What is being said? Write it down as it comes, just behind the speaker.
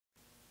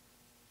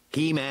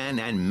He-Man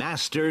and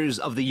Masters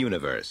of the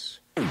Universe.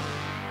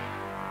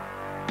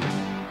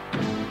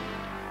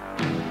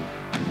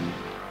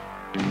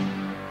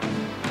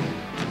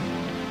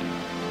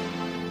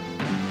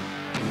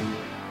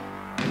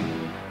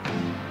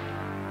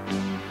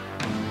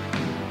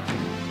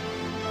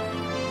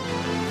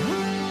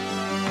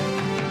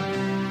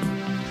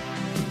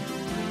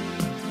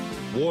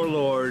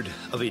 Warlord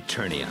of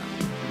Eternia.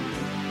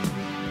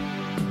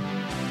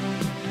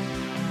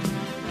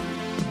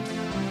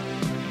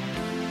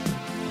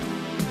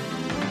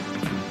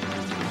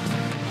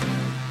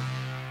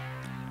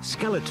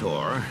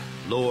 Skeletor,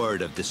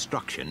 Lord of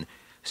Destruction,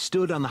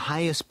 stood on the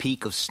highest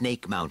peak of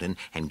Snake Mountain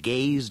and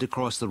gazed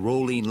across the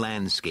rolling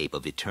landscape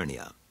of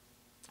Eternia.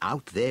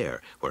 Out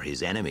there were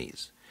his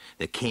enemies,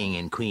 the King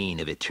and Queen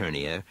of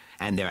Eternia,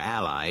 and their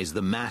allies,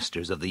 the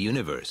Masters of the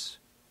Universe.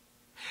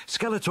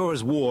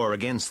 Skeletor's war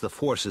against the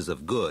forces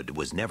of good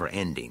was never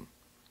ending.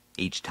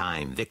 Each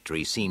time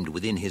victory seemed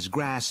within his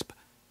grasp,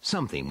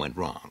 something went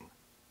wrong.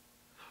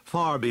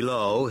 Far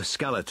below,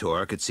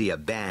 Skeletor could see a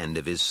band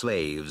of his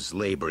slaves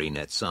laboring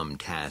at some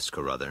task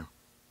or other.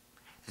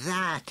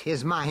 "That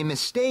is my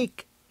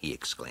mistake," he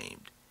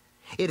exclaimed.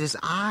 "It is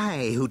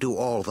I who do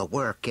all the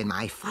work in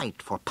my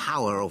fight for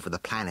power over the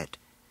planet.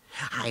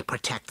 I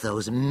protect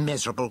those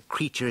miserable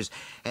creatures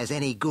as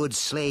any good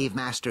slave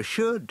master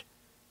should.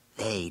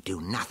 They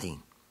do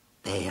nothing.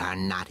 They are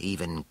not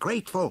even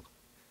grateful."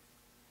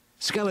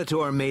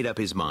 Skeletor made up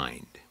his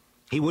mind.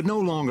 He would no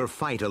longer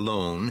fight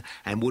alone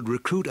and would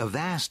recruit a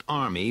vast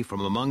army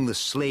from among the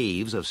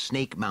slaves of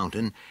Snake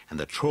Mountain and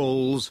the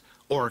trolls,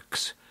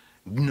 orcs,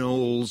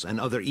 gnolls, and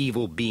other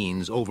evil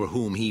beings over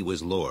whom he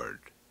was lord.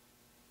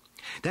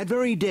 That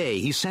very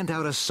day he sent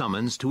out a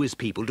summons to his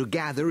people to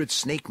gather at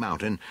Snake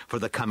Mountain for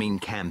the coming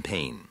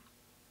campaign.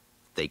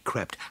 They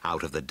crept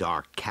out of the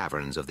dark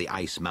caverns of the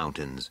ice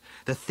mountains,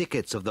 the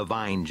thickets of the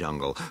vine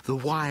jungle, the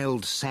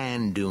wild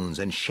sand dunes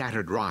and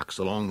shattered rocks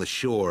along the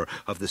shore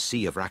of the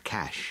Sea of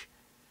Rakash.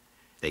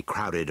 They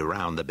crowded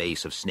around the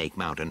base of Snake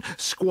Mountain,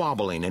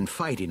 squabbling and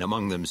fighting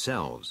among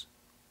themselves.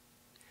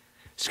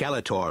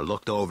 Skeletor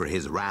looked over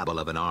his rabble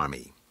of an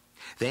army.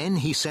 Then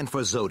he sent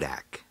for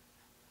Zodak.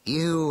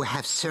 "You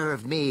have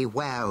served me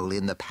well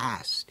in the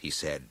past," he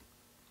said.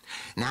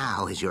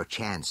 "Now is your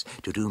chance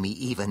to do me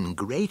even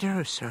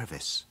greater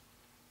service.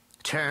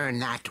 Turn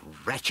that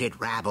wretched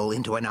rabble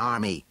into an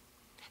army.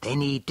 They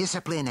need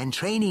discipline and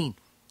training.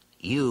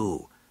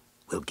 You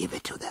will give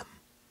it to them."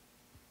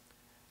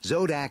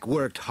 Zodak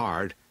worked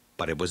hard,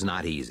 but it was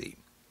not easy.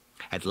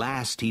 At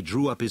last he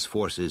drew up his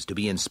forces to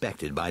be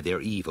inspected by their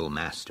evil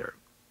master.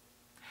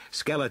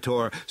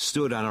 Skeletor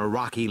stood on a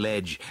rocky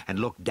ledge and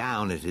looked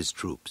down at his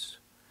troops.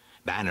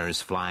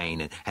 Banners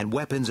flying and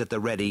weapons at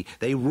the ready,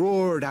 they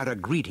roared out a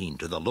greeting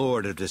to the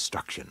Lord of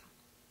Destruction.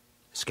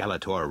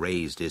 Skeletor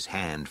raised his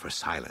hand for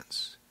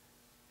silence.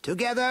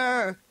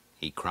 "Together,"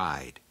 he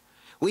cried,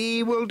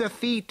 "we will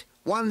defeat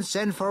once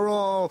and for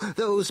all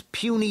those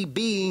puny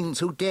beings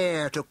who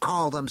dare to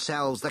call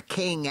themselves the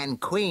King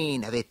and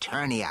Queen of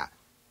Eternia.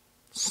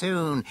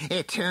 Soon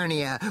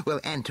Eternia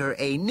will enter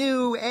a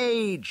new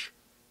age.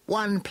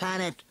 One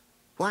planet,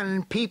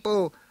 one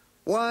people,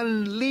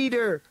 one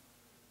leader.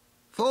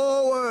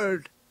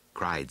 Forward!"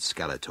 cried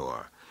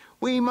Skeletor.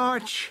 "We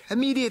march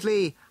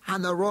immediately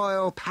on the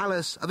royal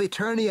palace of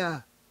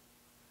Eternia."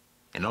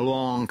 In a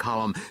long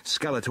column,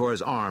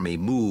 Skeletor's army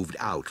moved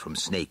out from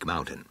Snake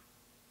Mountain.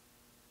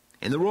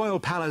 In the royal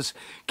palace,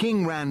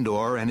 King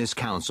Randor and his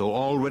council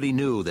already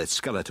knew that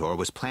Skeletor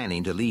was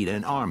planning to lead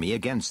an army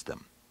against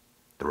them.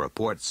 The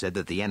report said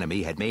that the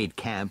enemy had made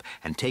camp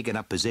and taken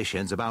up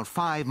positions about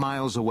 5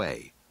 miles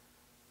away.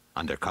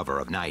 Under cover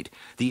of night,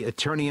 the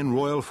Eternian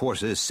royal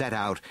forces set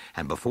out,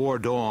 and before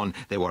dawn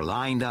they were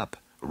lined up,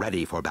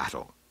 ready for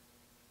battle.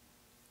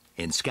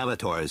 In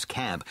Skeletor's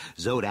camp,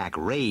 Zodak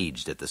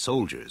raged at the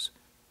soldiers.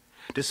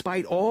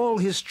 Despite all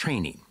his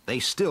training, they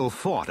still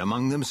fought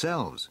among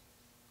themselves.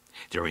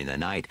 During the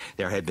night,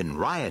 there had been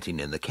rioting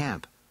in the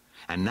camp,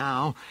 and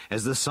now,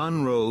 as the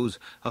sun rose,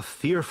 a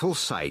fearful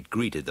sight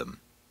greeted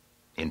them.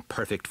 In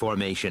perfect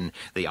formation,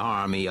 the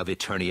army of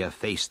Eternia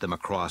faced them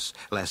across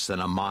less than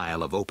a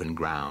mile of open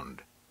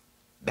ground.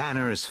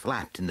 Banners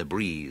flapped in the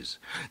breeze.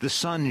 The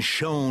sun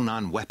shone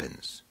on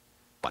weapons,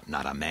 but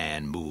not a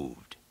man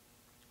moved.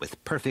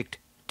 With perfect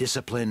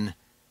discipline,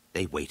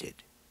 they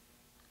waited.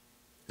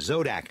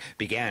 Zodak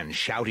began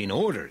shouting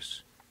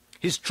orders.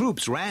 His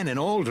troops ran in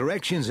all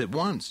directions at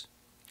once.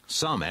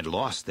 Some had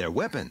lost their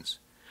weapons.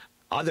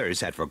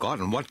 Others had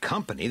forgotten what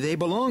company they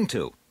belonged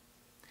to.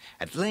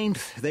 At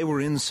length they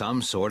were in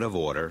some sort of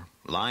order,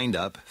 lined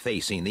up,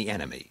 facing the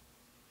enemy.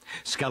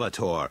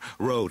 Skeletor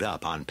rode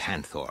up on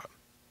Panther.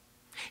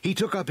 He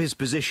took up his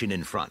position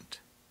in front.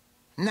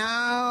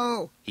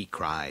 "Now," he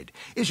cried,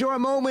 "is your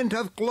moment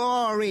of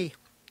glory.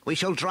 We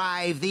shall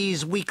drive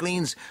these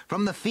weaklings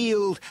from the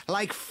field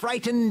like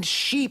frightened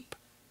sheep.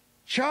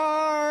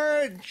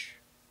 Charge!"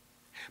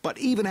 But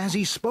even as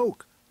he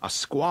spoke, a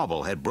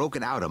squabble had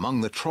broken out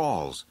among the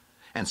trolls,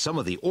 and some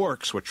of the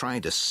orcs were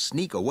trying to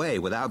sneak away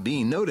without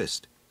being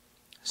noticed.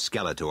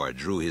 Skeletor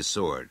drew his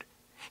sword.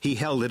 He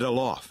held it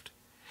aloft.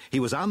 He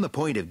was on the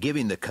point of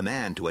giving the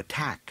command to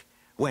attack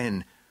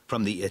when,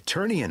 from the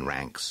Eternian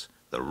ranks,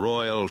 the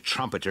royal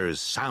trumpeters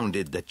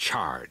sounded the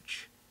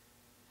charge.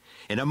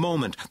 In a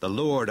moment, the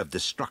Lord of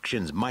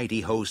Destruction's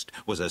mighty host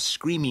was a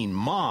screaming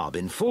mob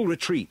in full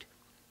retreat.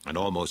 In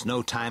almost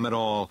no time at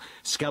all,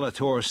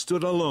 Skeletor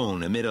stood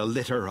alone amid a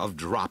litter of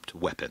dropped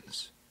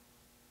weapons.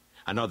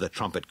 Another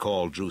trumpet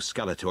call drew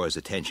Skeletor's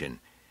attention.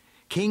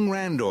 King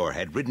Randor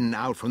had ridden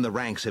out from the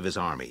ranks of his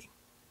army.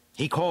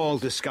 He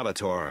called to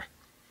Skeletor,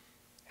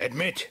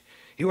 "Admit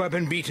you have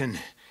been beaten.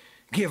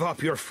 Give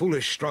up your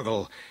foolish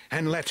struggle,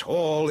 and let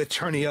all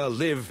Eternia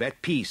live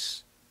at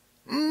peace."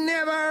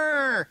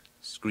 "Never!"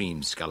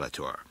 screamed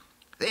Skeletor.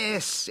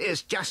 "This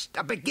is just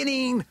a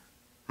beginning.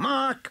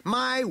 Mark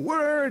my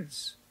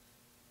words."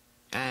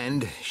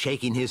 And,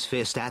 shaking his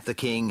fist at the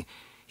king,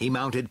 he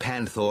mounted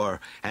Panther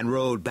and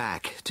rode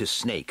back to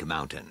Snake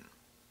Mountain.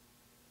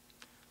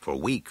 For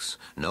weeks,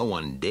 no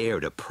one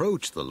dared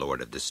approach the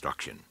Lord of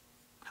Destruction.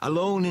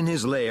 Alone in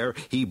his lair,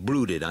 he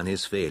brooded on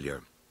his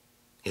failure.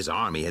 His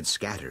army had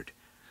scattered.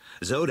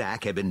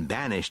 Zodak had been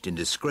banished in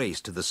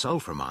disgrace to the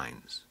sulfur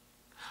mines.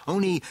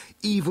 Only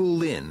Evil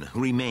Lyn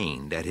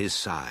remained at his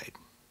side.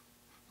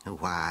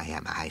 "Why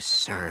am I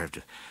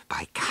served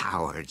by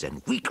cowards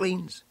and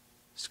weaklings?"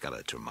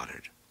 Skeletor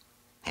muttered.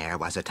 "There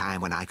was a time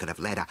when I could have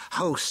led a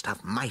host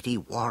of mighty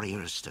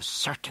warriors to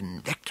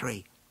certain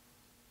victory."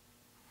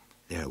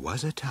 "There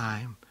was a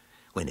time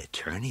when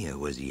Eternia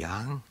was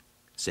young,"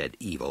 said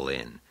Evil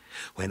Lyn,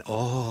 "when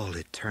all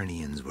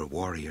Eternians were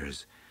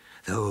warriors.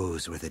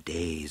 Those were the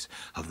days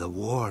of the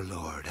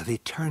warlord of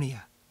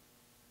Eternia."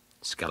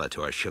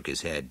 Skeletor shook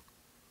his head.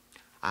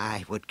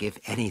 "I would give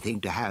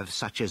anything to have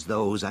such as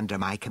those under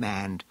my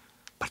command,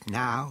 but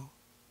now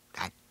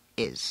that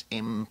is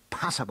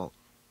impossible."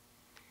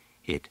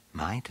 "It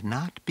might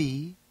not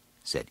be,"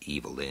 said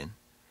Evil Lyn.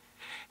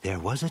 "There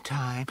was a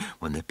time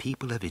when the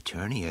people of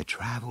Eternia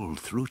traveled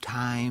through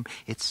time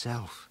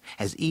itself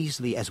as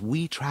easily as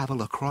we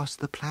travel across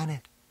the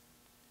planet.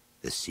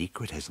 The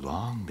secret has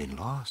long been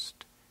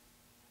lost,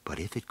 but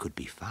if it could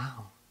be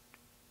found—"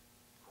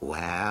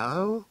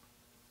 "Well?"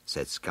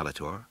 said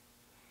Skeletor.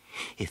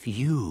 "If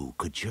you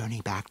could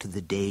journey back to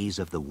the days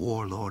of the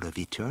warlord of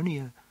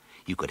Eternia,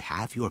 you could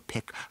have your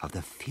pick of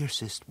the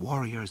fiercest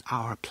warriors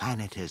our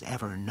planet has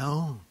ever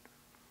known."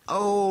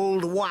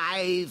 "Old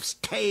wives'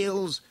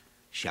 tales!"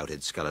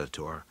 shouted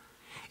Skeletor.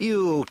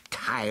 "You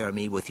tire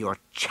me with your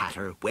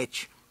chatter,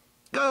 witch.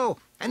 Go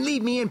and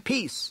leave me in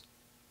peace."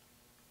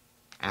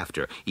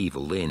 After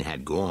Evil Lyn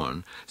had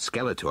gone,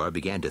 Skeletor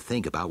began to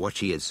think about what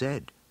she had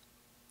said.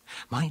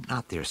 Might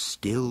not there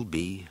still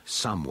be,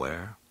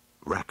 somewhere,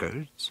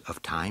 records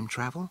of time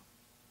travel?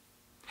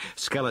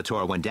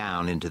 Skeletor went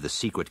down into the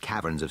secret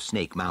caverns of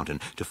Snake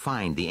Mountain to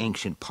find the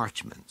ancient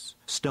parchments,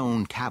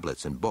 stone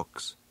tablets, and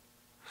books.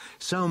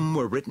 Some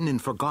were written in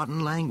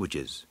forgotten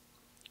languages,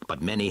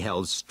 but many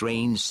held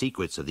strange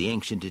secrets of the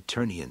ancient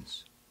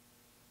Eternians.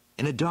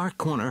 In a dark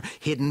corner,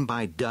 hidden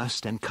by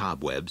dust and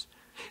cobwebs,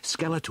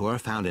 Skeletor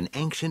found an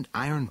ancient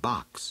iron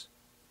box.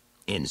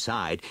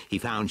 Inside, he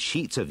found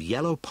sheets of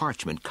yellow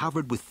parchment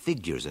covered with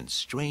figures and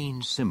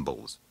strange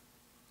symbols.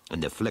 In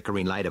the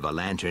flickering light of a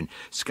lantern,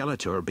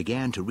 Skeletor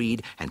began to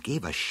read and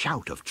gave a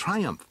shout of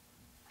triumph.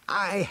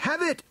 "I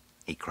have it!"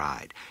 he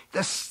cried.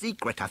 "The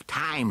secret of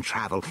time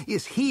travel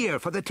is here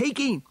for the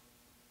taking."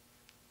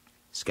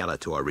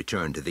 Skeletor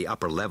returned to the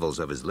upper levels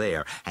of his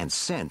lair and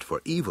sent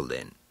for Evil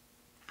Lyn.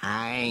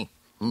 "I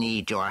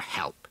need your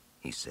help,"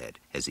 he said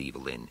as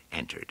Evil Lyn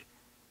entered.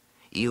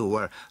 "You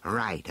were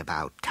right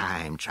about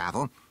time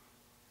travel.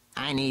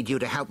 I need you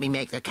to help me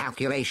make the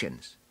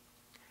calculations."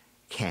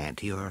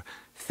 "Can't your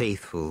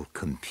faithful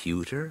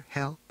computer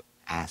help?"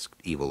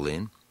 asked Evil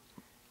Lyn.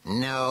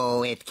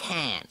 "No, it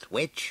can't,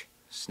 witch,"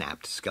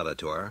 snapped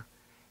Skeletor.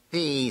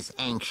 "These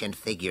ancient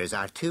figures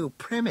are too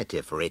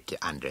primitive for it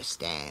to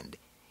understand.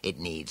 It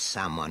needs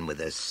someone with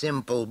a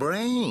simple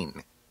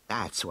brain.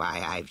 That's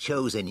why I've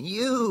chosen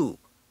you."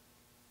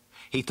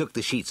 He took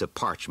the sheets of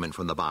parchment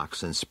from the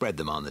box and spread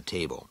them on the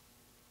table.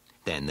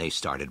 Then they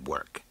started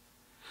work.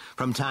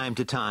 From time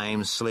to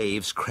time,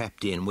 slaves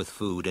crept in with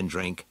food and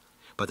drink,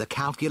 but the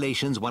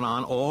calculations went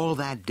on all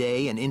that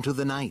day and into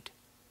the night.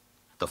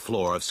 The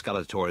floor of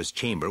Skeletor's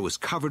chamber was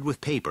covered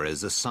with paper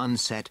as the sun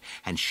set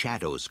and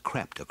shadows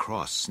crept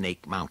across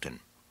Snake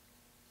Mountain.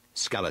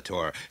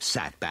 Skeletor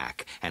sat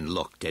back and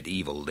looked at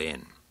Evil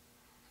Lyn.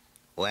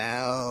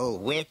 "Well,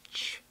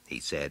 witch," he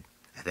said,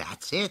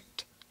 "that's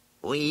it.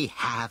 We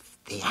have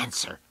the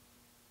answer."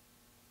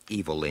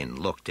 Evil Lyn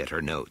looked at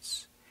her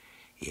notes.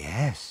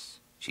 "Yes,"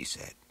 she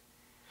said.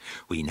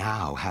 "We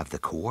now have the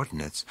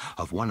coordinates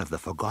of one of the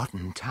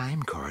forgotten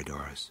time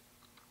corridors.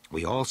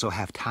 We also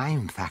have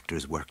time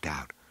factors worked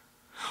out.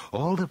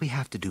 All that we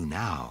have to do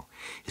now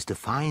is to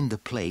find the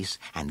place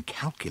and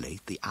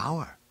calculate the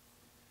hour."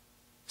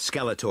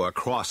 Skeletor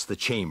crossed the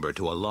chamber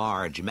to a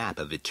large map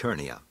of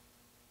Eternia.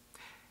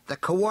 "The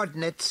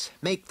coordinates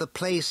make the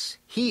place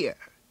here,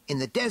 in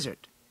the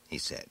desert," he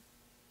said.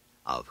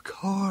 "Of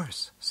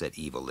course," said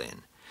Evil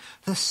Lyn.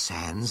 "The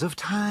sands of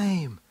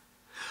time.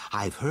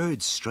 I've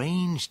heard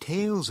strange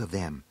tales of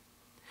them.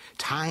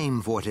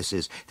 Time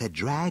vortices that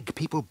drag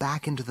people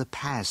back into the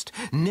past,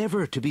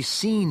 never to be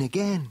seen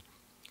again."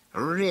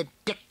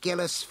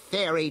 "Ridiculous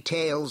fairy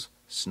tales,"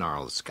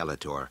 snarled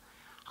Skeletor.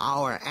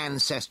 "Our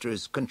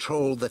ancestors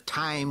controlled the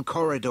time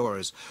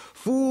corridors.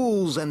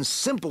 Fools and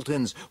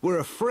simpletons were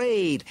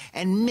afraid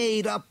and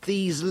made up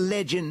these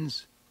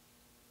legends."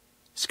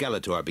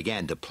 Skeletor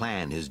began to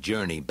plan his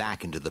journey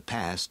back into the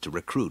past to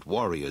recruit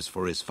warriors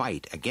for his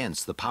fight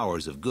against the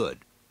powers of good.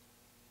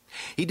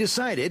 He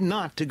decided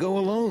not to go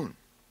alone.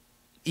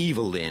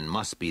 Evelyn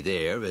must be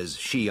there, as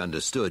she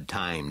understood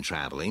time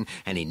traveling,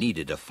 and he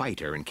needed a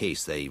fighter in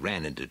case they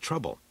ran into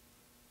trouble.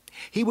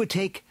 He would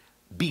take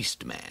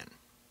Beast-Man.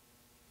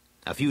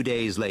 A few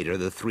days later,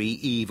 the three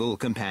evil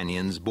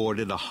companions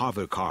boarded a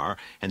hover car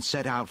and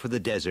set out for the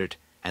desert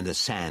and the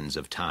sands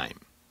of time.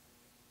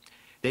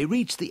 They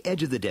reached the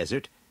edge of the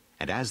desert,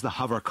 and as the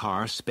hover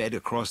car sped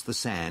across the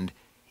sand,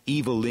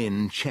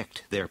 Evelyn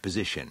checked their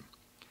position.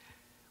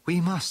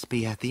 "We must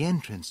be at the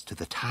entrance to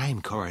the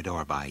time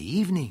corridor by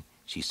evening,"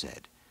 she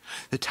said.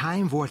 "The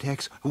time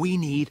vortex we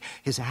need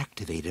is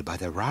activated by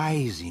the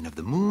rising of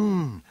the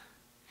moon.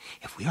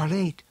 If we are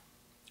late,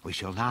 we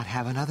shall not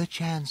have another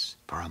chance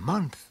for a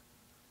month."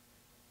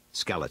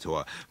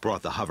 Skeletor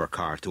brought the hover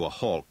car to a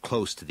halt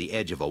close to the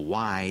edge of a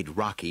wide,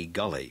 rocky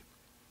gully.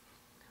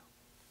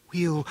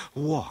 "We'll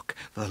walk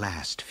the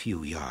last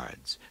few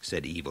yards,"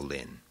 said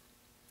Evelyn.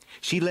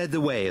 She led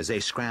the way as they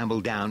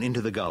scrambled down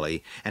into the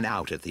gully and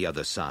out at the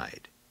other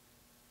side.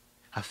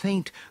 A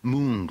faint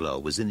moonglow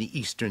was in the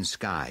eastern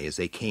sky as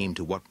they came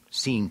to what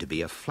seemed to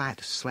be a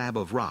flat slab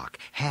of rock,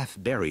 half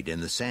buried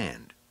in the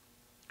sand.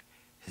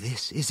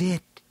 "This is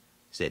it,"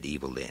 said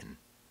Evelyn.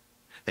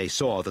 They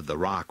saw that the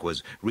rock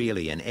was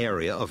really an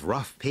area of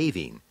rough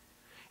paving.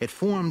 It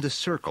formed a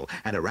circle,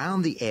 and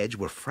around the edge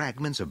were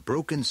fragments of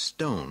broken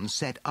stone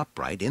set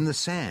upright in the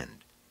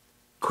sand.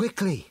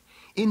 "Quickly,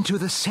 into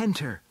the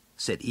center,"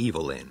 said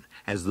Evelyn,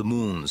 as the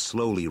moon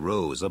slowly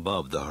rose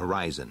above the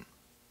horizon.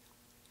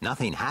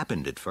 Nothing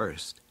happened at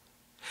first.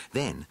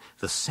 Then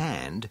the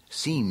sand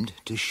seemed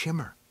to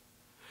shimmer.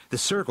 The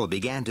circle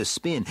began to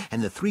spin,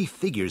 and the three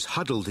figures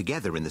huddled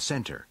together in the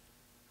center.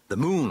 The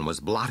moon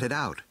was blotted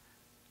out.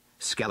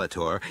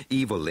 Skeletor,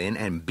 Evelyn,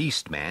 and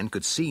Beast-Man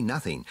could see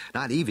nothing,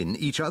 not even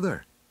each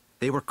other.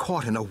 They were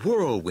caught in a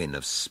whirlwind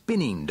of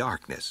spinning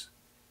darkness.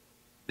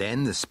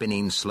 Then the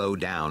spinning slowed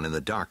down and the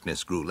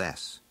darkness grew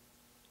less.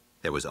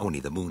 There was only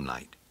the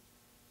moonlight.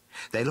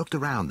 They looked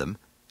around them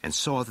and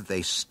saw that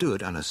they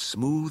stood on a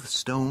smooth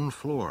stone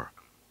floor.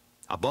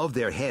 Above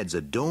their heads, a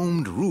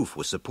domed roof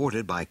was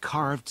supported by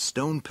carved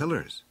stone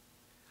pillars.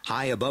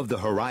 High above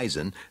the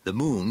horizon, the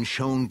moon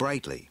shone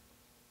brightly.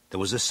 There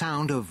was a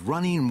sound of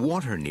running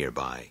water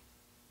nearby.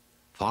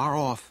 Far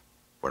off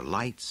were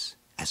lights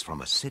as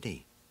from a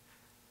city.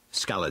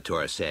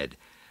 Skeletor said,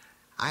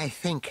 "I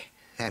think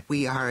that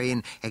we are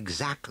in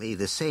exactly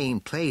the same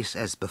place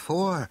as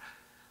before,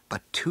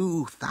 but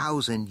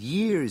 2,000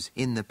 years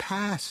in the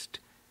past.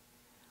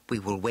 We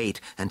will wait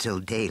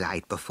until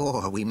daylight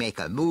before we make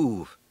a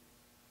move."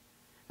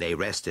 They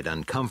rested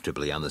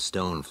uncomfortably on the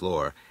stone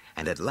floor,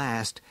 and at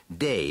last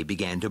day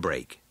began to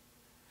break.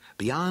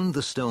 Beyond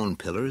the stone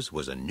pillars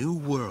was a new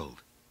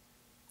world.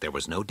 There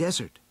was no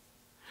desert.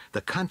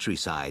 The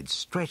countryside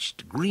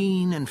stretched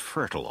green and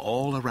fertile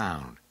all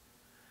around.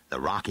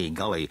 The rocky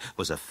gully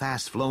was a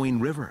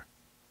fast-flowing river.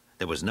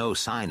 There was no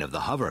sign of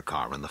the hover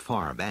car on the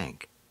far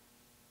bank.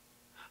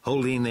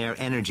 Holding their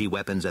energy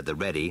weapons at the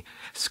ready,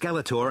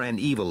 Skeletor and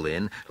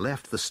Evelyn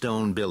left the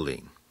stone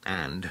building,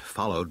 and,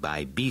 followed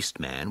by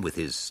Beast-Man with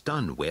his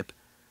stun whip,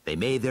 they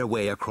made their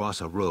way across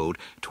a road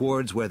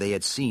towards where they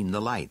had seen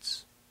the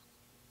lights.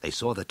 They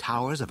saw the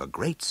towers of a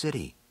great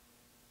city,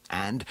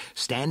 and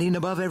standing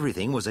above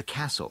everything was a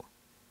castle.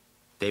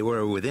 They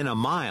were within a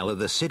mile of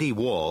the city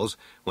walls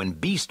when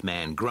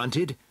Beast-Man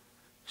grunted.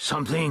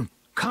 "Something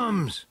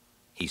comes,"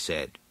 he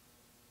said.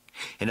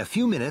 In a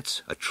few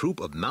minutes, a troop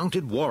of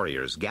mounted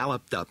warriors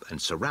galloped up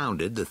and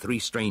surrounded the three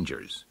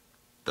strangers.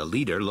 The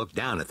leader looked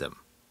down at them.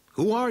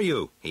 "Who are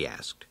you?" he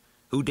asked.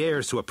 "Who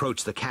dares to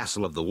approach the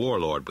castle of the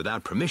warlord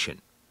without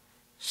permission?"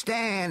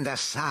 "Stand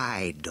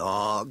aside,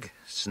 dog,"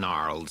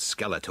 snarled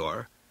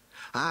Skeletor.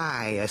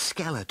 "I, a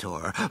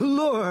Skeletor,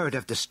 Lord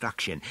of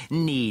Destruction,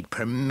 need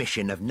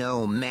permission of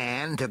no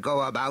man to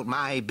go about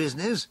my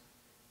business."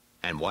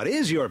 "And what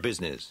is your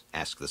business?"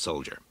 asked the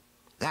soldier.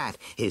 "That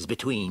is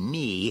between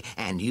me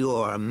and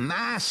your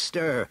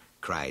master,"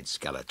 cried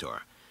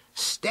Skeletor.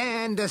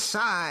 "Stand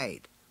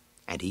aside."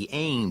 And he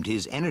aimed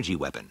his energy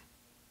weapon.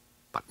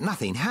 But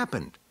nothing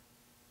happened.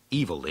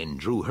 Evelyn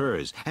drew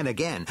hers, and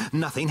again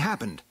nothing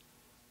happened.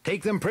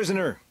 "Take them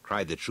prisoner,"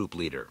 cried the troop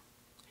leader.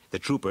 The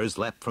troopers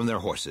leapt from their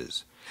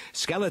horses.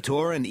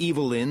 Skeletor and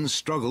Evelyn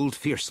struggled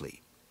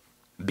fiercely.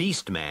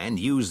 Beast-Man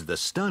used the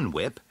stun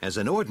whip as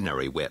an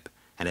ordinary whip,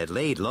 and had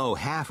laid low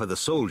half of the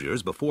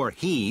soldiers before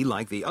he,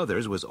 like the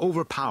others, was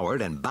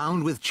overpowered and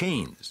bound with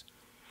chains.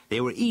 They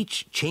were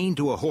each chained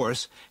to a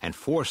horse and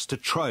forced to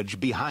trudge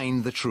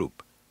behind the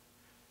troop.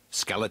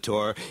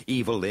 Skeletor,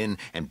 Evelyn,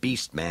 and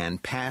Beast-Man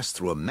passed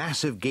through a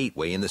massive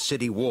gateway in the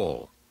city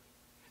wall.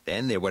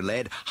 Then they were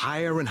led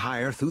higher and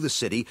higher through the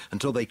city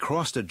until they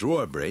crossed a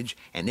drawbridge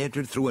and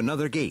entered through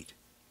another gate.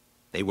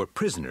 They were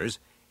prisoners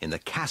in the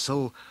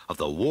castle of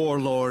the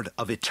Warlord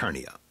of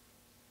Eternia.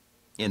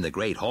 In the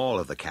great hall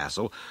of the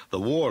castle, the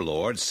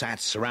Warlord sat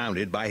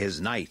surrounded by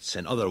his knights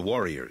and other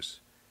warriors.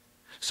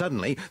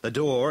 Suddenly, the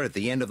door at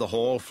the end of the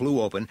hall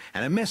flew open,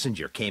 and a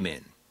messenger came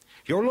in.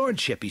 "Your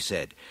lordship," he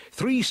said,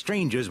 "3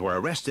 strangers were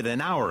arrested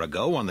an hour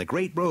ago on the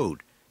great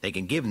road. They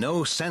can give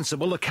no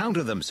sensible account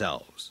of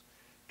themselves."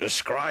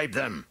 "Describe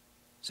them,"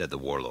 said the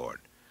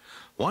warlord.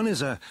 "One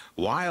is a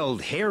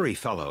wild, hairy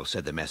fellow,"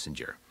 said the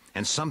messenger,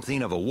 "and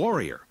something of a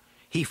warrior.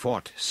 He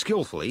fought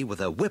skillfully with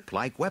a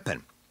whip-like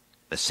weapon.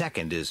 The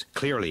second is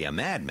clearly a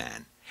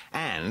madman,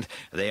 and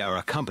they are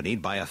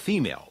accompanied by a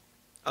female.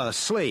 A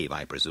slave,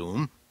 I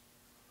presume."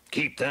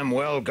 "Keep them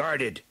well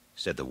guarded,"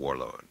 said the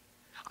warlord.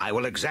 "I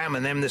will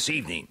examine them this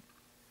evening."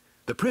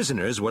 The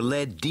prisoners were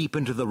led deep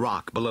into the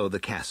rock below the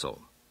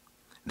castle.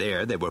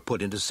 There they were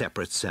put into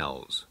separate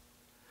cells.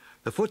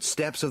 The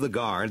footsteps of the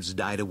guards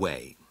died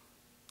away.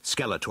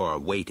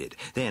 Skeletor waited.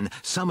 Then,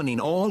 summoning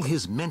all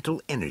his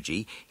mental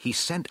energy, he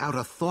sent out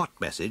a thought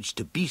message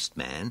to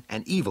Beast-Man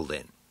and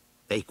Evelyn.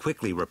 They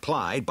quickly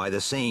replied by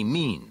the same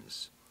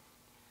means.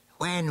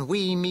 "When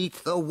we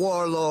meet the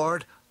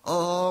warlord,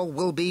 all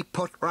will be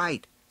put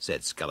right,"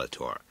 said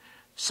Skeletor.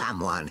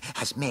 "Someone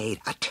has made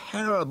a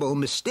terrible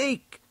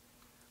mistake."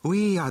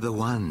 "We are the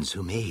ones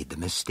who made the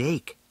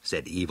mistake,"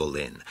 said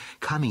Evelyn,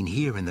 "coming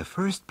here in the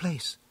first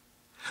place.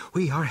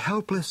 We are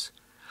helpless.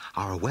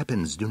 Our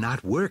weapons do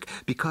not work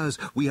because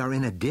we are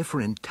in a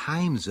different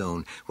time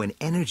zone when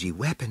energy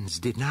weapons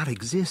did not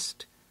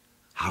exist.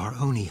 Our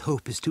only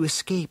hope is to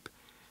escape.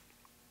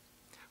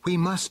 We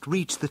must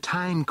reach the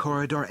time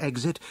corridor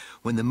exit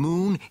when the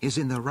moon is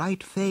in the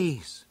right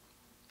phase."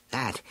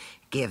 "That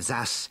gives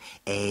us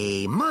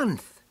a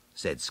month,"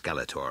 said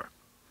Skeletor.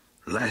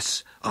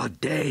 "Less a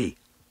day,"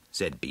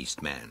 said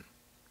Beast-Man.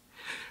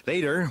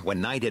 Later,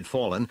 when night had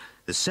fallen,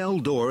 the cell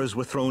doors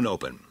were thrown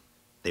open.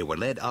 They were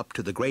led up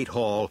to the great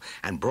hall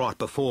and brought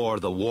before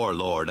the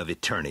Warlord of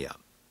Eternia.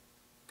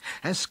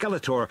 As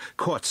Skeletor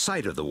caught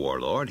sight of the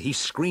Warlord, he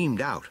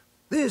screamed out,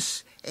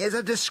 "This is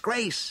a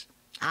disgrace.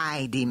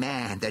 I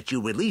demand that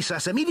you release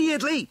us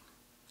immediately.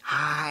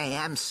 I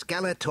am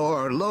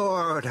Skeletor,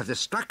 Lord of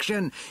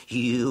Destruction.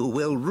 You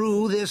will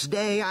rue this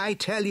day, I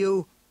tell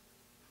you."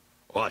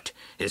 "What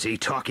is he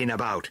talking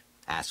about?"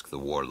 asked the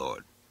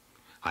Warlord.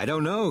 "I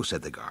don't know,"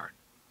 said the guard.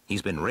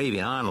 "He's been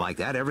raving on like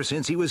that ever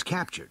since he was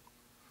captured."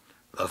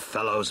 "The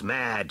fellow's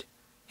mad,"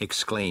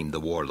 exclaimed the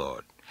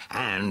Warlord,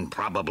 "and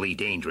probably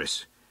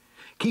dangerous.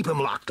 Keep him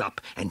locked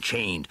up and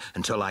chained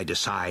until I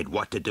decide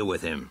what to do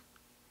with him.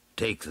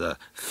 Take the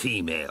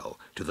female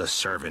to the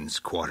servants'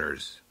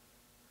 quarters."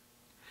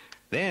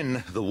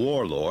 Then the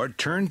Warlord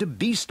turned to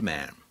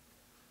Beast-Man.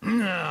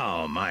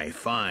 "Now, my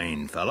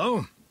fine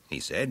fellow," he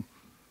said,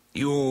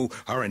 "you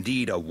are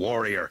indeed a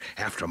warrior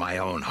after my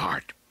own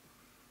heart.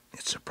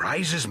 It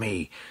surprises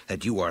me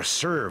that you are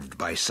served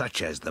by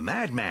such as the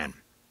madman.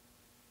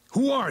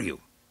 Who are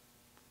you?"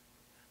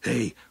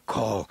 "They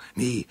call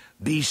me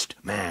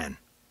Beast-Man,"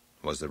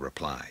 was the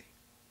reply.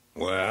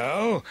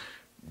 "Well,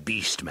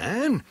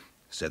 Beast-Man,"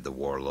 said the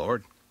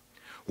warlord,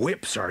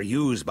 "whips are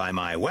used by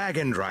my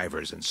wagon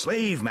drivers and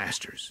slave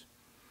masters,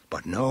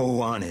 but no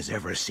one has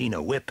ever seen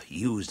a whip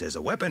used as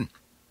a weapon.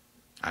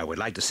 I would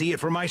like to see it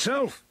for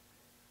myself."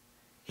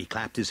 He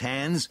clapped his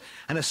hands,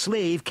 and a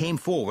slave came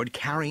forward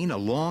carrying a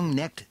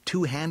long-necked,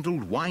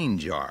 2-handled wine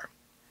jar.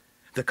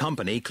 The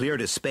company cleared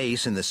a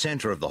space in the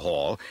center of the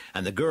hall,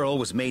 and the girl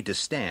was made to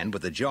stand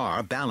with the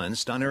jar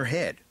balanced on her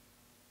head.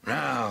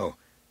 "Now,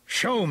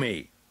 show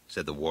me,"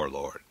 said the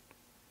warlord.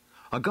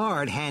 A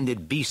guard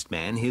handed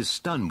Beast-Man his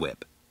stun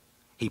whip.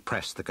 He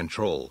pressed the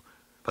control,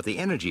 but the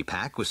energy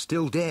pack was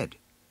still dead.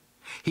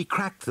 He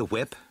cracked the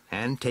whip,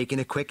 and, taking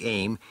a quick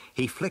aim,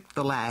 he flicked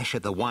the lash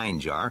at the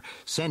wine jar,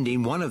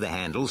 sending one of the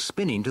handles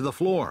spinning to the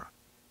floor.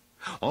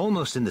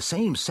 Almost in the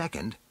same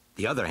second,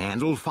 the other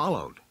handle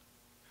followed.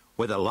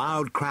 With a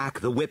loud crack,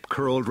 the whip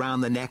curled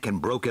round the neck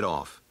and broke it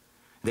off.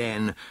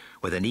 Then,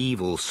 with an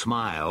evil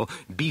smile,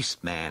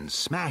 Beast-Man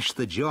smashed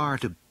the jar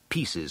to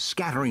pieces,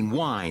 scattering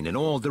wine in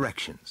all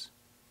directions.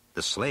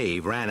 The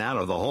slave ran out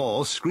of the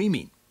hall,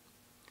 screaming.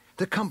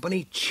 The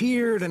company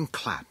cheered and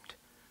clapped.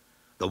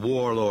 The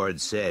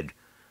warlord said,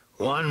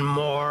 "One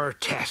more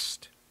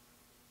test."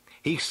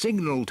 He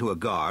signaled to a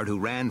guard who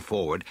ran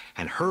forward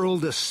and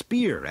hurled a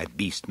spear at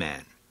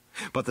Beast-Man.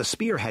 But the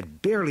spear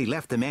had barely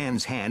left the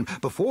man's hand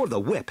before the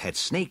whip had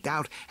snaked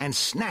out and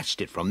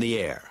snatched it from the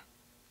air.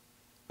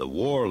 The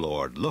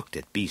warlord looked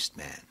at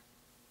Beast-Man.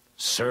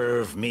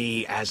 "Serve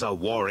me as a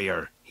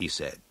warrior," he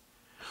said.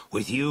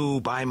 "With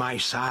you by my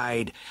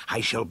side,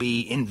 I shall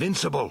be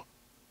invincible.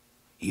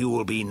 You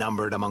will be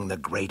numbered among the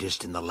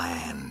greatest in the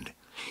land.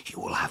 You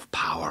will have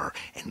power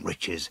and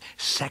riches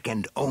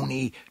second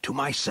only to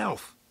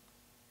myself."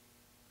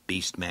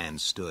 Beast-Man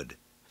stood,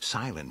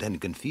 silent and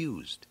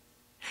confused.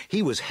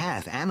 He was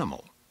half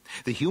animal,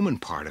 The human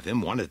part of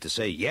him wanted to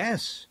say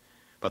yes,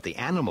 but the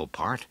animal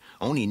part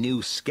only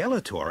knew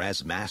Skeletor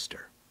as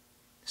master.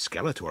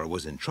 Skeletor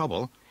was in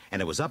trouble,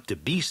 and it was up to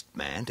Beast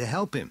Man to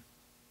help him.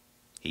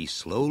 He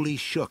slowly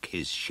shook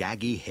his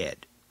shaggy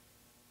head.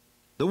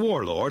 The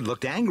warlord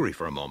looked angry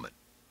for a moment.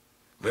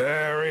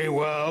 "Very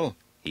well,"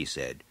 he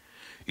said.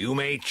 "You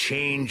may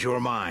change your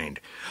mind,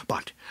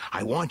 but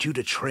I want you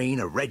to train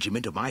a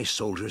regiment of my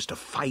soldiers to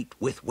fight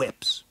with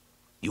whips.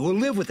 You will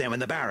live with them in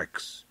the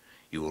barracks.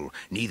 You will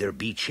neither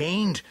be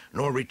chained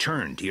nor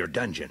return to your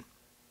dungeon."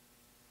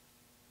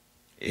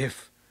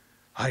 "If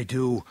I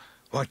do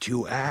what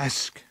you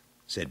ask,"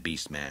 said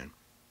Beastman,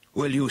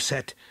 "will you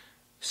set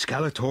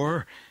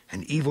Skeletor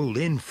and Evil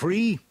Lyn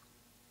free?"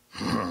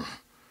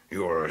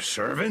 "Your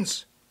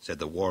servants?" said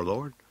the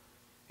warlord.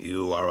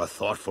 "You are a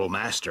thoughtful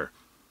master.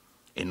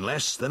 In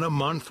less than a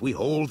month we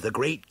hold the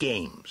great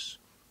games.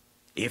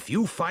 If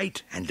you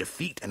fight and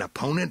defeat an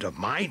opponent of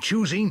my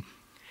choosing,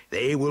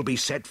 they will be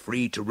set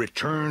free to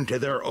return to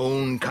their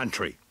own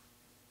country."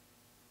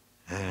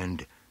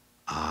 "And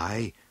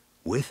I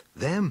with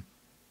them?"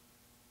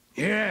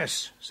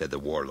 "Yes," said the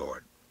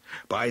warlord.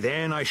 "By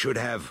then I should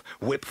have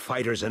whip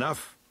fighters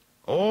enough.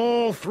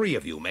 All three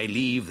of you may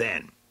leave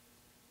then."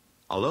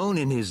 Alone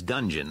in his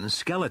dungeon,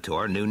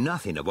 Skeletor knew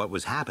nothing of what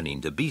was happening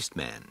to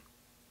Beastman.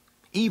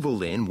 Evil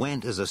Lyn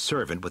went as a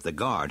servant with the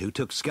guard who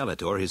took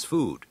Skeletor his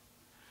food.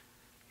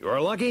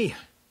 "You're lucky.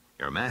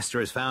 Your master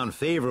has found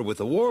favor with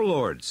the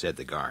warlord," said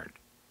the guard.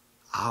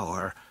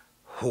 "Our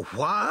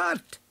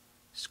what?"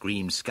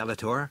 screamed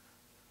Skeletor.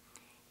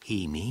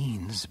 "He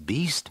means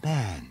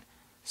Beastman,"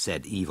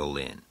 said Evil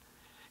Lyn.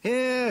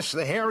 "Yes,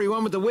 the hairy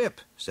one with the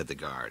whip," said the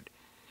guard.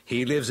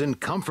 "He lives in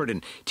comfort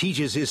and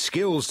teaches his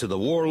skills to the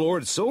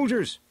warlord's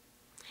soldiers.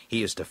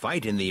 He is to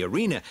fight in the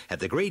arena at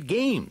the great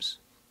games.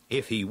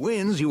 If he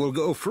wins, you will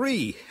go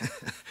free.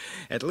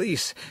 At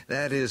least,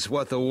 that is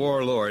what the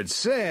warlord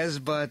says,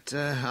 but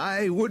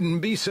I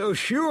wouldn't be so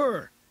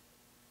sure."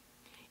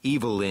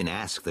 Evil Lyn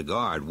asked the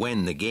guard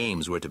when the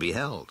games were to be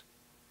held.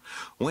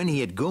 When he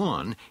had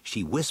gone,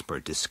 she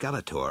whispered to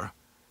Skeletor,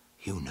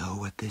 "You know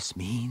what this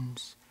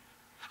means?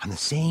 On the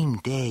same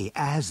day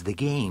as the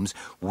games,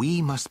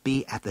 we must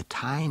be at the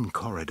time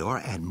corridor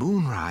at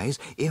moonrise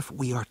if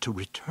we are to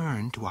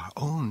return to our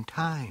own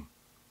time."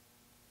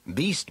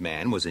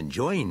 Beastman was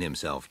enjoying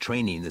himself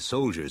training the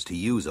soldiers to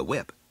use a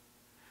whip.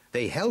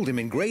 They held him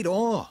in great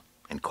awe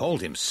and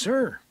called him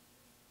Sir.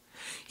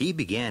 He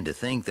began to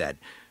think that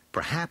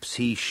perhaps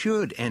he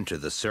should enter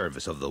the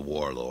service of the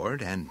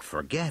warlord and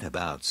forget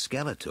about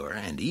Skeletor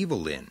and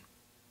Evil Lyn.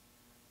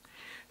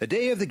 The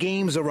day of the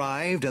games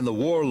arrived, and the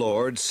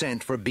warlord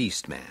sent for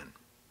Beastman.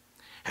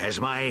 "As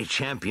my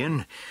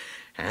champion,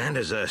 and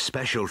as a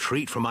special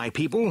treat for my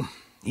people,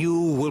 you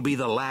will be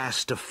the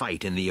last to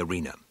fight in the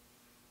arena.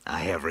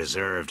 I have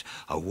reserved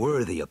a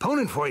worthy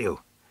opponent for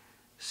you.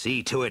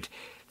 See to it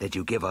that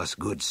you give us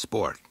good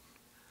sport."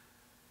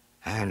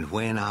 "And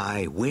when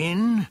I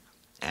win?"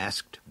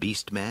 asked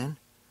Beastman.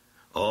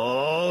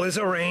 "All is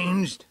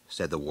arranged,"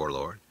 said the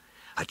warlord.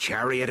 "A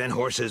chariot and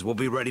horses will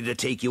be ready to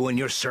take you and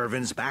your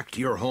servants back to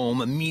your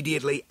home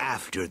immediately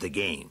after the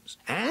games.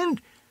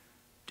 And,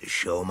 to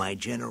show my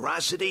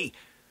generosity,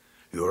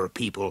 your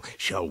people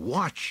shall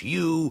watch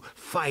you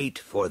fight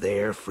for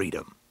their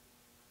freedom."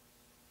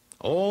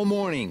 All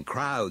morning,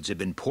 crowds had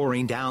been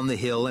pouring down the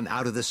hill and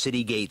out of the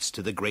city gates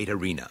to the great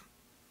arena.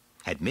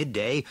 At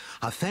midday,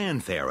 a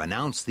fanfare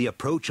announced the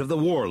approach of the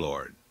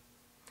warlord.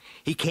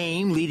 He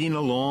came leading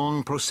a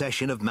long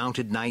procession of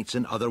mounted knights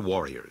and other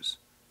warriors.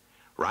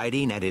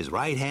 Riding at his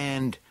right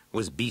hand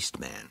was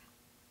Beastman.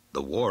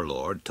 The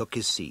warlord took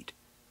his seat.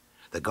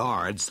 The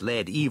guards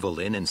led Evil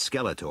Lyn and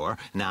Skeletor,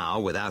 now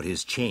without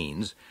his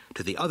chains,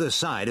 to the other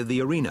side of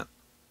the arena.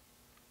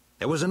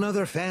 There was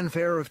another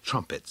fanfare of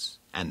trumpets,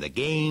 and the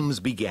games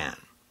began.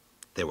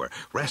 There were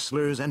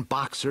wrestlers and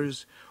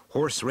boxers,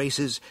 horse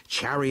races,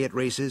 chariot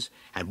races,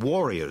 and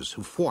warriors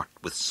who fought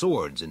with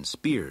swords and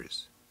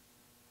spears.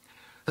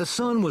 The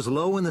sun was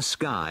low in the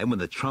sky when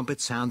the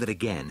trumpet sounded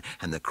again,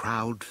 and the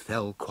crowd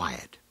fell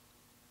quiet.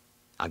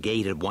 A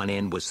gate at one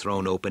end was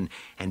thrown open,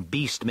 and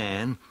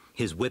Beastman,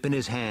 his whip in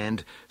his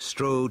hand,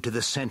 strode to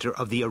the center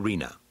of the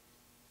arena.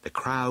 The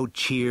crowd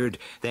cheered,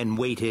 then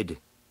waited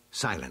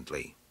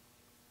silently.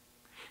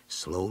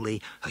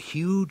 Slowly, a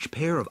huge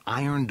pair of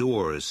iron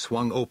doors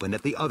swung open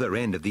at the other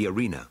end of the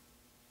arena.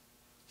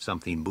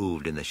 Something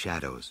moved in the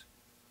shadows.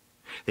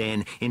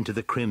 Then, into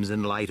the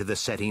crimson light of the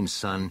setting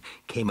sun,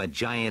 came a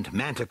giant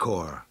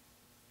manticore.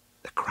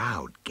 The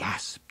crowd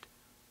gasped.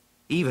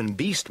 Even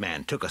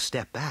Beastman took a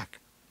step back.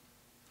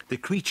 The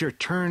creature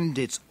turned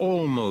its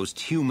almost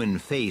human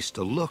face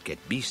to look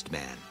at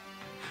Beastman.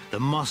 The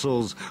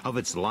muscles of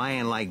its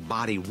lion-like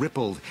body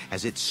rippled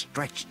as it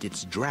stretched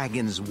its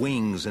dragon's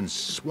wings and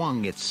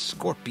swung its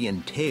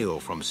scorpion tail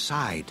from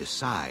side to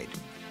side.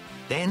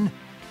 Then,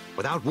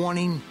 without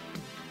warning,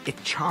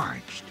 it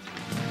charged.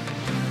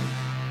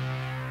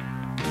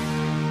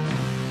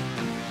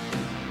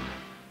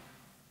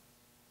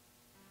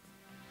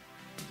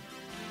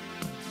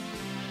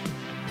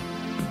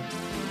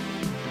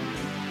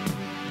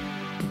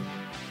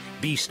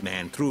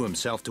 Beastman threw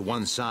himself to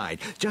one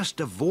side, just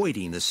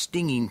avoiding the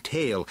stinging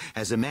tail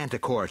as the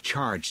manticore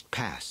charged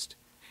past.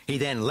 He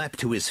then leapt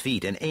to his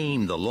feet and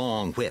aimed the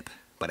long whip,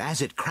 but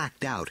as it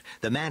cracked out,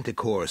 the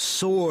manticore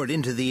soared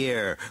into the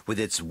air with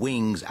its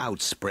wings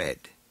outspread.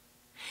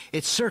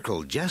 It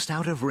circled just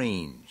out of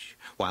range,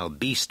 while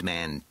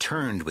Beastman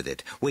turned with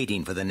it,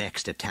 waiting for the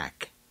next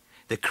attack.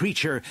 The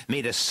creature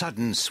made a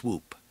sudden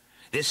swoop.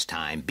 This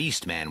time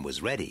Beastman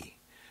was ready.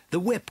 The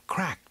whip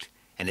cracked,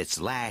 and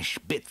its lash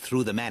bit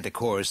through the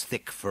manticore's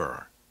thick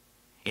fur.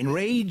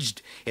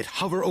 Enraged, it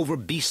hovered over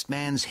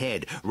Beastman's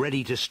head,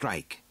 ready to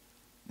strike.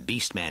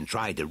 Beastman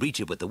tried to reach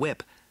it with the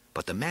whip,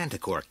 but the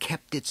manticore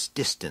kept its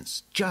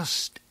distance,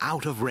 just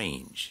out of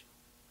range.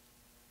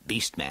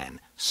 Beastman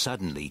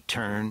suddenly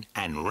turned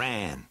and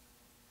ran.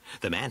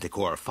 The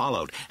manticore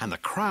followed, and the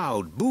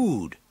crowd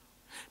booed.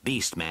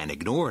 Beastman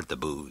ignored the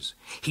boos.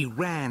 He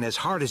ran as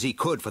hard as he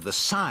could for the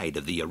side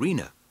of the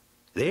arena.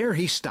 There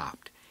he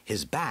stopped,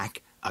 his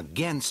back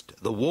against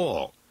the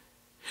wall.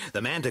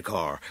 The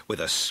manticore, with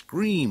a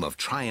scream of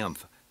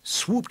triumph,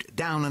 swooped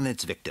down on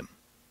its victim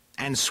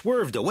and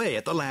swerved away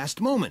at the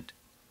last moment.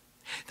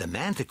 The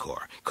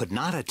manticore could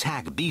not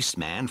attack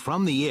Beastman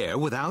from the air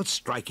without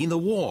striking the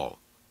wall.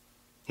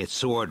 It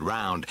soared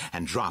round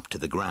and dropped to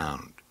the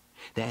ground.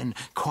 Then,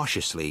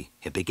 cautiously,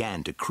 it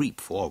began to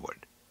creep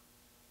forward.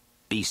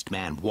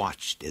 Beastman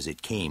watched as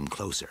it came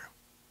closer.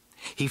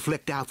 He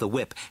flicked out the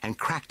whip and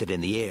cracked it in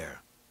the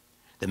air.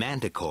 The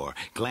manticore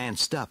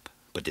glanced up,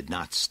 but did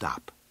not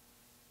stop.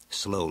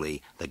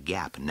 Slowly, the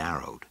gap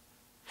narrowed.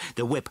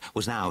 The whip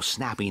was now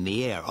snapping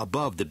the air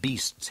above the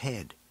beast's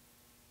head.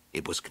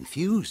 It was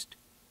confused.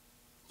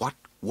 What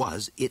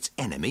was its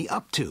enemy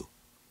up to?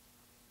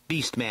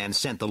 Beastman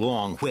sent the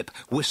long whip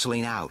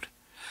whistling out,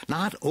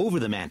 not over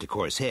the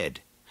manticore's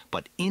head,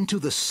 but into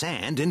the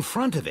sand in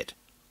front of it.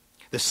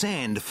 The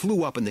sand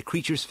flew up in the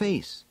creature's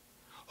face.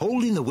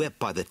 Holding the whip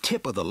by the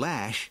tip of the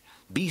lash,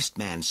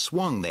 Beastman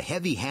swung the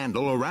heavy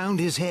handle around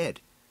his head.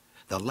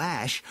 The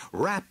lash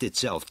wrapped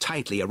itself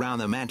tightly around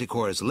the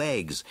manticore's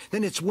legs,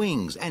 then its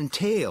wings and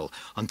tail,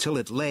 until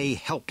it lay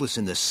helpless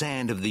in the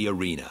sand of the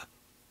arena.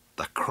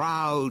 The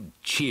crowd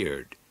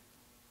cheered.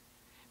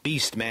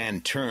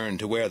 Beastman turned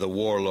to where the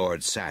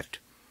warlord sat.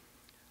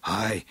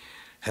 "I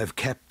have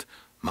kept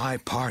my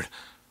part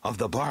of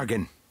the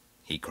bargain,"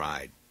 he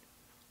cried.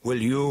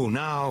 "Will you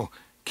now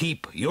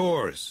keep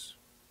yours?"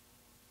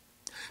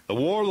 The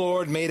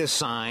warlord made a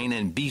sign,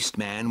 and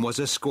Beastman was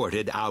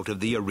escorted out of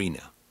the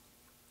arena.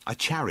 A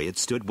chariot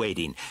stood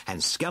waiting,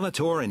 and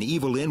Skeletor and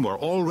Evelyn were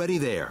already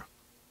there.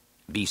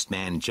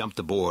 Beastman jumped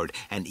aboard,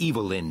 and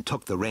Evelyn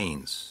took the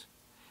reins.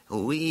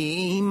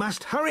 "We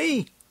must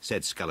hurry,"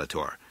 said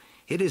Skeletor.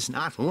 "It is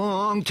not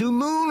long to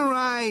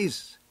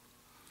moonrise."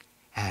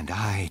 "And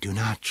I do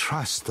not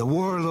trust the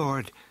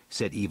warlord,"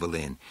 said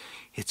Evelyn.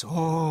 "It's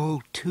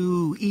all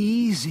too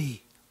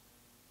easy."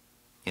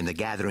 In the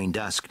gathering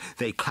dusk,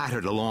 they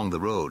clattered along the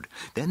road.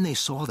 Then they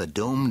saw the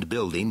domed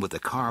building with the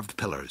carved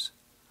pillars.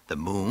 The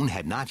moon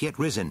had not yet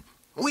risen.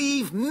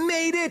 "We've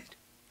made it!"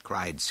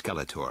 cried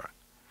Skeletor.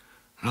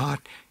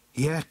 "Not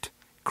yet,"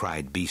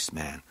 cried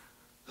Beastman.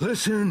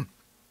 "Listen!"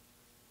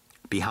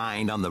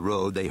 Behind on the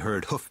road they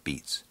heard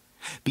hoofbeats.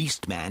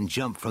 Beastman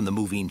jumped from the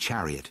moving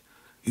chariot.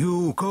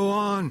 "You go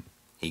on,"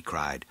 he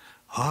cried.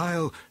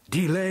 "I'll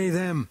delay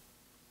them."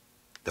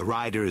 The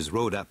riders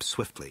rode up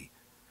swiftly.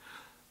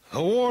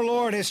 "The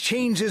warlord has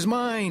changed his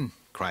mind,"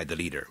 cried the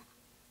leader.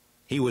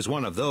 He was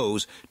one of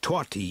those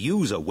taught to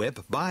use a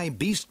whip by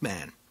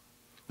Beastman.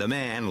 The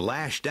man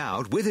lashed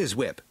out with his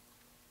whip.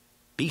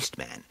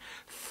 Beastman,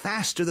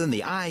 faster than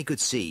the eye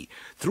could see,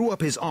 threw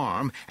up his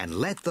arm and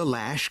let the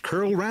lash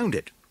curl round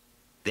it.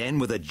 Then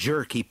with a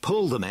jerk he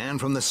pulled the man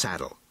from the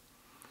saddle.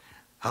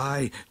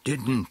 "I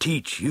didn't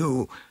teach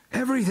you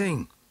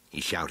everything,"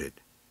 he shouted.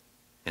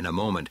 In a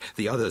moment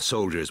the other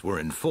soldiers were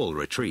in full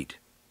retreat.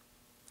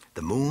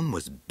 The moon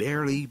was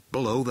barely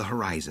below the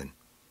horizon.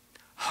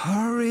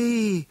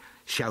 "Hurry!"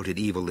 shouted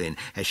Evelyn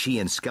as she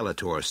and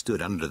Skeletor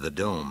stood under the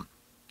dome.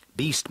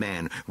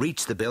 Beastman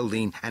reached the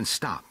building and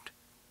stopped,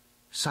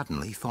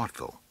 suddenly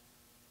thoughtful.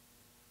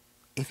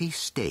 If he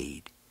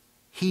stayed,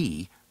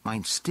 he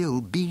might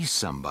still be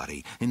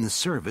somebody in the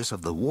service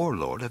of the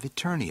warlord of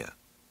Eternia.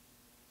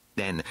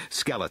 Then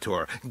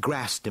Skeletor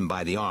grasped him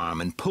by the arm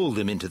and pulled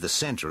him into the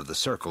center of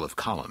the circle of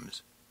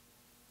columns.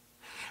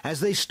 As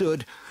they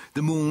stood,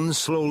 the moon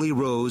slowly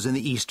rose in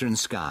the eastern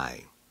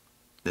sky.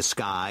 The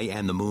sky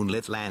and the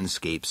moonlit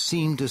landscape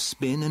seemed to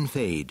spin and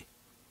fade,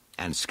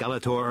 and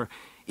Skeletor,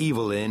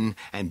 Evelyn,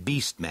 and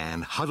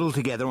Beastman huddled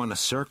together on a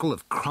circle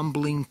of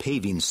crumbling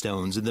paving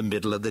stones in the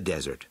middle of the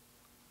desert.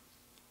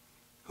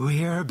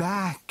 "We're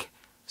back,"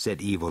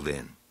 said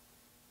Evelyn.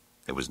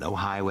 There was no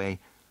highway,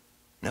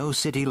 no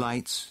city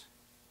lights,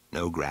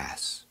 no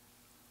grass.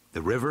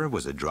 The river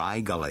was a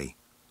dry gully.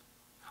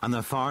 On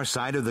the far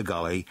side of the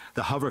gully,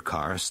 the hover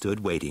car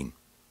stood waiting.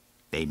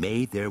 They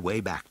made their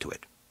way back to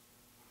it.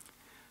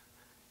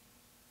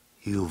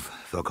 "You've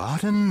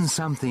forgotten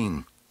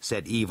something,"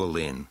 said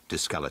Evelyn to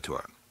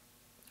Skeletor.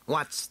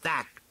 "What's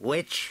that,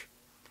 witch?"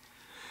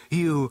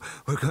 You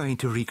were going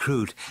to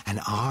recruit an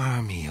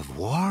army of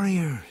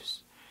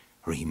warriors.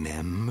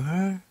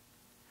 Remember?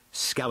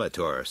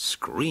 Skeletor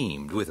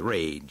screamed with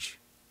rage.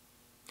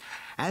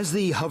 As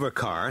the hover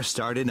car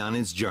started on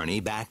its journey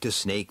back to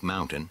Snake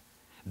Mountain,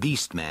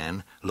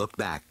 Beastman looked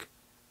back.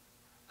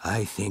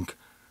 I think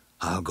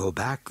I'll go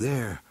back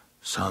there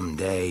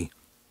someday,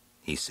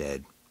 he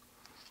said.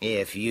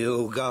 If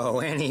you go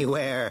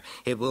anywhere,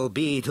 it will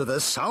be to the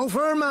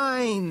sulfur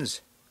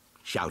mines,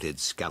 shouted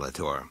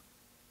Skeletor.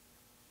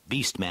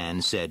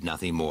 Beastman said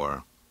nothing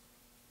more.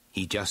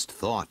 He just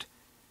thought,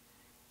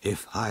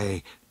 if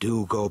I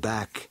do go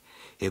back,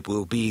 it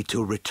will be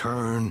to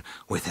return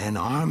with an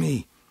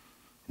army.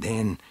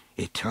 Then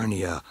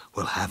Eternia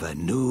will have a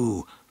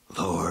new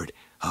Lord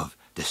of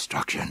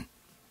Destruction.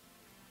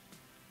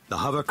 The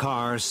hover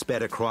car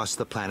sped across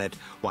the planet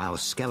while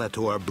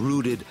Skeletor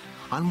brooded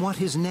on what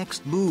his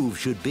next move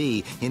should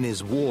be in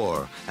his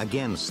war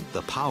against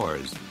the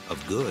powers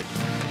of good.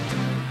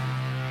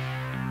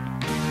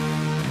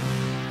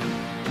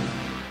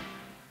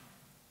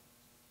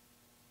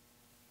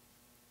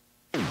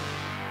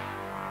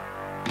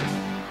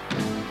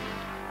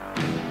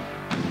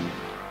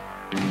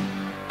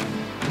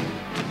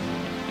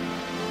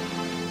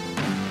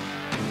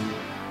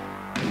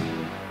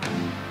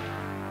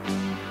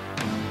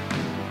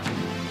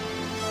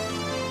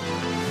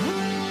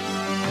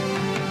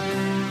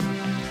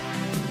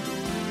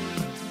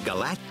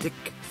 Galactic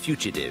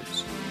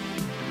Fugitives.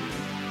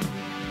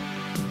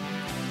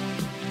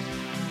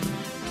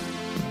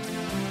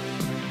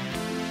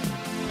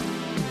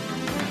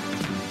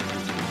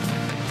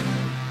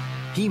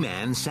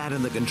 He-Man sat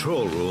in the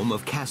control room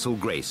of Castle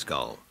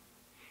Grayskull.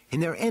 In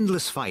their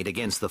endless fight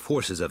against the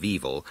forces of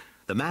evil,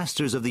 the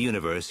Masters of the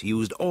Universe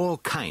used all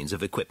kinds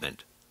of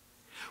equipment.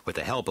 With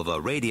the help of a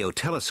radio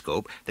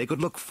telescope, they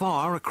could look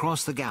far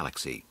across the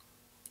galaxy.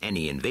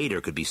 Any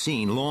invader could be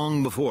seen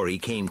long before he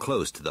came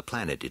close to the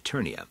planet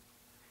Eternia.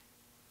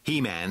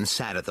 He-Man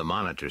sat at the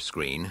monitor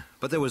screen,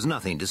 but there was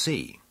nothing to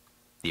see.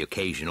 The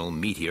occasional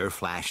meteor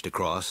flashed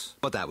across,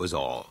 but that was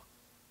all.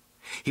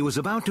 He was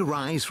about to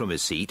rise from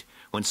his seat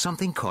when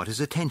something caught his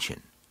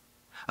attention.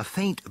 A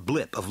faint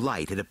blip of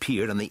light had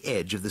appeared on the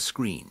edge of the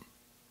screen.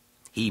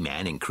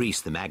 He-Man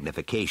increased the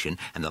magnification,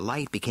 and the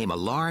light became a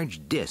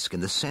large disk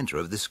in the center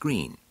of the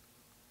screen.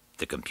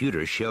 The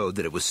computer showed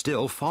that it was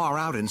still far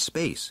out in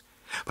space,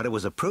 but it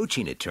was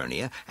approaching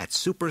Eternia at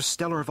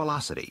superstellar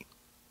velocity.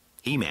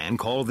 He-Man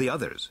called the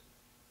others.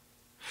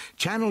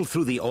 Channeled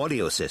through the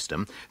audio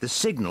system, the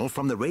signal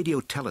from the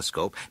radio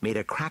telescope made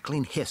a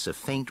crackling hiss of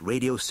faint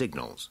radio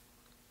signals.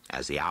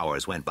 As the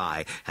hours went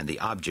by and the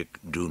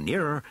object drew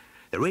nearer,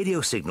 the radio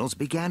signals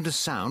began to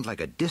sound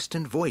like a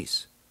distant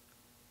voice.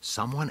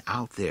 Someone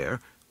out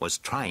there was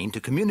trying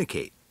to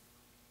communicate.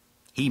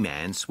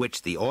 He-Man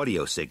switched the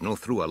audio signal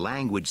through a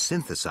language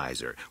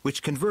synthesizer,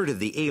 which converted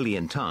the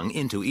alien tongue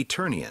into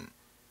Eternian.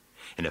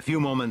 In a few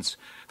moments,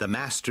 the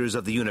Masters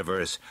of the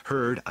Universe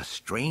heard a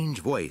strange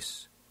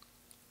voice.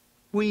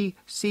 We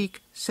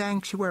seek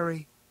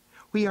sanctuary.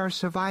 We are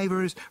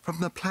survivors from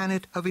the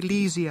planet of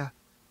Elysia.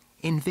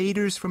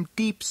 Invaders from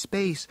deep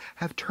space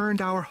have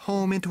turned our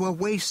home into a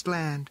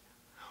wasteland.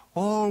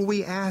 All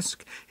we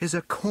ask is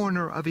a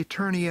corner of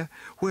Eternia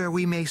where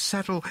we may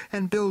settle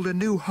and build a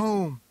new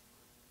home.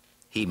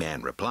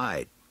 He-Man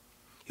replied,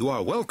 You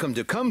are welcome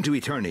to come to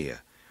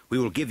Eternia. We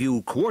will give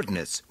you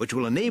coordinates which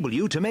will enable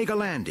you to make a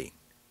landing.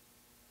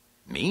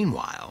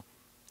 Meanwhile,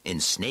 in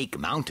Snake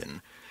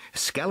Mountain,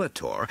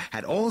 Skeletor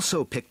had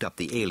also picked up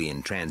the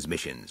alien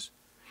transmissions.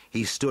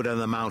 He stood on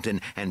the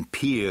mountain and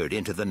peered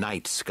into the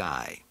night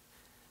sky.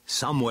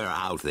 Somewhere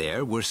out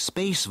there were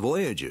space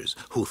voyagers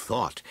who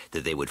thought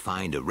that they would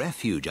find a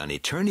refuge on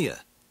Eternia.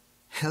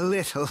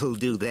 Little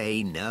do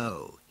they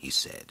know, he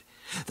said.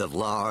 The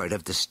Lord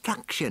of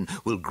Destruction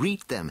will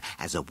greet them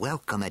as a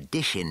welcome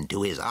addition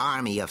to his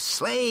army of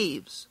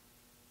slaves.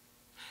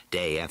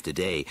 Day after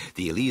day,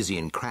 the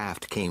Elysian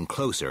craft came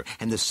closer,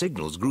 and the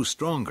signals grew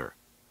stronger.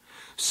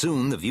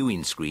 Soon the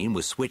viewing screen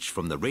was switched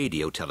from the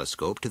radio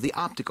telescope to the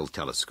optical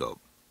telescope.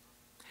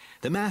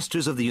 The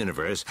Masters of the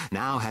Universe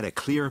now had a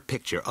clear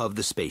picture of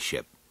the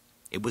spaceship.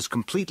 It was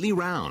completely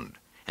round,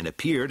 and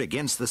appeared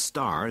against the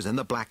stars and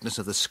the blackness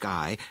of the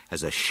sky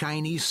as a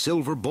shiny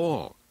silver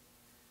ball.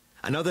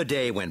 Another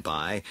day went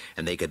by,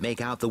 and they could make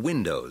out the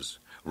windows,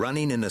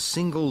 running in a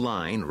single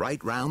line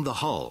right round the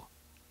hull.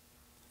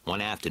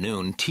 One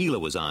afternoon,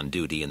 Teela was on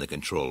duty in the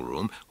control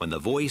room when the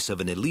voice of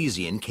an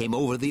Elysian came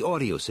over the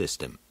audio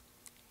system.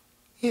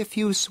 If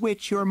you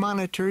switch your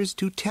monitors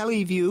to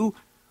TeleView,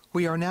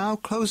 we are now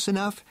close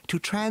enough to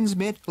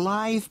transmit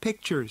live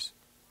pictures.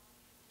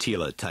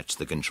 Teela touched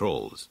the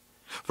controls.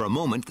 For a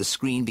moment, the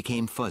screen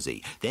became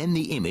fuzzy. Then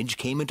the image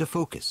came into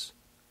focus.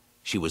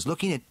 She was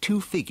looking at two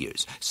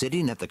figures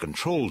sitting at the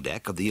control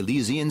deck of the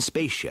Elysian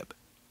spaceship.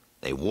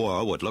 They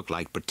wore what looked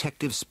like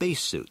protective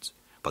spacesuits,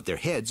 but their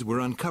heads were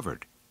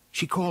uncovered.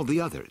 She called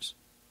the others.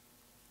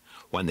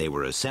 When they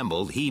were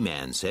assembled,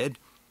 He-Man said,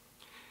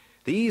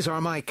 These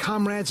are my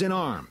comrades in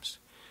arms.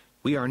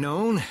 We are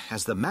known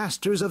as the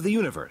Masters of the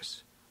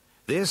Universe.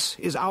 This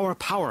is our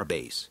power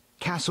base,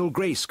 Castle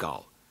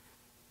Grayskull.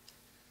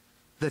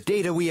 The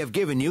data we have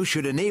given you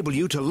should enable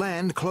you to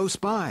land close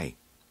by."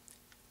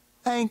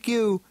 "Thank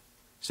you,"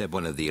 said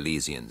one of the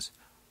Elysians.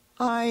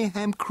 "I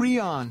am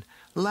Creon,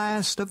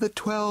 last of the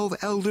 12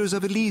 elders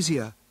of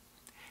Elysia.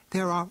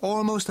 There are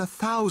almost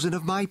 1,000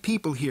 of my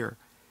people here.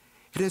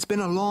 It has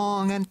been a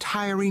long and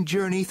tiring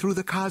journey through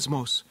the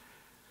cosmos.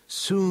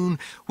 Soon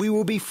we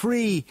will be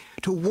free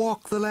to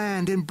walk the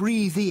land and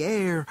breathe the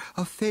air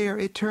of fair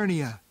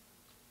Eternia."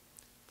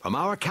 "From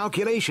our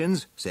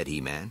calculations," said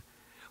He-Man,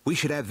 "we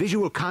should have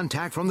visual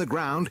contact from the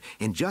ground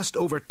in just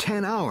over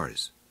 10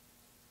 hours.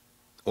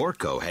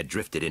 Orko had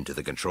drifted into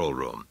the control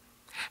room.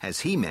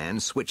 As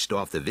He-Man switched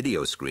off the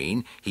video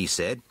screen, he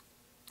said,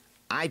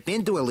 "I've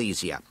been to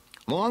Elysia.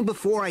 Long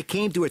before I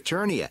came to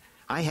Eternia,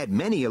 I had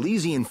many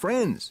Elysian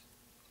friends."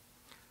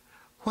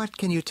 "What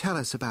can you tell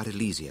us about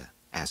Elysia?"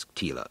 asked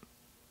Tila.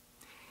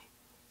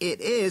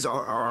 "It is,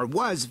 or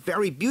was,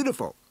 very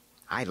beautiful.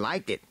 I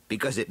liked it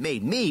because it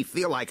made me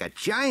feel like a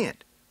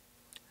giant."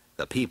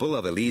 "The people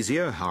of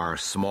Elysia are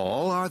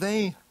small, are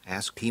they?"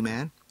 asked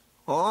He-Man.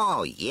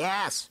 "Oh,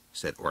 yes,"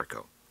 said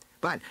Orko.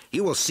 "But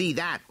you will see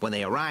that when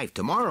they arrive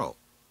tomorrow."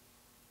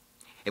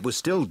 It was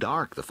still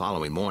dark the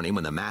following morning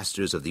when the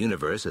Masters of the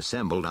Universe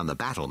assembled on the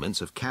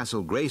battlements of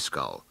Castle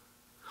Grayskull.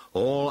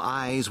 All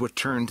eyes were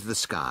turned to the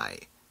sky.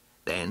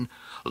 Then,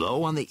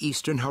 low on the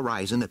eastern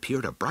horizon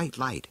appeared a bright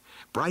light,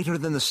 brighter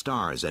than the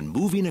stars and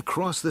moving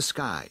across the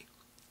sky.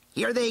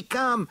 "Here they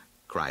come!"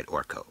 cried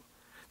Orko.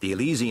 The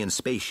Elysian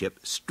spaceship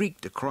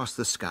streaked across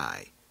the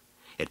sky.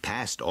 It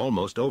passed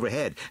almost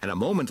overhead, and a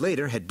moment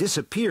later had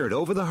disappeared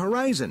over the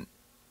horizon.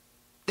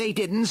 "They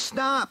didn't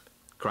stop!"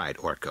 cried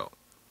Orko.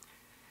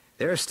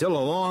 "They're still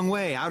a long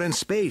way out in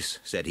space,"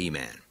 said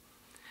He-Man.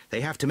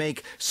 "They have to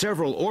make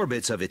several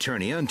orbits of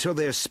Eternia until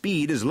their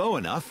speed is low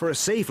enough for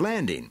a safe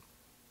landing."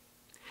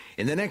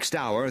 In the next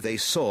hour they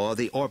saw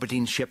the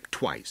orbiting ship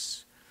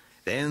twice.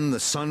 Then the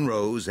sun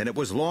rose, and it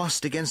was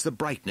lost against the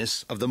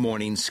brightness of the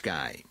morning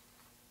sky.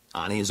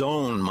 On his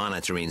own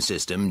monitoring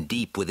system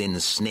deep within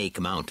Snake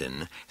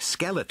Mountain,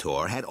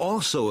 Skeletor had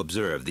also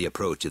observed the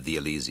approach of the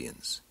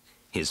Elysians.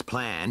 His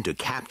plan to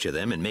capture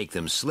them and make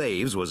them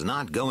slaves was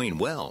not going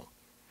well.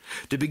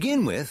 To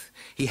begin with,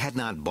 he had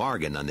not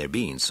bargained on there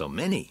being so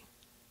many.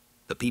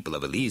 The people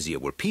of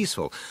Elysia were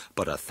peaceful,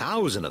 but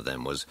 1,000 of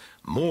them was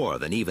more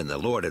than even the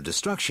Lord of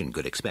Destruction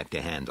could expect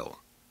to handle.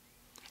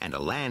 And a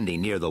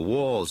landing near the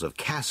walls of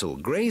Castle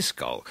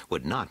Grayskull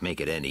would not make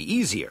it any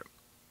easier.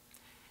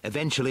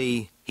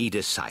 Eventually, he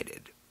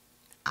decided.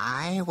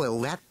 "I will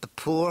let the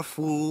poor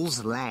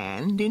fools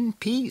land in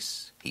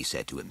peace," he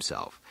said to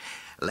himself.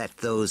 "Let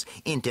those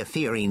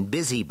interfering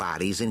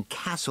busybodies in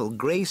Castle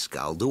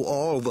Grayskull do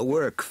all the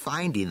work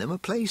finding them a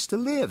place to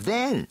live.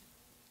 Then,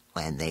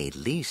 when they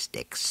least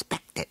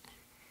expect it,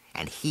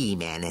 and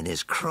He-Man and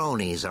his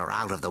cronies are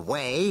out of the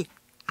way,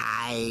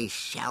 I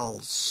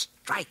shall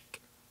strike."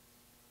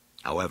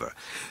 However,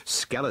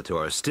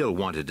 Skeletor still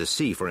wanted to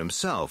see for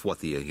himself what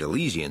the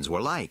Elysians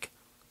were like.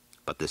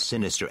 But the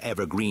sinister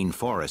evergreen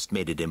forest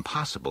made it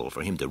impossible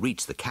for him to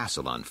reach the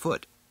castle on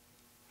foot.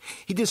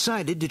 He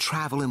decided to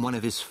travel in one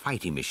of his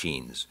fighting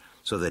machines,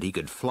 so that he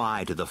could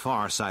fly to the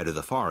far side of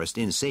the forest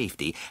in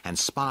safety and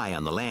spy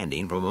on the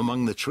landing from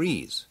among the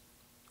trees.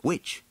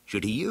 Which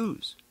should he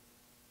use?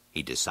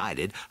 He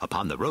decided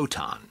upon the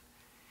Roton.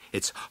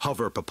 Its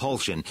hover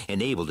propulsion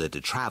enabled it to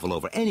travel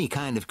over any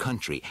kind of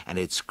country, and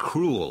its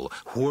cruel,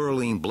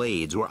 whirling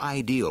blades were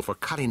ideal for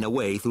cutting a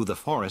way through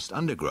the forest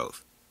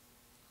undergrowth.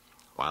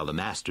 While the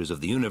Masters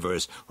of the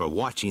Universe were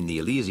watching the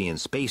Elysian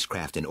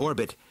spacecraft in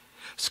orbit,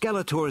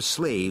 Skeletor's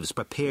slaves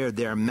prepared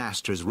their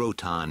master's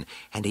Roton,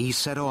 and he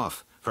set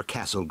off for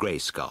Castle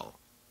Grayskull.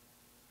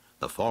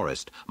 The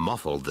forest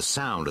muffled the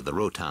sound of the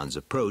Roton's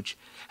approach,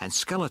 and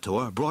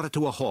Skeletor brought it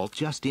to a halt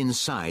just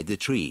inside the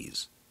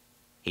trees.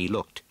 He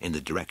looked in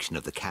the direction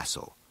of the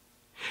castle.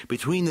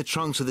 Between the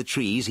trunks of the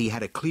trees he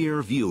had a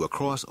clear view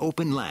across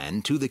open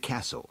land to the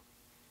castle.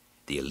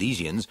 The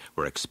Elysians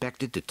were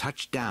expected to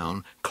touch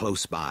down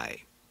close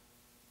by.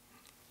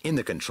 In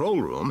the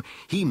control room,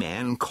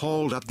 He-Man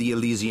called up the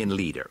Elysian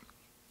leader.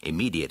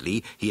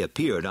 Immediately, he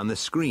appeared on the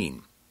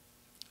screen.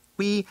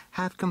 "We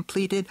have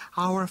completed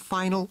our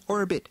final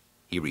orbit,"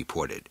 he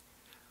reported.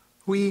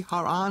 "We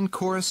are on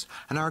course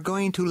and are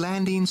going to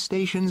landing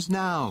stations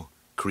now,"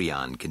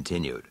 Creon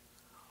continued.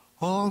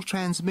 "All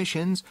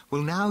transmissions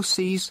will now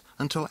cease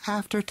until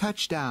after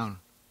touchdown."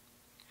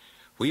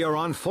 "We are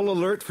on full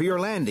alert for your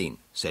landing,"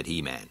 said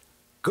He-Man.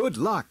 "Good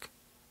luck."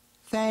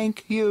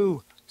 "Thank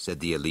you,"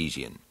 said the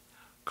Elysian.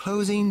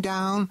 "Closing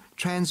down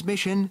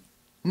transmission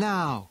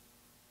now."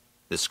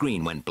 The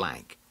screen went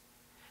blank.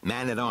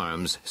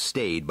 Man-at-Arms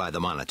stayed by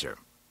the monitor.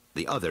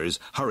 The others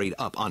hurried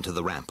up onto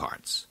the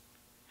ramparts.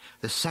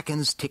 The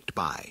seconds ticked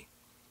by.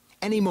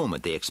 Any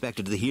moment they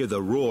expected to hear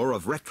the roar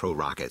of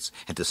retro-rockets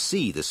and to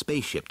see the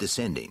spaceship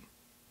descending.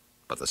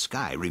 But the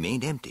sky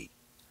remained empty.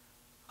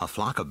 A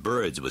flock of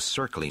birds was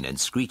circling and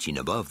screeching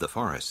above the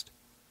forest.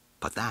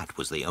 But that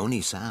was the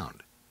only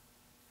sound.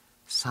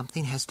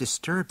 "Something has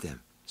disturbed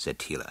them," said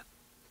Tila.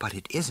 but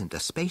it isn't a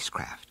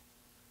spacecraft.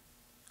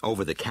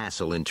 Over the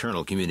castle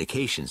internal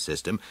communication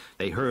system,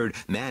 they heard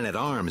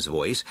Man-at-Arms'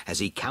 voice as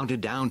he counted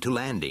down to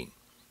landing.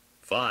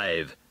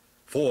 5,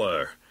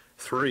 4,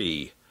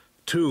 3,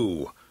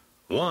 2,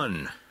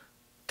 1.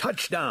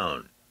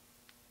 Touchdown!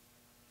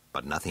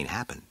 But nothing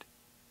happened.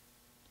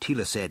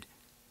 Tila said,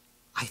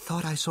 "I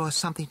thought I saw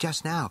something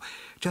just now,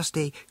 just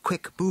a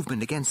quick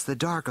movement against the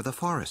dark of the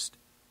forest."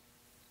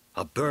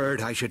 "A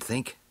bird, I should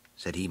think,"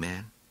 said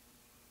He-Man.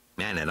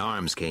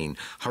 Man-at-Arms came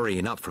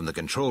hurrying up from the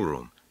control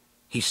room.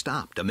 He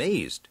stopped,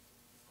 amazed.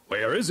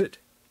 "Where is it?"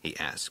 he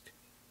asked.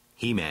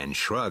 He-Man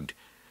shrugged.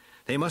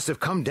 "They must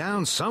have come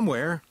down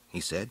somewhere," he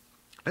said.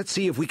 "Let's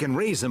see if we can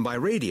raise them by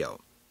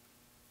radio."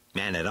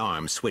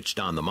 Man-at-Arms switched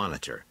on the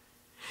monitor.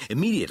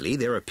 Immediately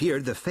there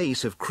appeared the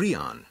face of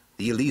Creon,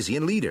 the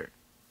Elysian leader.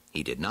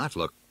 He did not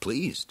look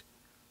pleased.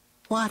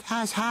 "What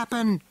has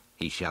happened?"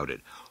 he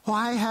shouted.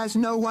 "Why has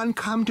no one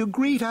come to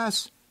greet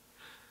us?"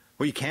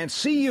 "We can't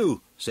see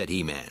you," said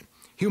He-Man.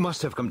 "You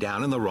must have come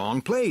down in the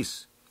wrong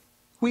place."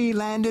 "We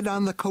landed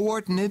on the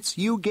coordinates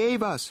you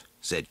gave us,"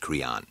 said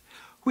Creon.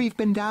 "We've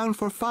been down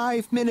for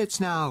 5 minutes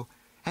now,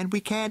 and we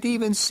can't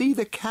even see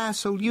the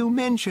castle you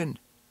mentioned."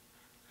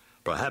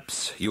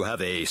 "Perhaps you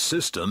have a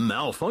system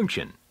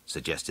malfunction,"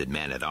 suggested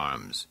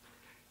Man-at-Arms.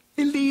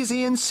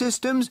 "Elysian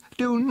systems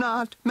do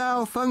not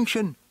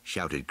malfunction,"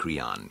 shouted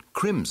Creon,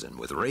 crimson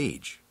with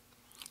rage.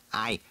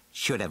 "I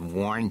should have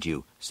warned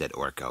you," said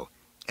Orko.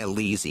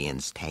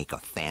 "Elysians take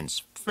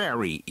offense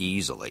very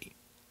easily."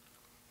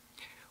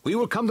 "We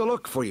will come to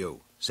look for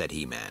you," said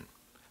He-Man.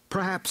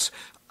 "Perhaps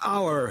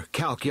our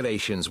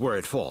calculations were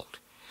at fault.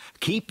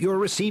 Keep your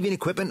receiving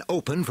equipment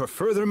open for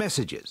further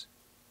messages."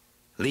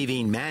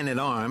 Leaving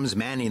Man-at-Arms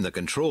manning the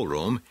control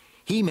room,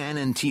 He-Man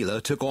and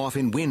Tila took off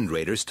in Wind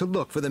Raiders to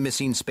look for the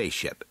missing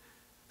spaceship.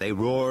 They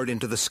roared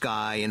into the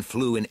sky and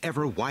flew in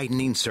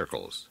ever-widening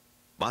circles.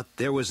 But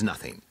there was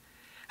nothing.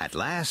 At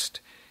last,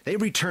 they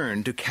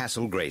returned to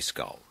Castle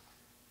Grayskull.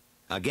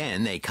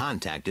 Again, they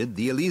contacted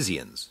the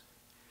Elysians.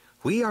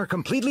 "We are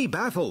completely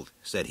baffled,"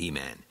 said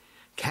He-Man.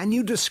 "Can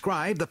you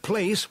describe the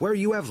place where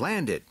you have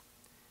landed?"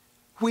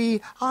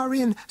 "We are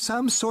in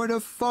some sort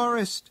of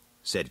forest,"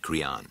 said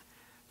Creon.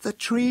 "The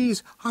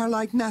trees are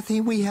like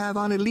nothing we have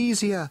on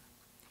Elysia.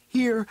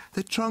 Here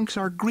the trunks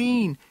are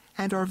green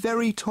and are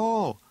very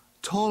tall,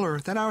 taller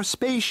than our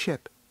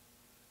spaceship."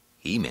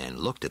 He-Man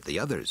looked at the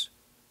others.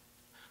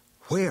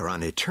 "Where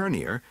on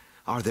Eternia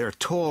are there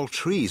tall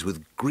trees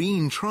with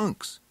green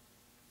trunks?"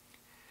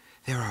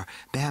 "There are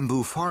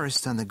bamboo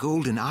forests on the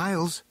Golden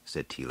Isles,"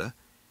 said Tila.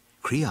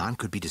 "Creon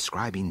could be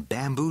describing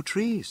bamboo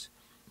trees."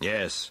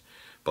 "Yes,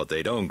 but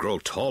they don't grow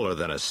taller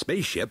than a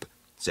spaceship,"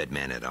 said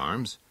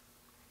Man-at-Arms.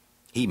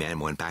 He-Man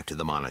went back to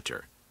the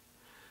monitor.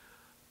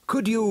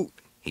 "Could you,"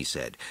 he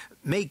said,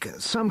 "make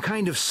some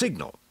kind of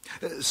signal?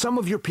 Some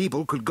of your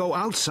people could go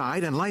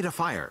outside and light a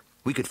fire.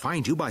 We could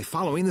find you by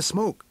following the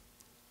smoke."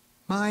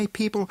 "My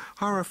people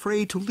are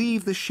afraid to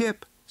leave the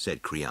ship,"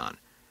 said Creon,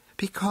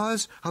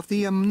 "because of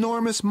the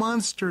enormous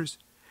monsters.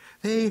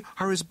 They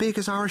are as big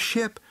as our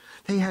ship.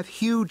 They have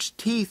huge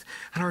teeth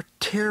and are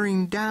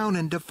tearing down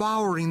and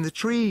devouring the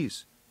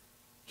trees."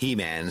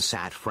 He-Man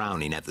sat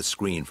frowning at the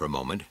screen for a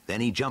moment. Then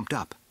he jumped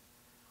up.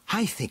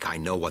 "I think I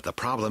know what the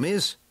problem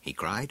is," he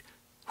cried.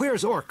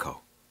 "Where's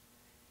Orko?"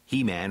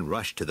 He-Man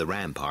rushed to the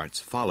ramparts,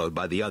 followed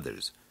by the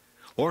others.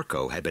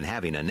 Orko had been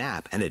having a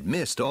nap and had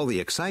missed all the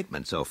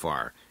excitement so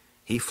far.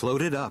 He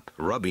floated up,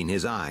 rubbing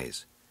his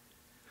eyes.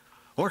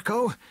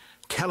 "Orko,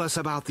 tell us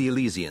about the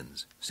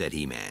Elysians," said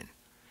He-Man.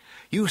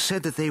 "You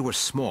said that they were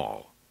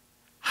small.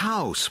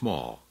 How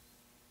small?"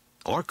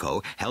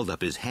 Orko held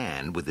up his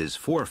hand with his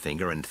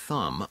forefinger and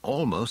thumb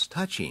almost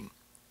touching.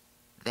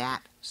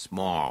 "That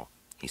small,"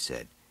 he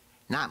said.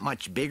 "Not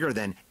much bigger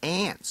than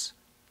ants.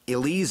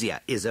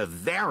 Elysia is a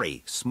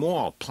very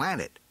small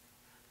planet."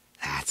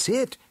 "That's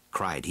it,"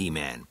 cried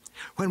He-Man.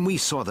 "When we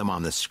saw them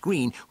on the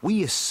screen,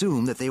 we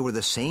assumed that they were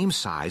the same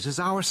size as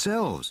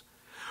ourselves.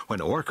 When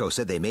Orko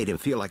said they made him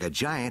feel like a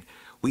giant,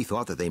 we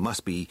thought that they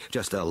must be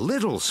just a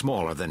little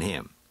smaller than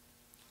him."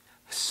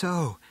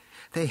 "So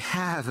they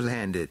have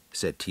landed,"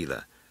 said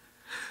Tila.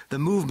 "The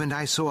movement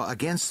I saw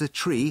against the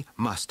tree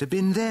must have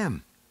been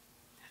them."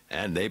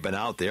 "And they've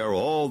been out there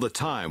all the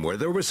time where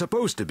they were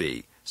supposed to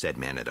be," said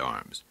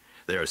Man-at-Arms.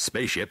 "Their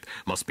spaceship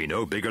must be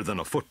no bigger than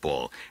a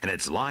football, and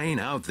it's lying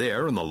out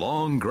there in the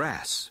long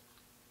grass."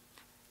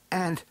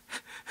 "And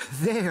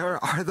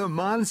there are the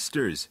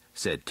monsters,"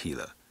 said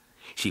Tila.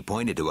 She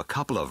pointed to a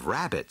couple of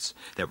rabbits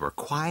that were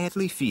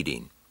quietly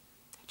feeding.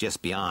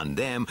 Just beyond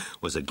them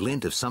was a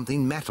glint of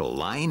something metal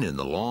lying in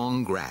the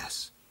long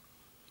grass.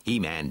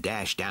 He-Man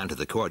dashed down to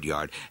the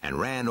courtyard and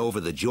ran over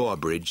the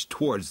drawbridge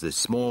towards the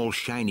small,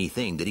 shiny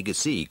thing that he could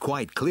see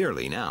quite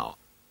clearly now.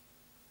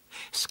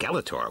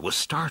 Skeletor was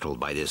startled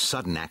by this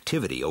sudden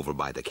activity over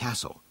by the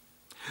castle.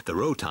 The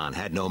Roton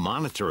had no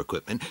monitor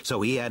equipment,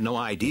 so he had no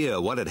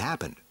idea what had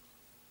happened.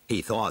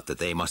 He thought that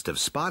they must have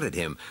spotted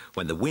him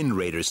when the Wind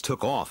Raiders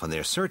took off on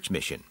their search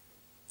mission.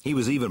 He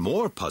was even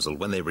more puzzled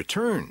when they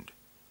returned.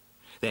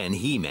 Then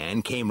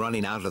He-Man came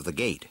running out of the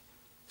gate.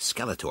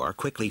 Skeletor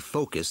quickly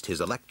focused his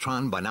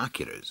electron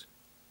binoculars.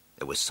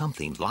 There was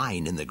something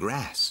lying in the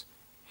grass.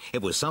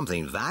 It was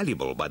something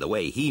valuable by the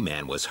way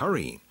He-Man was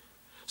hurrying.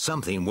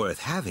 Something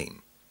worth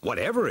having,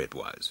 whatever it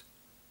was.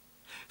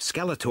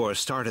 Skeletor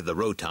started the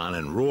Roton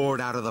and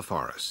roared out of the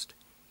forest.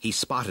 He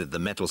spotted the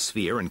metal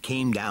sphere and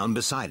came down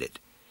beside it.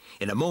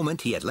 In a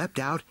moment he had leapt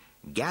out,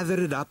 gathered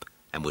it up,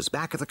 and was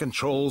back at the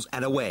controls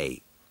and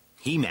away.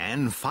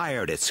 He-Man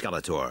fired at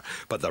Skeletor,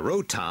 but the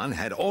Roton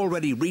had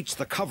already reached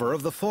the cover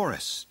of the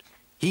forest.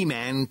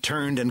 He-Man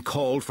turned and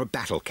called for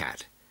Battle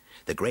Cat.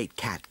 The great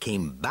cat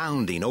came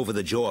bounding over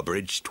the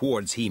drawbridge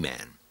towards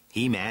He-Man.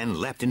 He-Man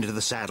leapt into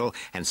the saddle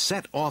and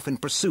set off in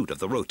pursuit of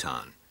the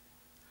Roton.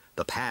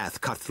 The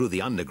path cut through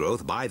the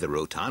undergrowth by the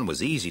Roton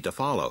was easy to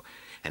follow,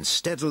 and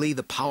steadily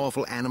the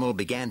powerful animal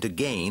began to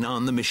gain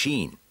on the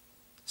machine.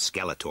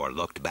 Skeletor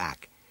looked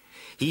back.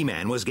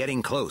 He-Man was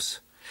getting close.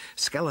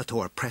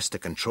 Skeletor pressed a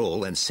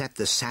control and set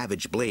the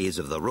savage blades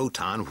of the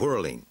Roton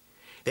whirling.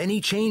 Then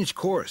he changed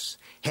course,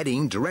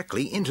 heading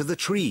directly into the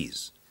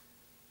trees.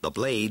 The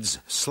blades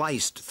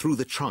sliced through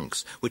the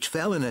trunks, which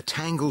fell in a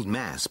tangled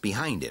mass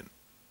behind him.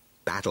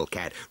 Battle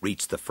Cat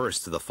reached the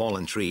first of the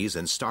fallen trees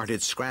and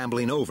started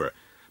scrambling over,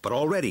 but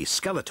already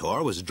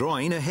Skeletor was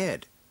drawing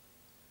ahead.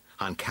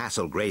 On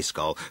Castle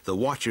Grayskull, the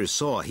watchers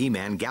saw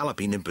He-Man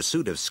galloping in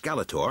pursuit of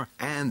Skeletor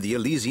and the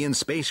Elysian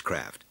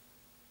spacecraft.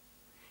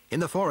 In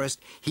the forest,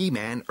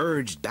 He-Man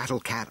urged Battle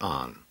Cat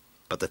on,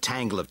 but the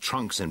tangle of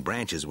trunks and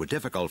branches were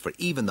difficult for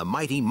even the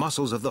mighty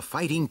muscles of the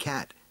fighting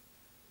cat.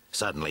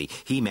 Suddenly,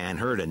 He-Man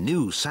heard a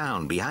new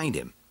sound behind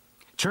him.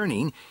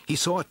 Turning, he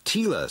saw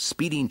Teela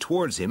speeding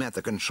towards him at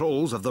the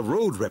controls of the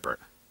Road Ripper.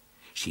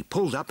 She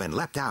pulled up and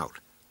leapt out.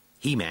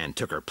 He-Man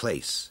took her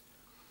place.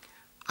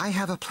 "I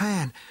have a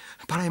plan,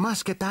 but I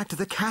must get back to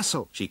the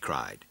castle," she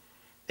cried.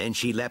 Then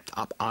she leapt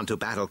up onto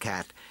Battle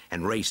Cat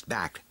and raced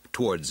back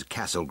towards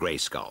Castle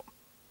Grayskull.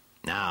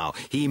 Now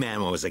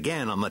He-Man was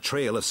again on the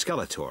trail of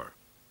Skeletor.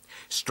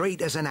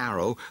 Straight as an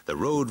arrow, the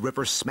Road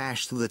Ripper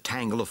smashed through the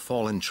tangle of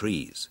fallen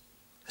trees.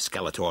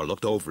 Skeletor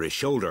looked over his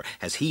shoulder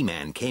as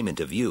He-Man came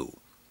into view.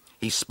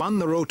 He spun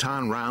the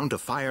Roton round to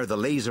fire the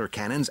laser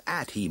cannons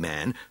at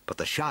He-Man, but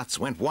the shots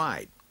went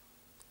wide.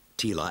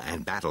 Teela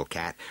and Battle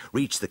Cat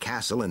reached the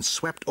castle and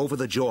swept over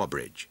the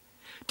drawbridge.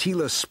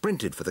 Teela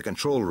sprinted for the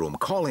control room,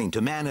 calling to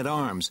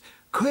Man-at-Arms.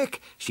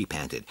 "Quick," she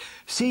panted.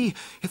 "See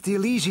if the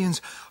Elysians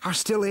are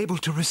still able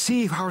to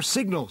receive our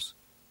signals."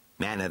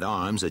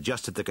 Man-at-Arms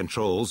adjusted the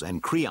controls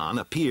and Creon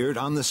appeared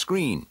on the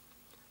screen.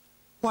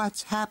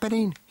 "What's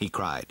happening?" he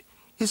cried.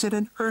 "Is it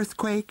an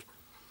earthquake?"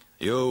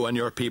 "You and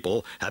your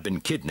people have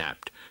been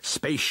kidnapped,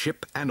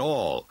 spaceship and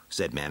all,"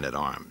 said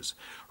Man-at-Arms.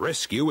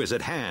 "Rescue is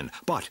at hand,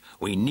 but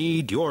we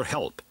need your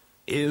help.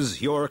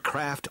 Is your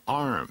craft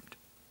armed?"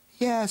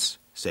 "Yes,"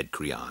 said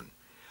Creon.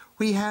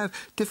 "We have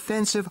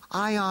defensive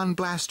ion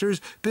blasters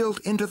built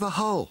into the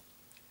hull."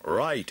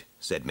 "Right,"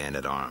 said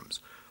Man-at-Arms.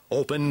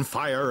 "Open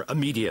fire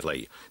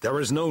immediately. There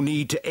is no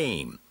need to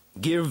aim.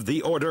 Give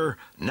the order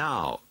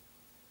now."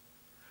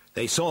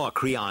 They saw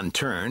Creon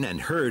turn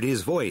and heard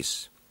his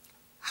voice.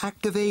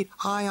 "Activate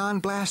ion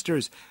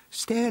blasters.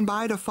 Stand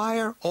by to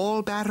fire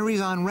all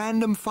batteries on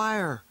random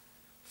fire.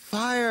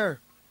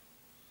 Fire!"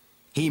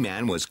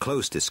 He-Man was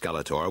close to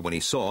Skeletor when he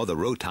saw the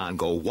Roton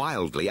go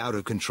wildly out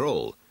of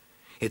control.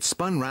 It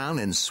spun round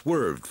and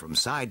swerved from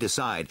side to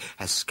side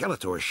as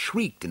Skeletor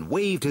shrieked and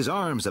waved his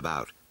arms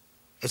about,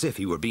 as if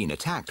he were being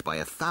attacked by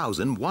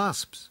 1,000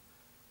 wasps.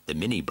 The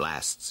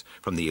mini-blasts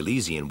from the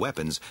Elysian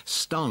weapons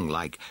stung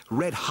like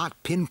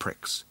red-hot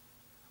pinpricks.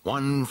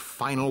 One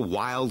final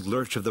wild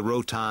lurch of the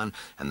Roton,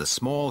 and the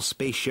small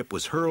spaceship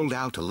was hurled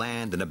out to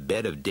land in a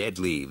bed of dead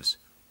leaves.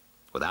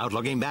 Without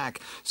looking back,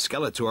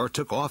 Skeletor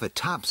took off at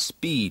top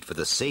speed for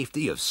the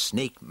safety of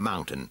Snake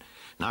Mountain,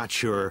 not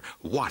sure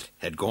what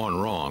had gone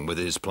wrong with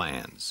his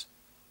plans.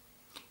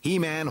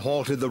 He-Man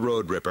halted the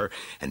Road Ripper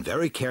and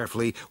very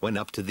carefully went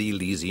up to the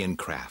Elysian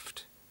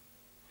craft.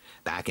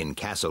 Back in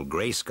Castle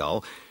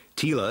Grayskull,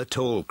 Teela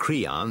told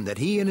Creon that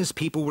he and his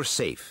people were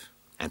safe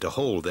and to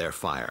hold their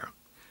fire.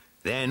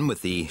 Then,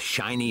 with the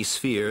shiny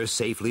sphere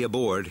safely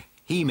aboard,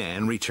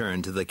 He-Man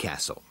returned to the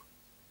castle.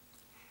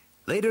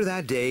 Later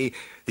that day,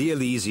 the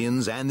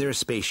Elysians and their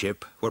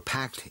spaceship were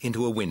packed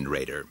into a Wind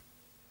Raider.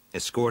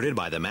 Escorted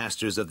by the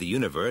Masters of the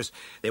Universe,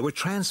 they were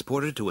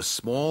transported to a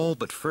small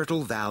but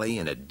fertile valley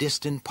in a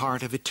distant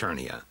part of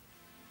Eternia.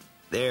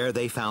 There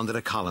they founded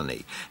a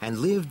colony and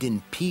lived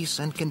in peace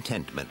and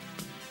contentment,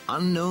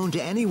 unknown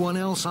to anyone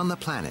else on the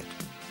planet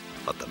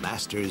but the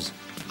Masters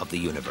of the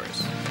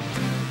Universe.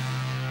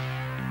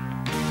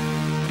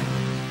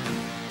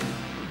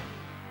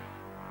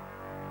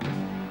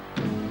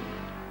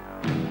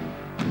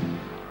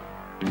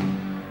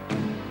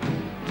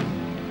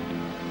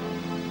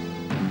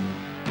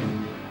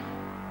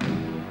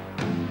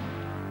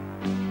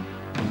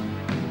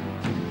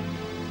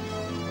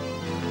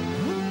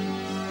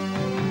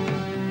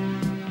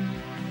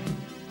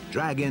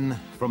 Dragon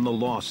from the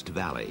Lost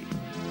Valley.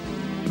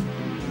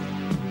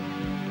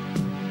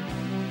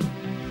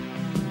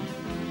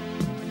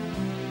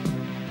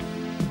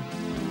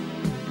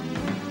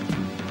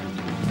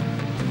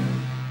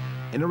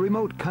 In a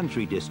remote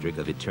country district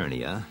of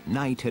Eternia,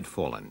 night had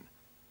fallen.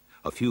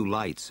 A few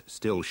lights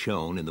still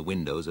shone in the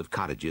windows of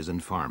cottages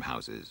and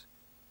farmhouses.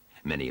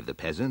 Many of the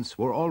peasants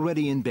were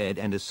already in bed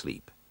and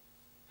asleep.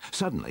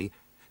 Suddenly,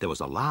 there was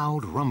a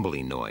loud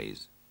rumbling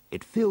noise.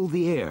 It filled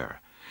the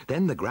air.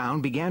 Then the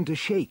ground began to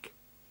shake.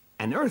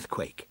 An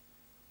earthquake.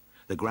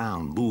 The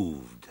ground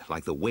moved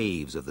like the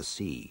waves of the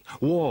sea.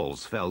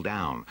 Walls fell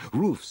down,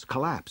 roofs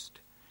collapsed,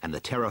 and the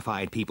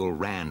terrified people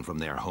ran from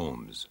their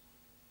homes.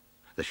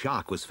 The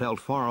shock was felt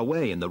far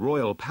away in the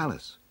royal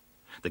palace.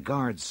 The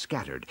guards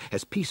scattered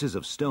as pieces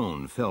of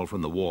stone fell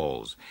from the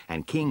walls,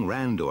 and King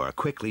Randor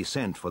quickly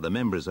sent for the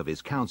members of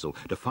his council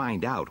to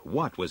find out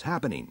what was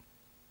happening.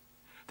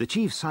 The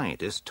chief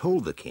scientist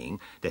told the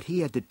king that he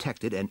had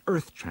detected an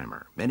earth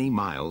tremor many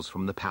miles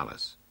from the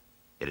palace.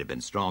 It had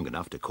been strong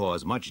enough to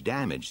cause much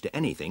damage to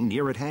anything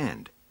near at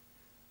hand.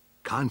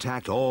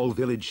 "Contact all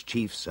village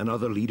chiefs and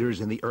other leaders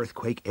in the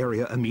earthquake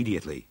area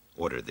immediately,"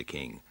 ordered the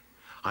king.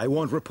 "I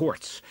want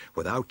reports,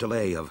 without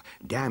delay, of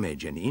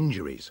damage and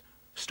injuries.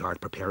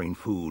 Start preparing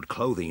food,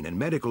 clothing, and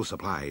medical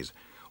supplies.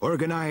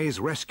 Organize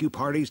rescue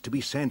parties to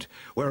be sent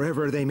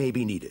wherever they may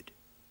be needed."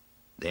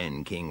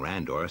 Then King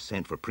Randor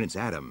sent for Prince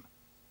Adam.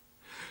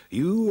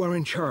 "You are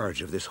in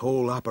charge of this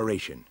whole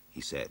operation," he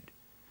said.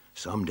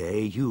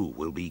 "Someday you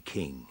will be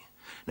king.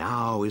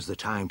 Now is the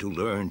time to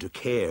learn to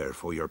care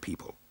for your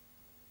people."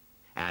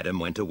 Adam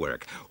went to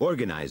work,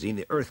 organizing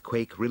the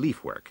earthquake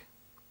relief work.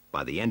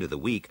 By the end of the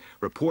week,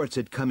 reports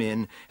had come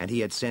in, and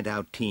he had sent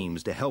out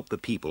teams to help the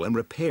people and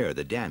repair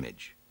the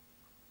damage.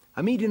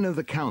 A meeting of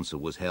the council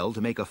was held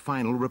to make a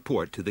final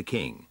report to the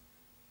king.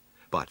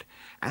 But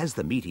as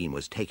the meeting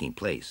was taking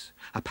place,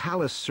 a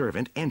palace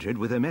servant entered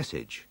with a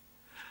message.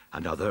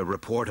 "Another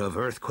report of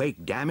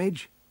earthquake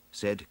damage?"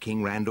 said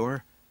King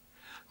Randor.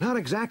 "Not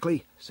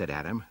exactly," said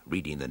Adam,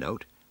 reading the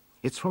note.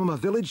 "It's from a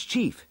village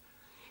chief.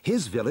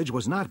 His village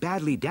was not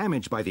badly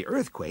damaged by the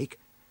earthquake.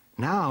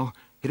 Now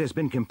it has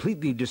been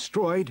completely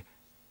destroyed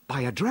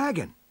by a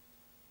dragon."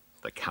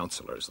 The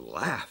councilors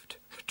laughed.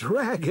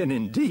 "Dragon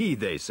indeed,"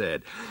 they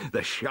said.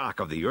 "The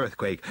shock of the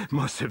earthquake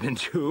must have been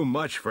too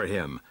much for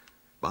him."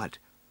 But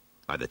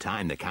by the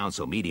time the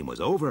council meeting was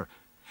over,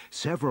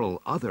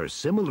 several other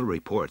similar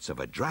reports of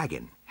a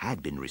dragon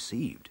had been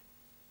received.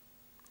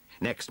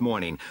 Next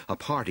morning, a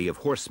party of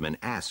horsemen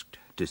asked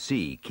to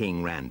see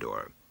King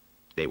Randor.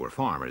 They were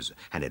farmers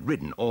and had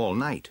ridden all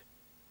night.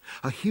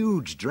 A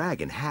huge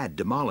dragon had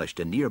demolished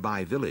a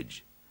nearby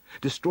village,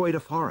 destroyed a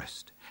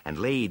forest, and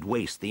laid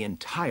waste the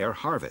entire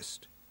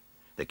harvest.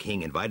 The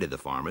king invited the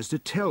farmers to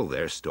tell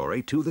their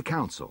story to the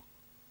council.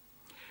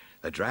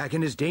 "The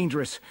dragon is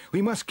dangerous.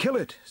 We must kill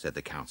it," said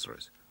the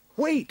councilors.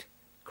 "Wait!"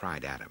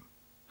 cried Adam.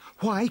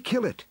 "Why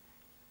kill it?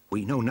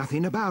 We know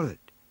nothing about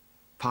it.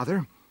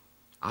 Father,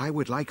 I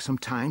would like some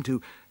time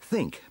to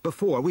think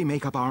before we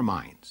make up our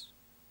minds."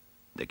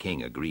 The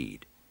king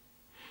agreed.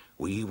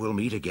 "We will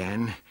meet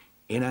again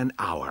in an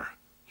hour,"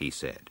 he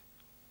said.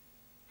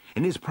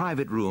 In his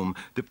private room,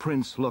 the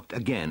prince looked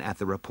again at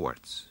the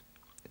reports.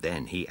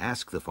 Then he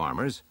asked the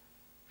farmers,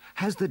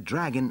 "Has the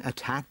dragon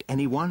attacked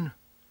anyone?"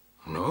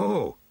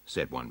 "No,"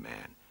 said one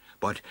man,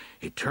 "but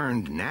it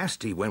turned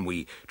nasty when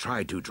we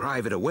tried to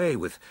drive it away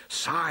with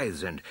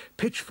scythes and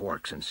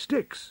pitchforks and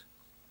sticks."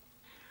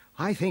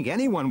 "I think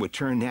anyone would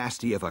turn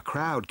nasty if a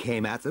crowd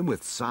came at them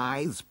with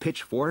scythes,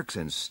 pitchforks,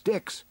 and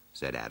sticks,"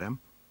 said Adam.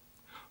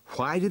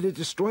 "Why did it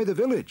destroy the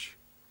village?"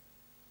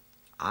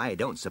 "I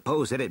don't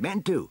suppose that it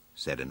meant to,"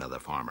 said another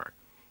farmer.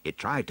 "It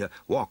tried to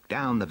walk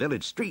down the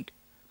village street,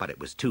 but it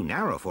was too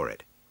narrow for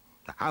it.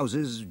 The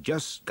houses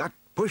just got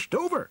pushed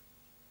over."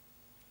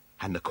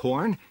 "And the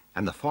corn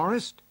and the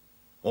forest?"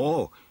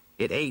 "Oh,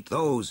 it ate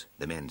those,"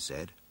 the men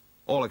said,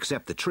 "all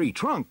except the tree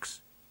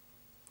trunks."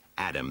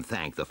 Adam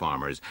thanked the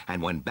farmers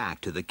and went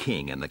back to the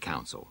king and the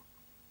council.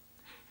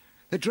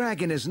 "The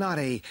dragon is not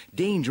a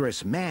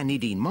dangerous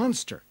man-eating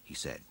monster," he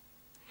said.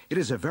 "It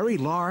is a very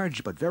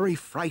large but very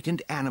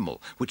frightened animal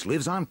which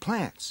lives on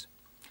plants.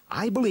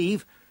 I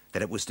believe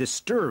that it was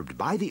disturbed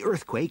by the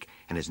earthquake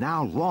and is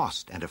now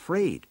lost and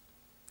afraid.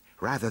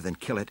 Rather than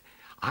kill it,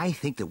 I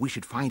think that we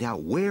should find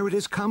out where it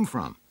has come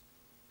from.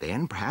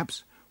 Then,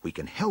 perhaps, we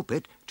can help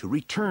it to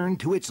return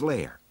to its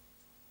lair."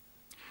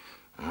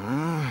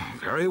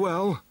 "Very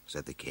well,"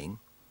 said the king.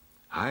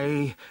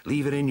 "I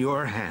leave it in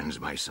your hands,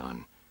 my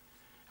son.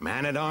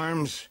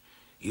 Man-at-arms,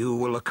 you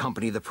will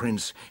accompany the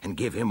prince and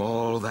give him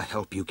all the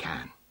help you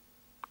can.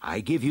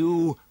 I give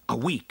you a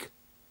week.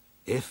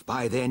 If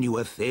by then you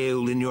have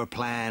failed in your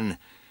plan,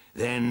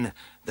 then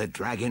the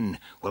dragon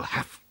will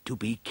have to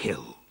be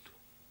killed."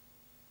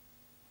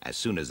 As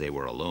soon as they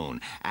were alone,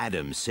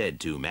 Adam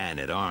said to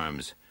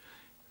Man-at-arms,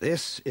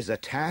 "This is a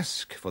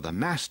task for the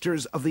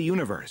masters of the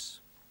universe."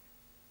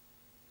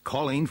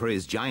 Calling for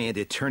his giant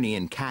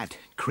Eternian cat,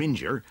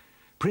 Cringer,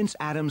 Prince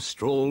Adam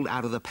strolled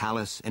out of the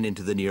palace and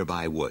into the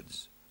nearby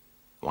woods.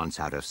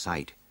 Once out of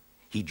sight,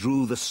 he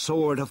drew the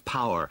sword of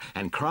power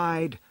and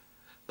cried,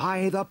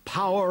 "By the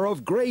power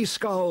of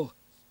Grayskull!"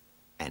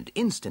 And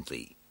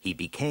instantly he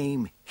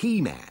became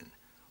He-Man,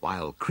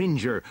 while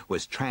Cringer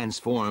was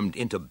transformed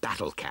into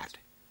Battle Cat.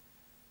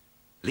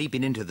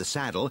 Leaping into the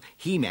saddle,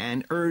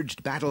 He-Man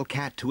urged Battle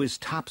Cat to his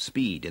top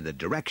speed in the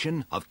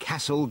direction of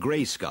Castle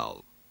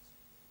Grayskull.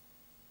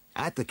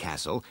 At the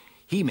castle,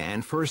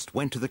 He-Man first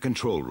went to the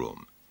control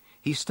room.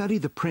 He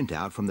studied the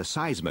printout from the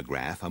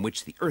seismograph on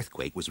which the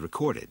earthquake was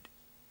recorded.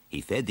 He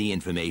fed the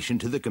information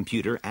to the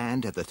computer,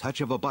 and at the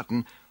touch of a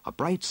button, a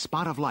bright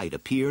spot of light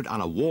appeared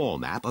on a wall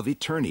map of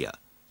Eternia.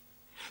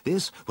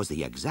 This was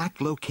the exact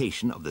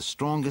location of the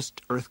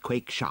strongest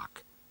earthquake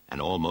shock,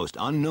 an almost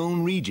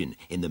unknown region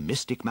in the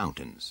Mystic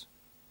Mountains.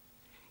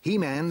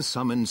 He-Man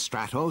summoned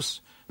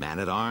Stratos,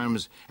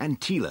 Man-at-Arms, and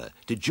Teela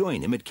to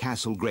join him at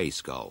Castle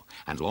Grayskull,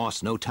 and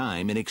lost no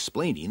time in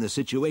explaining the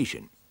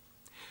situation.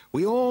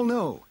 "We all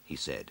know," he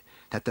said,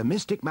 "that the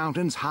Mystic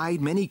Mountains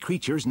hide many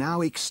creatures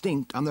now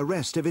extinct on the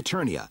rest of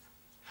Eternia.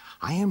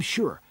 I am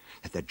sure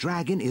that the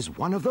dragon is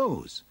one of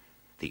those.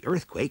 The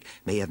earthquake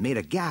may have made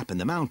a gap in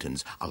the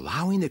mountains,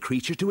 allowing the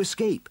creature to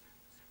escape.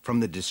 From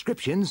the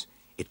descriptions,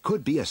 it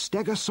could be a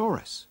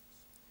Stegosaurus."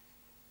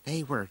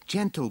 "They were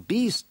gentle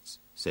beasts,"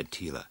 said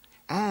Teela,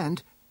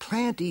 "and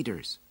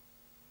plant-eaters."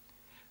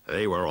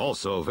 "They were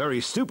also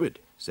very stupid,"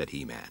 said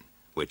He-Man,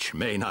 "which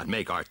may not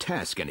make our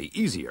task any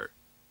easier."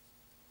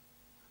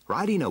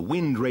 Riding a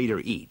Wind Raider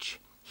each,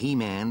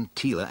 He-Man,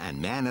 Teela,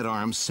 and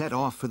Man-at-Arms set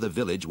off for the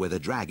village where the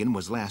dragon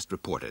was last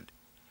reported.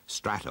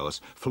 Stratos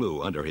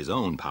flew under his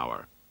own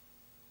power.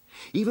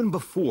 Even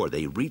before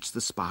they reached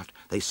the spot,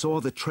 they saw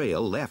the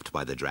trail left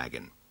by the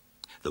dragon.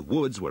 The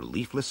woods were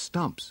leafless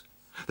stumps.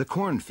 The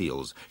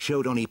cornfields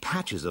showed only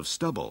patches of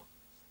stubble.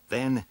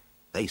 Then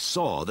they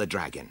saw the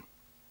dragon.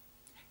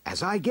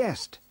 "As I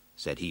guessed,"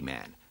 said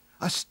He-Man,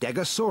 "a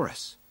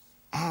Stegosaurus.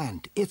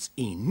 And it's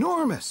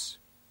enormous."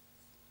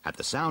 At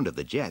the sound of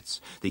the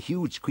jets, the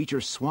huge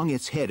creature swung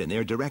its head in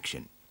their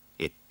direction.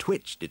 It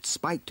twitched its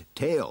spiked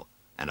tail,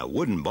 and a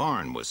wooden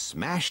barn was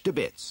smashed to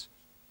bits.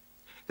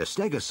 The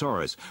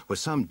Stegosaurus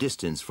was some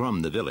distance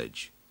from the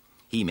village.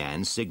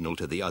 He-Man signaled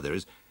to the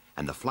others,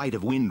 and the flight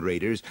of Wind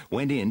Raiders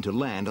went in to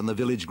land on the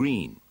village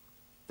green.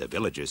 The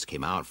villagers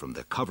came out from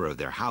the cover of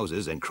their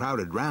houses and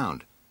crowded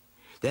round.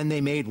 Then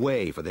they made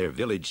way for their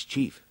village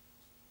chief.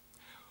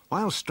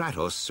 While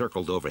Stratos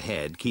circled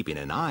overhead, keeping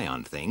an eye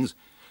on things,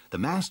 the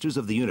Masters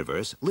of the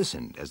Universe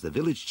listened as the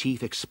village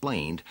chief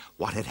explained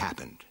what had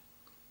happened.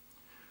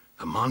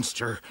 "The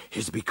monster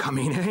is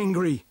becoming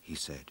angry," he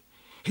said.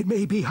 "It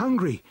may be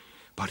hungry,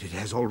 but it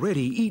has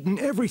already eaten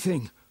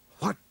everything.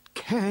 What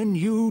can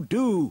you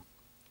do?"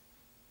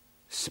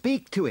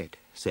 "Speak to it,"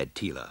 said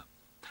Teela.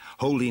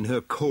 Holding her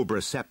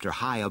cobra scepter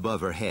high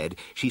above her head,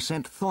 she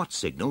sent thought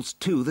signals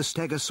to the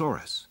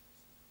Stegosaurus.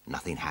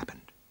 Nothing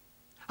happened.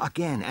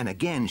 Again and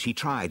again she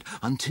tried,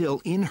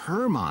 until in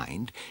her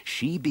mind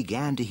she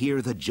began to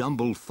hear the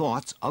jumbled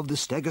thoughts of the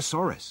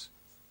Stegosaurus.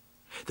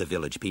 The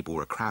village people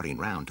were crowding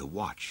round to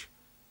watch.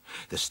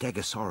 The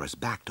Stegosaurus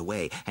backed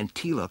away, and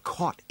Teela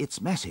caught its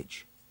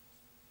message.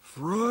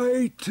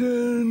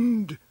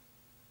 "Frightened!"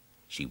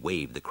 She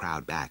waved the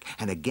crowd back,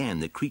 and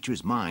again the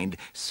creature's mind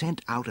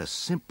sent out a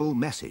simple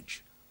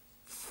message.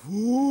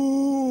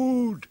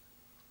 "Food!"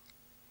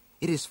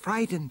 "It is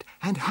frightened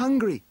and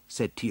hungry,"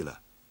 said Teela.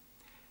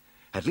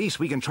 "At least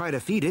we can try to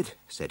feed it,"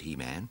 said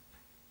He-Man.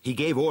 He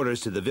gave orders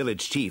to the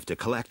village chief to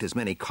collect as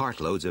many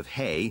cartloads of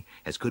hay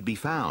as could be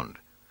found.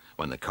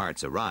 When the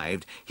carts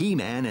arrived,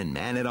 He-Man and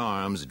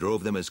Man-at-Arms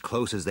drove them as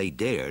close as they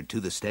dared to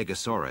the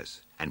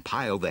Stegosaurus and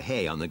piled the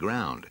hay on the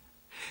ground.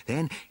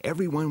 Then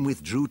everyone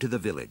withdrew to the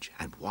village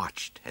and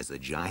watched as the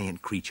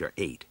giant creature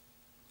ate.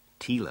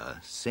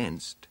 Teela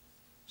sensed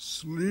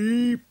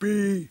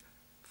 "sleepy"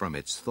 from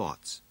its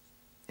thoughts.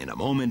 In a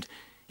moment,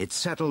 it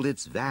settled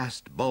its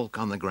vast bulk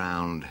on the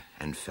ground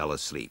and fell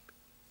asleep.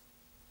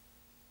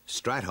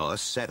 Stratos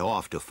set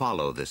off to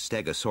follow the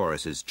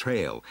Stegosaurus's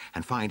trail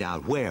and find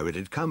out where it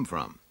had come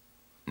from.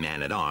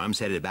 Man-at-Arms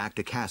headed back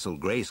to Castle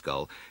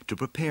Grayskull to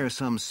prepare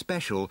some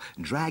special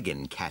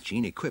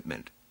dragon-catching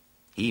equipment.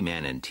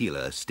 He-Man and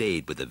Teela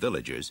stayed with the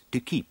villagers to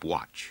keep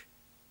watch.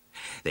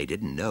 They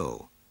didn't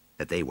know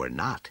that they were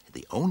not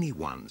the only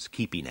ones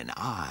keeping an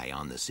eye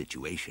on the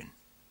situation.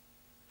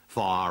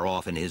 Far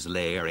off in his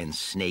lair in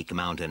Snake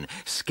Mountain,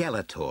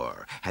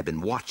 Skeletor had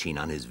been watching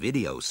on his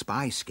video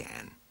spy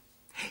scan.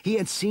 He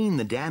had seen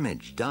the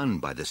damage done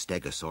by the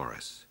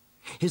Stegosaurus.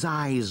 His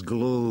eyes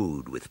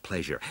glowed with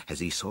pleasure as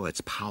he saw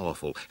its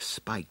powerful,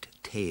 spiked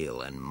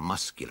tail and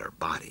muscular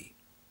body.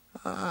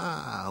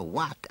 "Ah,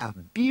 what a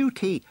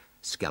beauty!"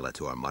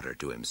 Skeletor muttered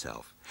to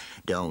himself.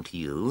 "Don't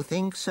you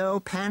think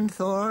so,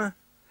 Panther?"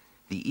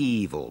 The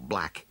evil,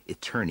 black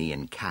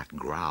Eternian cat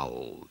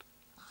growled.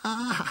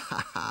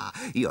 "Ah,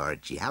 you're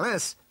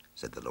jealous,"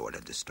 said the Lord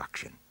of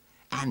Destruction.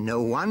 "And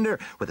no wonder,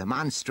 with a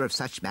monster of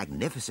such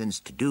magnificence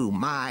to do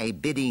my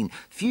bidding,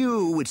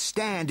 few would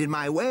stand in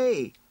my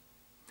way."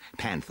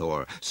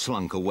 Panther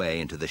slunk away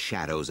into the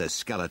shadows as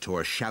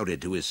Skeletor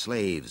shouted to his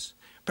slaves,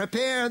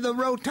 "Prepare the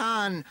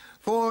Roton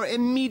for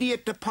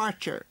immediate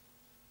departure."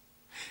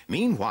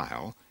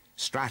 Meanwhile,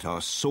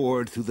 Stratos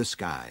soared through the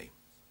sky.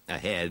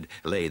 Ahead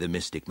lay the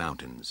Mystic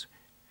Mountains.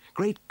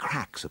 Great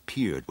cracks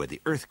appeared where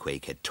the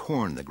earthquake had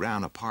torn the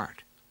ground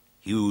apart.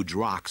 Huge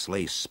rocks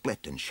lay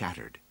split and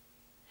shattered.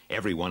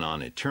 Everyone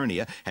on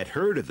Eternia had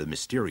heard of the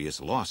mysterious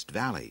Lost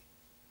Valley.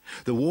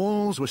 The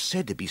walls were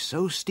said to be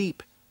so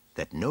steep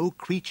that no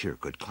creature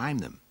could climb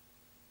them.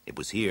 It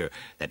was here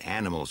that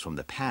animals from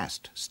the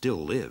past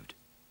still lived.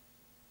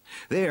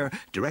 There,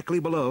 directly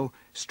below,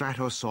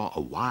 Stratos saw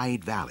a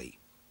wide valley.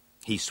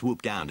 He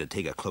swooped down to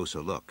take a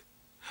closer look.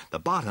 The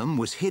bottom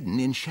was hidden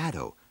in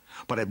shadow,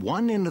 but at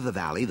one end of the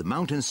valley the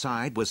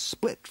mountainside was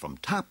split from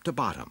top to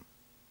bottom.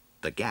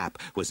 The gap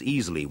was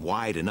easily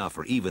wide enough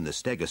for even the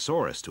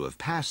Stegosaurus to have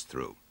passed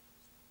through.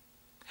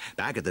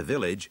 Back at the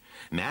village,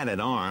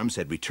 Man-at-Arms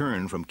had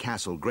returned from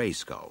Castle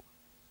Grayskull.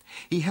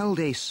 He held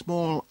a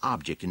small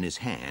object in his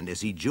hand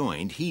as he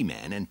joined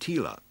He-Man and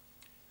Teela.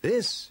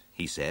 "This,"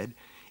 he said,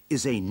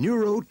 "is a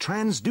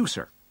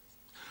neurotransducer.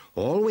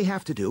 All we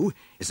have to do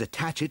is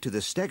attach it to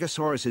the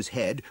Stegosaurus's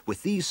head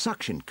with these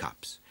suction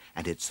cups,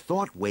 and its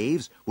thought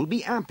waves will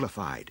be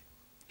amplified.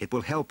 It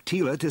will help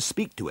Teela to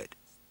speak to it."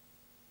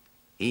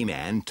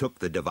 He-Man took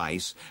the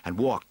device and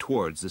walked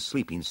towards the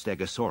sleeping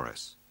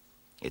Stegosaurus.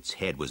 Its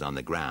head was on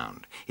the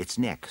ground, its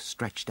neck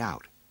stretched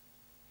out.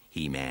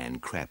 He-Man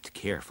crept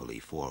carefully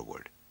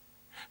forward.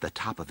 The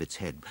top of its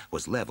head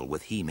was level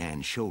with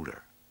He-Man's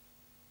shoulder.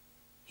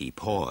 He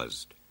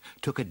paused,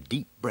 took a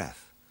deep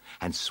breath,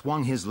 and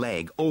swung his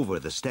leg over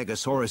the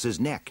Stegosaurus's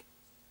neck.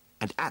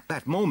 And at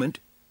that moment,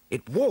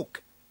 it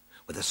woke.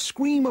 With a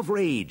scream of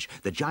rage,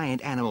 the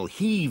giant animal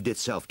heaved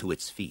itself to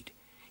its feet.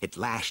 It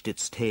lashed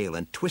its tail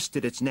and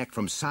twisted its neck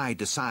from side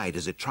to side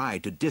as it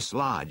tried to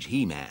dislodge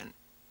He-Man.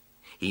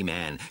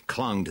 He-Man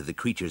clung to the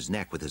creature's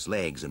neck with his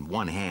legs in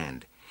one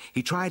hand.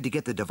 He tried to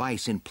get the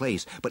device in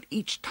place, but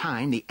each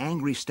time the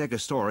angry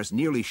Stegosaurus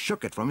nearly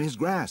shook it from his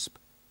grasp.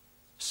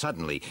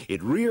 Suddenly,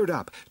 it reared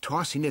up,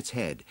 tossing its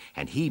head,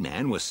 and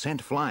He-Man was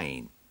sent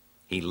flying.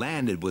 He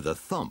landed with a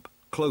thump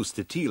close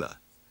to Teela.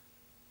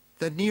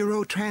 "The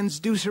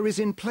neurotransducer is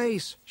in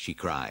place," she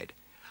cried.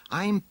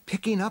 "I'm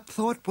picking up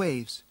thought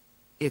waves.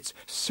 It's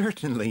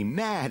certainly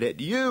mad at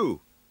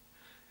you."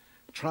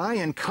 "Try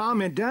and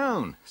calm it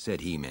down," said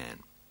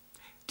He-Man.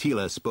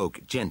 Teela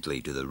spoke gently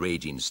to the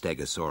raging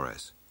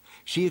Stegosaurus.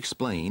 She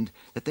explained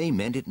that they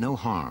meant it no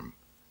harm.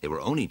 They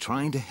were only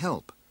trying to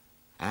help.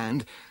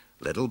 And,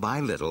 little by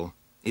little,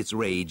 its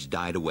rage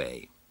died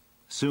away.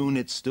 Soon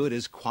it stood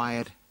as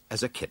quiet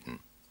as a kitten.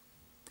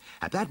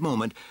 At that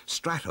moment,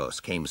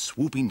 Stratos came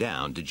swooping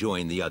down to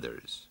join the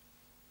others.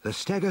 "The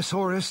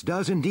Stegosaurus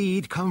does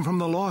indeed come from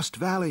the Lost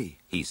Valley,"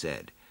 he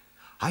said.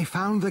 "I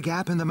found the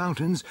gap in the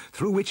mountains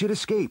through which it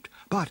escaped,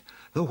 but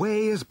the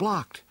way is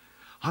blocked.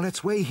 On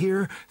its way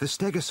here, the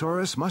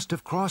Stegosaurus must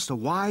have crossed a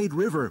wide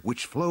river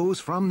which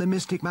flows from the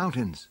Mystic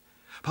Mountains.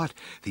 But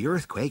the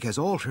earthquake has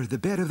altered the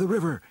bed of the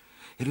river.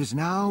 It is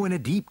now in a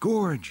deep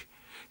gorge.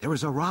 There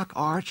is a rock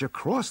arch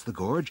across the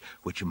gorge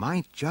which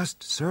might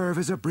just serve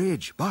as a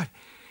bridge, but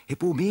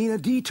it will mean a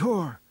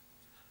detour."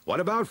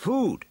 "What about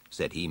food?"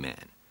 said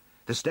He-Man.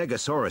 "The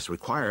Stegosaurus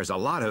requires a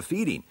lot of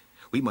feeding.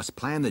 We must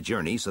plan the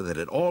journey so that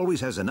it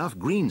always has enough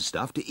green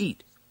stuff to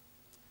eat."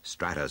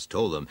 Stratos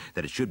told them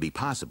that it should be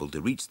possible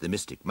to reach the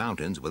Mystic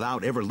Mountains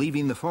without ever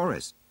leaving the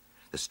forest.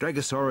 The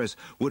Stegosaurus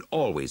would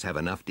always have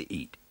enough to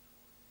eat.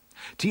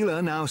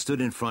 Teela now stood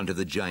in front of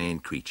the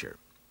giant creature.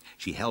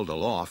 She held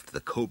aloft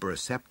the cobra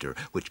scepter,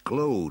 which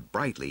glowed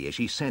brightly as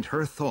she sent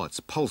her thoughts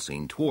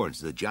pulsing towards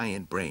the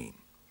giant brain.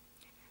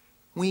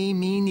 "We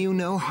mean you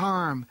no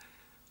harm.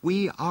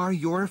 We are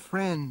your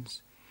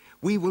friends.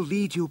 We will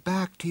lead you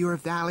back to your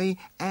valley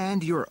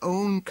and your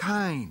own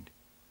kind."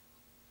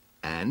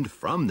 And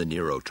from the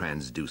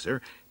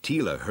neurotransducer,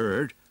 Teela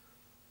heard,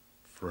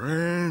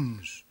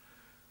 "Friends,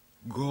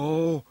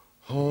 go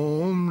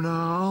home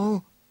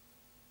now?"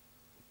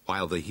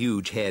 while the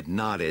huge head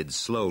nodded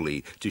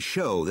slowly to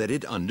show that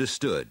it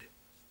understood.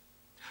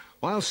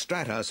 While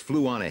Stratos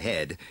flew on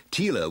ahead,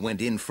 Teela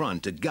went in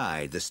front to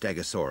guide the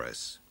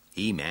Stegosaurus.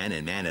 He-Man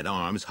and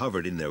Man-at-Arms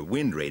hovered in their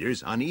wind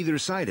raiders on either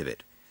side of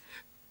it.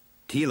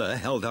 Teela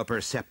held up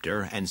her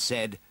scepter and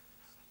said,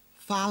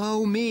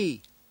 "Follow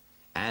me."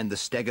 And the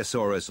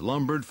Stegosaurus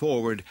lumbered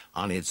forward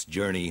on its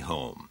journey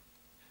home.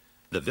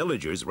 The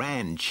villagers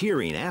ran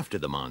cheering after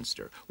the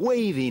monster,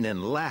 waving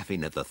and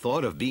laughing at the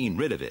thought of being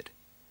rid of it.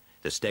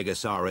 The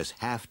Stegosaurus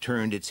half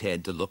turned its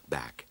head to look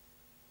back.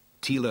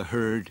 Teela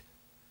heard,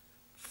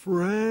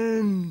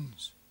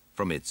 "Friends,"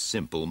 from its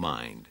simple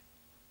mind.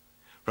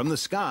 From the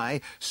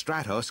sky,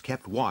 Stratos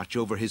kept watch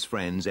over his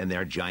friends and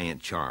their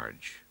giant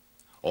charge.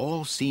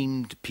 All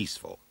seemed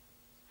peaceful.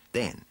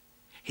 Then,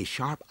 his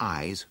sharp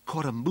eyes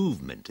caught a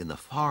movement in the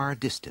far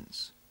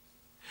distance.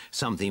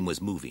 Something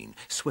was moving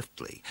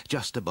swiftly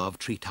just above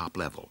treetop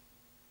level.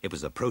 It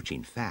was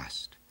approaching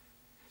fast.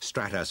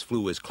 Stratos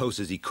flew as close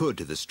as he could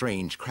to the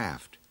strange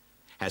craft.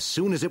 As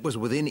soon as it was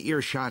within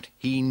earshot,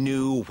 he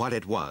knew what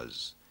it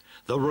was.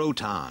 The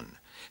Roton,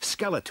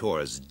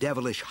 Skeletor's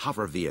devilish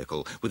hover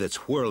vehicle with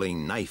its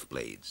whirling knife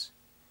blades.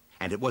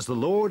 And it was the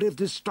Lord of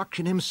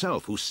Destruction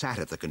himself who sat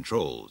at the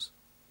controls.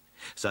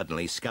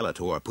 Suddenly,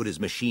 Skeletor put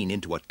his machine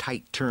into a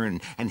tight turn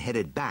and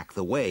headed back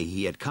the way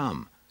he had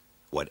come.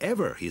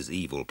 Whatever his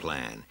evil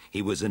plan,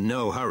 he was in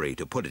no hurry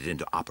to put it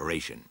into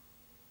operation.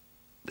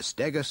 The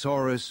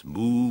Stegosaurus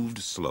moved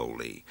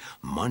slowly,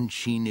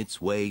 munching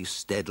its way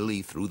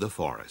steadily through the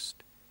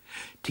forest.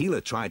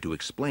 Tila tried to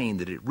explain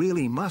that it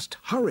really must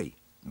hurry,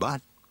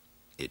 but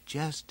it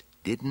just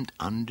didn't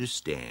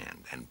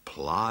understand and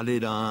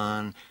plodded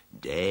on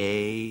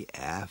day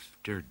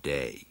after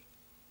day.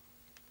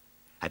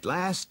 At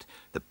last,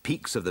 the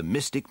peaks of the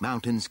Mystic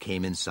Mountains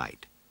came in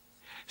sight.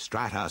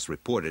 Stratos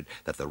reported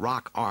that the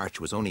rock arch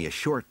was only a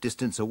short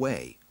distance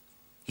away.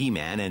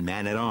 He-Man and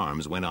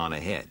Man-at-Arms went on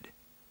ahead.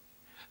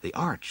 The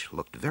arch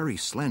looked very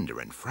slender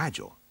and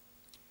fragile.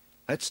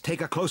 "Let's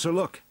take a closer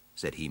look,"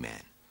 said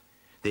He-Man.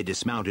 They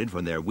dismounted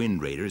from their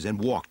wind raiders and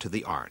walked to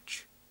the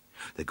arch.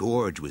 The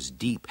gorge was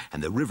deep,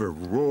 and the river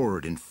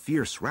roared in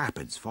fierce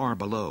rapids far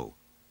below.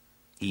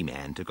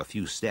 He-Man took a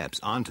few steps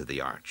onto the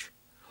arch.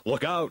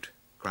 "Look out!"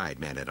 cried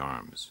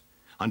Man-at-Arms.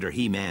 Under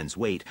He-Man's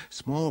weight,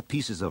 small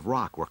pieces of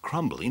rock were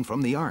crumbling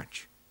from the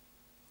arch.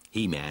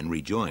 He-Man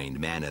rejoined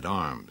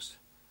Man-at-Arms.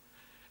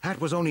 "That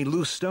was only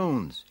loose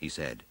stones," he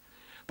said.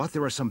 "But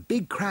there are some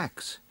big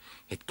cracks.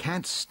 It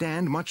can't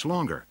stand much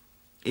longer.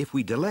 If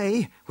we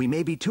delay, we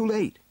may be too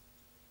late."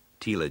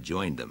 Tila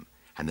joined them,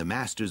 and the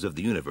Masters of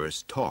the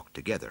Universe talked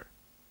together.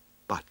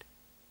 But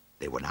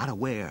they were not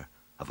aware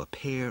of a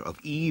pair of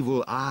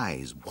evil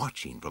eyes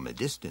watching from a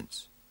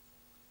distance.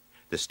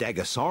 The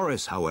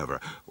Stegosaurus, however,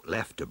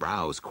 left to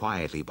browse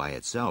quietly by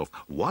itself,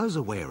 was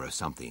aware of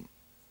something.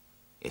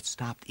 It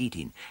stopped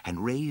eating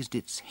and raised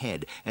its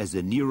head as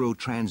the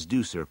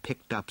neurotransducer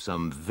picked up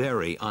some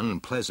very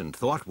unpleasant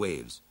thought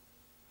waves.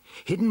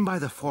 Hidden by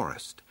the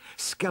forest,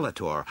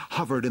 Skeletor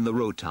hovered in the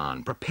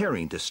Roton,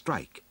 preparing to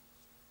strike.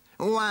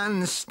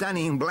 "One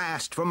stunning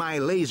blast from my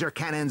laser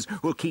cannons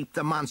will keep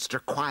the monster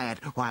quiet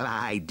while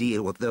I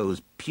deal with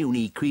those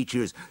puny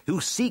creatures who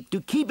seek to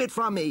keep it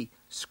from me,"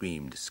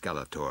 screamed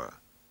Skeletor.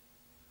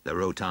 The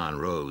Roton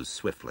rose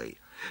swiftly.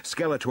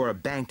 Skeletor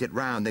banked it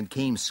round and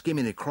came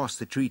skimming across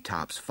the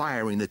treetops,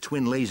 firing the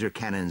twin laser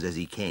cannons as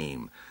he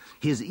came.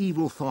 His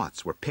evil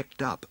thoughts were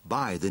picked up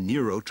by the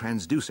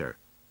neurotransducer.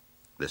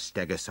 The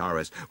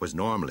Stegosaurus was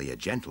normally a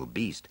gentle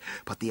beast,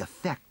 but the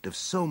effect of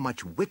so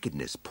much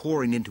wickedness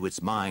pouring into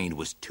its mind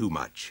was too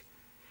much.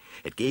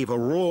 It gave a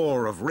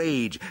roar of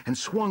rage and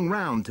swung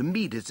round to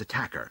meet its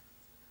attacker.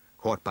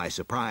 Caught by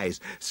surprise,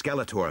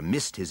 Skeletor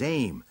missed his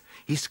aim.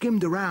 He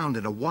skimmed around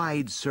in a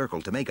wide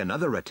circle to make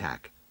another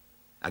attack.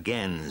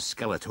 Again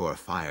Skeletor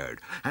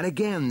fired, and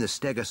again the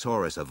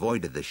Stegosaurus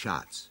avoided the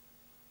shots.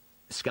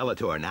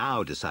 Skeletor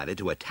now decided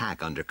to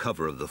attack under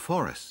cover of the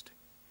forest.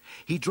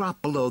 He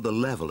dropped below the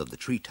level of the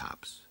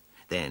treetops.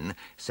 Then,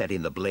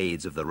 setting the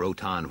blades of the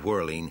Roton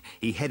whirling,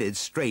 he headed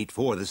straight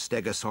for the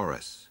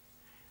Stegosaurus.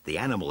 The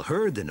animal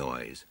heard the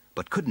noise,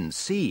 but couldn't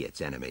see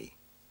its enemy.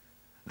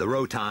 The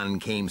Roton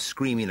came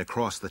screaming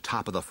across the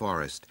top of the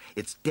forest,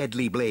 its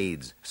deadly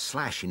blades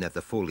slashing at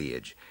the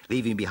foliage,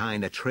 leaving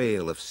behind a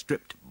trail of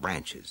stripped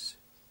branches.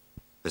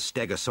 The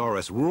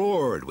Stegosaurus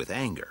roared with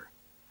anger.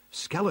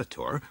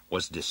 Skeletor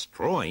was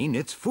destroying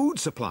its food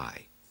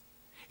supply.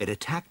 It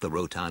attacked the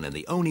Roton in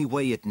the only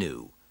way it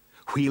knew.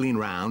 Wheeling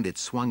round, it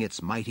swung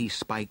its mighty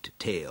spiked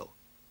tail.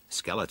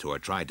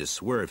 Skeletor tried to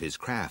swerve his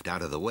craft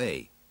out of the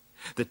way.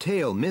 The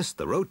tail missed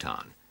the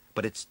Roton,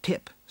 but its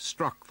tip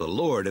struck the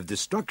Lord of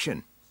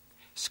Destruction.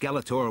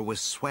 Skeletor was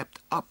swept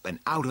up and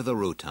out of the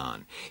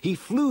Roton. He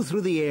flew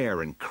through the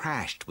air and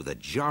crashed with a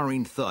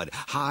jarring thud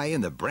high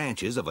in the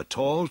branches of a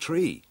tall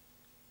tree.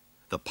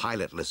 The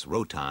pilotless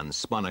Roton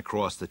spun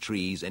across the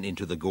trees and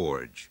into the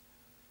gorge.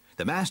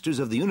 The Masters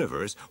of the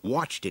Universe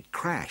watched it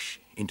crash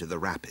into the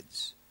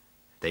rapids.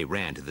 They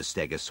ran to the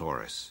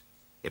Stegosaurus.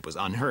 It was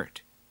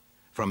unhurt.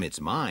 From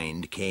its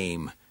mind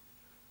came,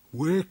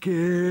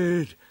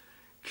 "Wicked!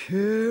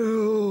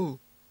 Kill!"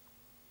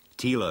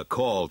 Tila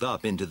called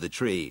up into the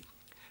tree.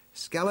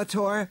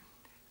 "Skeletor,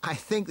 I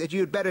think that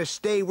you'd better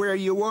stay where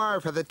you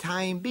are for the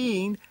time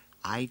being.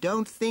 I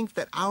don't think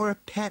that our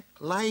pet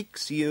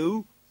likes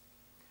you."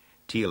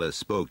 Tila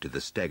spoke to the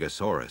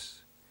Stegosaurus.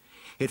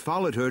 It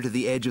followed her to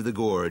the edge of the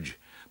gorge,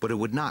 but it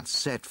would not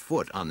set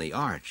foot on the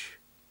arch.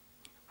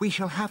 "We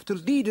shall have to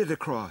lead it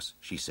across,"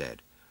 she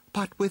said.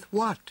 "But with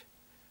what?"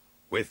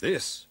 "With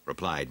this,"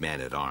 replied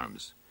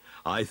Man-at-Arms.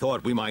 "I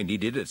thought we might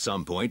need it at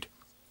some point.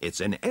 It's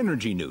an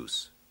energy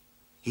noose."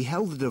 He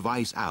held the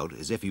device out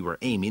as if he were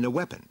aiming a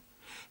weapon.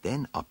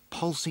 Then a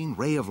pulsing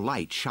ray of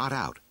light shot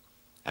out.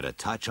 At a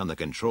touch on the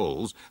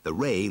controls, the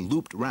ray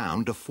looped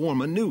round to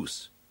form a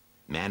noose.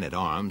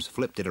 Man-at-Arms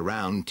flipped it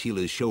around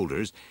Tila's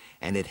shoulders,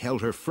 and it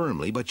held her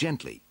firmly but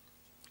gently.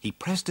 He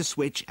pressed a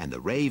switch, and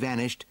the ray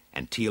vanished,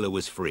 and Tila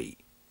was free.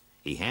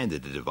 He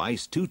handed the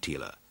device to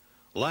Tila.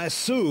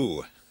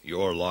 "Lasso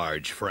your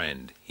large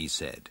friend," he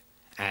said,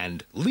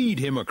 "and lead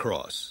him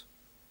across."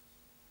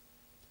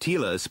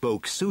 Tila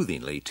spoke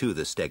soothingly to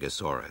the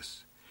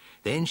Stegosaurus.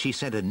 Then she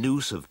sent a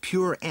noose of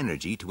pure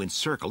energy to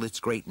encircle its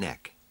great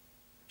neck.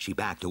 She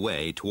backed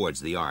away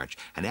towards the arch,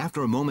 and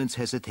after a moment's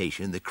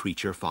hesitation the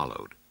creature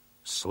followed.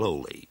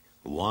 Slowly,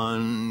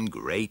 One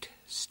great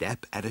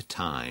step at a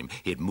time,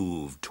 it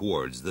moved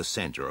towards the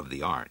center of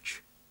the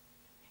arch.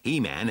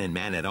 He-Man and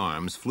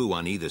Man-at-Arms flew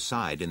on either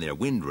side in their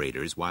Wind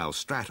Raiders while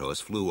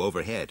Stratos flew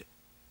overhead.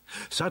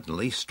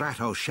 Suddenly,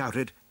 Stratos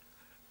shouted,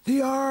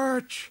 "The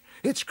arch!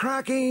 It's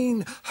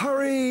cracking!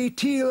 Hurry,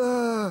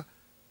 Teela!"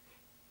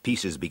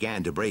 Pieces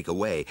began to break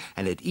away,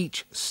 and at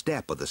each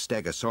step of the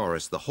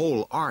Stegosaurus, the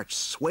whole arch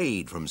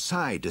swayed from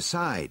side to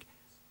side.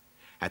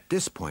 At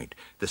this point,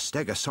 the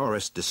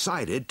Stegosaurus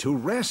decided to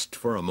rest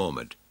for a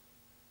moment.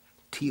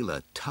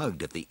 Teela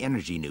tugged at the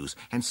energy noose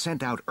and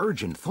sent out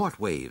urgent thought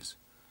waves.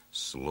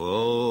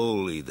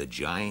 Slowly, the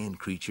giant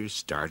creature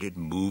started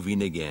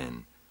moving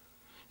again.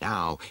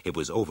 Now it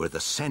was over the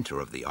center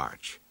of the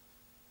arch.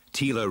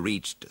 Teela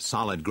reached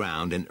solid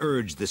ground and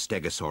urged the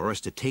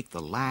Stegosaurus to take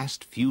the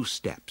last few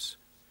steps.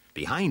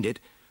 Behind it,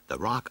 the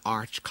rock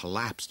arch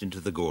collapsed into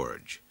the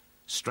gorge.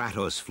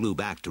 Stratos flew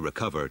back to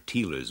recover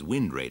Teela's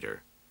Wind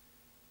Raider.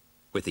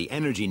 With the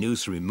energy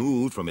noose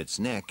removed from its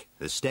neck,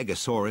 the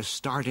Stegosaurus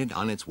started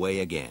on its way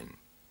again.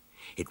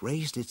 It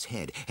raised its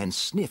head and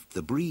sniffed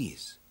the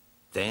breeze.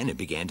 Then it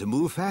began to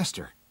move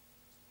faster.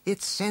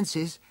 "It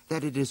senses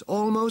that it is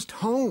almost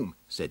home,"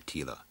 said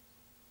Teela.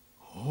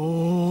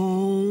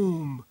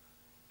 "Home,"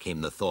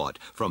 came the thought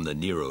from the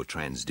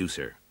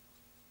neurotransducer.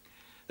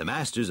 The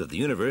Masters of the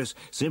Universe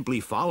simply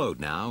followed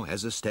now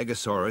as the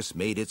Stegosaurus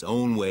made its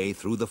own way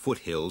through the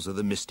foothills of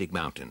the Mystic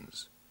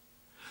Mountains.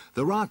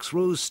 The rocks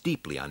rose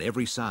steeply on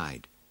every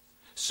side.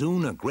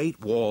 Soon a great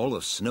wall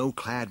of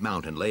snow-clad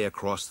mountain lay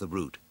across the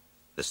route.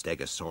 The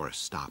Stegosaurus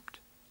stopped.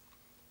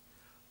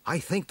 "I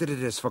think that it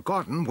has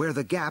forgotten where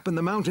the gap in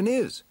the mountain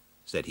is,"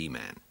 said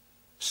He-Man.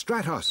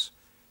 "Stratos,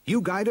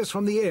 you guide us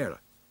from the air.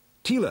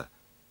 Teela,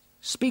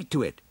 speak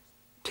to it.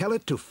 Tell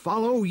it to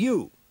follow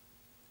you."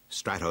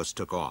 Stratos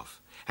took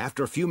off.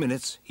 After a few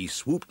minutes, he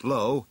swooped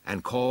low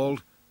and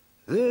called,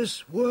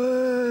 "This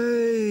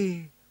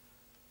way!"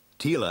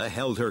 Teela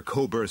held her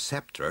cobra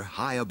scepter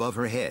high above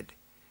her head.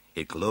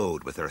 It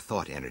glowed with her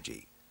thought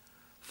energy.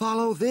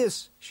 "Follow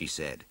this," she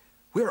said.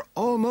 "We're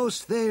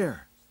almost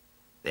there."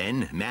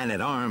 Then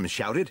Man-at-Arms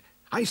shouted,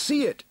 "I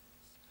see it!"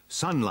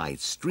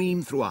 Sunlight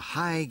streamed through a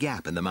high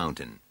gap in the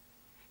mountain.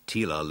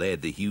 Teela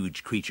led the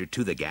huge creature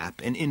to the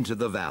gap and into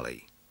the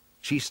valley.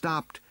 She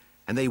stopped,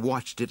 and they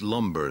watched it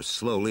lumber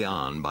slowly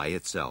on by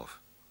itself.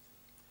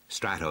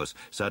 Stratos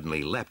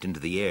suddenly leapt into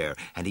the air,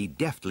 and he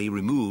deftly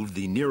removed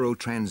the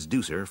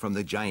neurotransducer from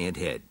the giant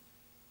head.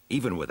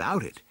 Even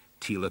without it,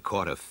 Teela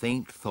caught a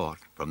faint thought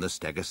from the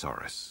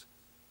Stegosaurus.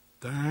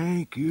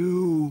 "Thank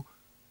you.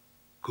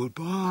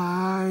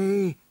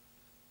 Goodbye."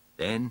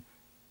 Then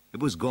it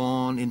was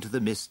gone into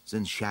the mists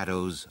and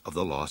shadows of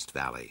the Lost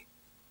Valley.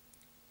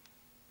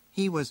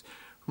 "He was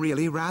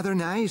really rather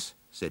nice,"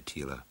 said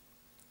Teela.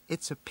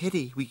 "It's a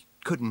pity we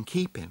couldn't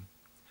keep him."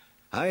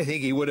 "I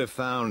think he would have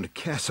found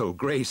Castle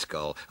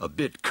Grayskull a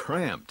bit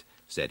cramped,"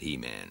 said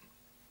He-Man.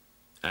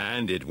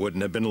 "And it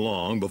wouldn't have been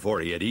long before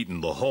he had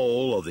eaten the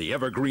whole of the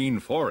evergreen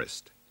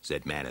forest,"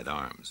 said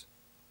Man-at-Arms.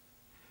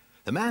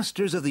 The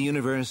Masters of the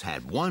Universe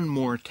had one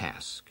more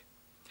task.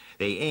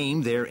 They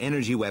aimed their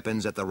energy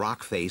weapons at the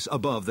rock face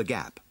above the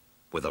gap.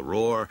 With a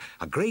roar,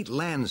 a great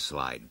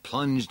landslide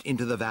plunged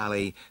into the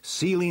valley,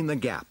 sealing the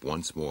gap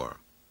once more.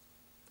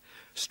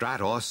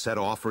 Stratos set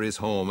off for his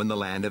home in the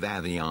land of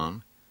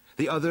Avion.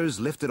 The others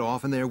lifted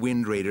off in their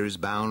Wind Raiders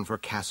bound for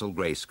Castle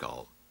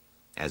Grayskull.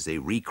 As they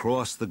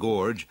recrossed the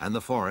gorge and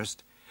the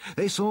forest,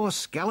 they saw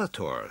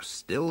Skeletor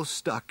still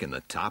stuck in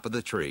the top of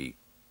the tree.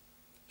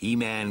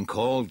 He-Man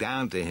called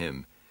down to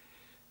him,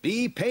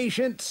 "Be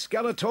patient,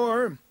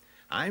 Skeletor.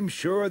 I'm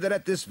sure that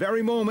at this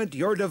very moment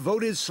your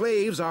devoted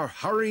slaves are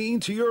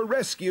hurrying to your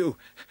rescue.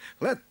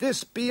 Let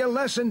this be a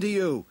lesson to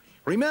you.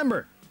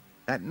 Remember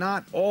that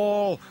not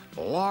all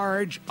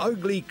large,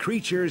 ugly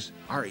creatures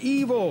are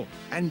evil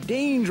and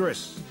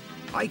dangerous,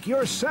 like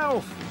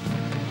yourself."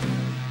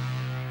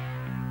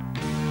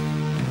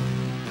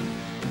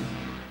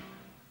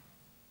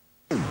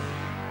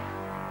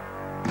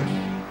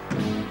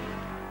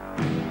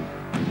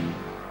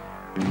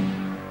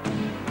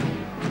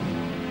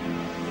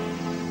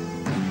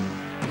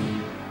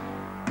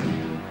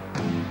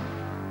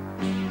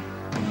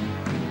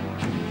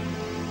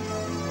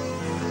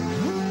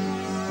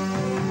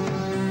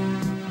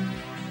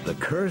 The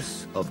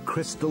Curse of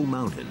Crystal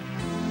Mountain.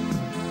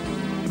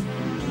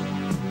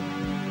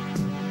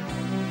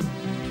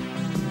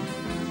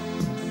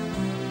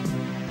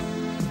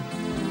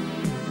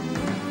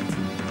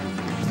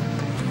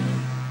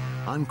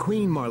 On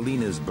Queen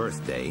Marlena's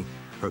birthday,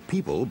 her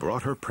people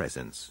brought her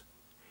presents.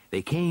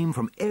 They came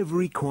from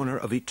every corner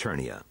of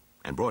Eternia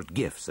and brought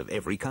gifts of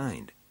every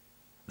kind.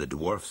 The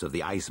dwarfs of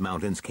the ice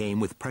mountains came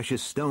with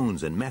precious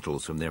stones and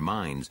metals from their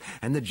mines,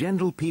 and the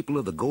gentle people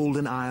of the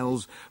Golden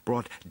Isles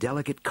brought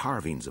delicate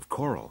carvings of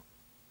coral.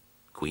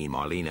 Queen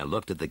Marlena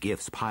looked at the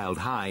gifts piled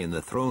high in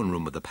the throne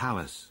room of the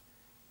palace.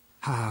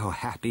 "How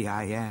happy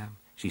I am,"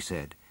 she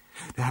said,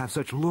 "to have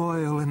such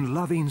loyal and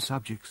loving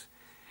subjects.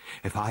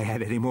 If I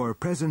had any more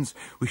presents,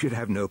 we should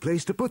have no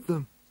place to put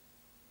them."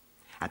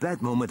 At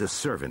that moment a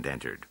servant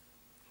entered.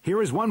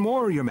 "Here is one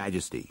more, Your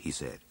Majesty," he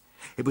said.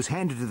 "It was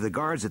handed to the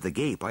guards at the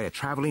gate by a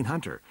traveling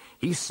hunter.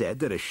 He said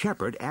that a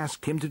shepherd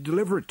asked him to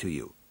deliver it to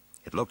you.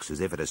 It looks as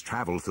if it has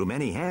traveled through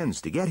many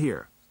hands to get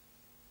here."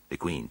 The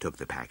Queen took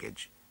the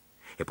package.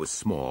 It was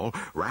small,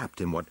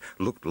 wrapped in what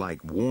looked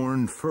like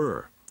worn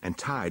fur, and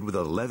tied with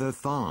a leather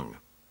thong.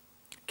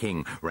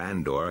 King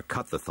Randor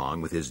cut the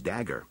thong with his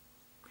dagger.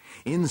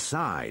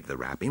 Inside the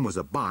wrapping was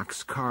a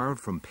box carved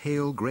from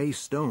pale gray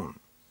stone.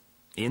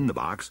 In the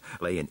box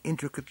lay an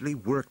intricately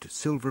worked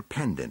silver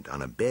pendant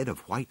on a bed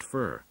of white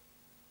fur.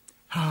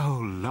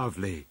 "How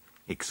lovely!"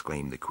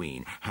 exclaimed the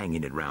Queen,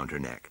 hanging it round her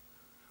neck.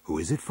 "Who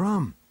is it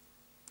from?"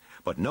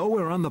 But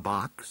nowhere on the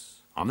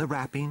box, on the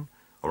wrapping,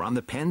 or on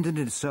the pendant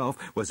itself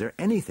was there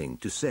anything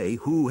to say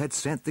who had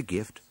sent the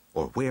gift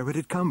or where it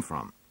had come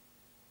from.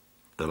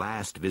 The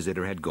last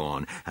visitor had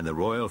gone, and the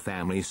royal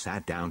family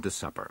sat down to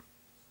supper.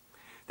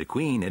 The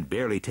Queen had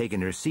barely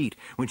taken her seat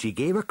when she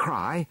gave a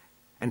cry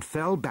and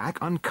fell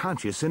back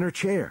unconscious in her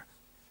chair.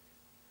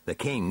 The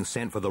King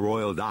sent for the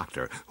royal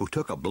doctor, who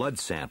took a blood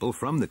sample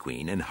from the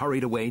Queen and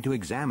hurried away to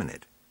examine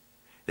it.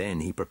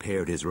 Then he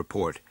prepared his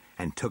report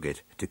and took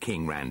it to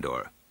King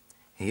Randor.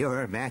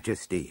 "Your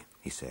Majesty,"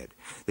 he said,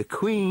 "the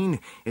Queen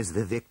is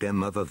the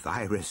victim of a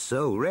virus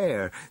so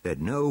rare that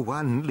no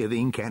one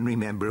living can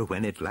remember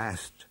when it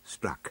last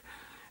struck.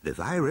 The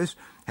virus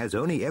has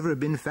only ever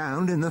been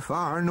found in the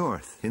far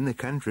north, in the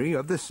country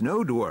of the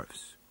snow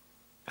dwarfs."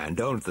 "And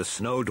don't the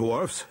snow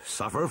dwarfs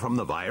suffer from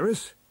the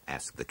virus?"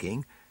 asked the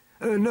King.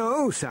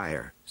 "No,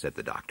 sire," said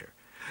the doctor.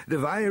 "The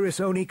virus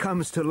only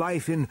comes to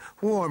life in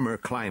warmer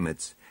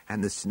climates,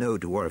 and the snow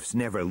dwarfs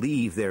never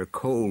leave their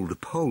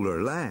cold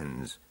polar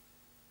lands."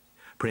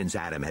 Prince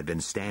Adam had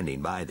been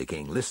standing by the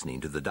King,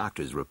 listening to the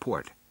doctor's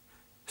report.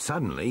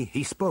 Suddenly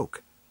he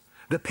spoke.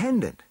 "The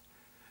pendant!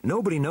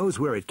 Nobody knows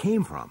where it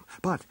came from,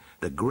 but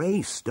the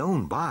gray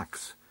stone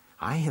box.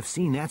 I have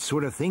seen that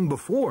sort of thing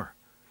before.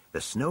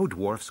 The snow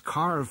dwarfs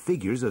carve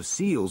figures of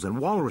seals and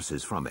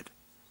walruses from it.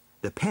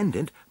 The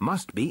pendant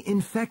must be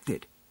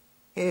infected."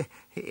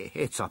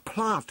 "It's a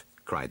plot,"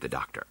 cried the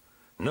doctor.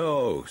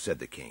 "No," said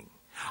the King.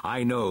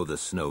 "I know the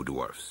snow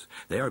dwarfs.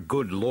 They are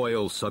good,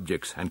 loyal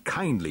subjects and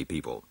kindly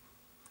people.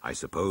 I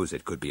suppose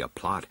it could be a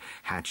plot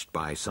hatched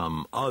by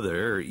some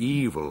other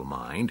evil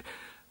mind,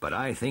 but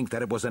I think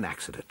that it was an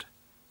accident.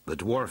 The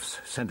dwarfs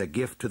sent a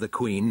gift to the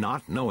Queen,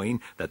 not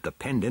knowing that the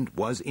pendant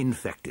was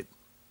infected."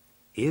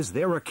 "Is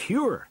there a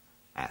cure?"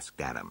 asked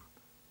Adam.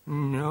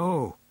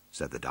 "No,"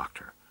 said the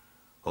doctor.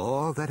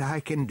 "All that I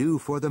can do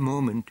for the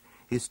moment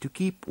is to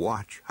keep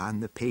watch on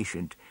the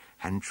patient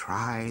and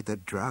try the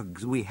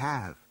drugs we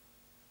have."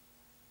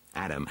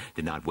 Adam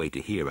did not wait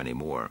to hear any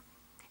more.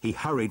 He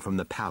hurried from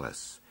the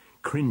palace,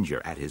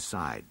 Cringer at his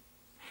side.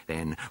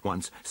 Then,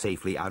 once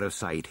safely out of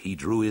sight, he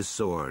drew his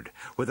sword.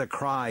 With a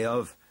cry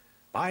of,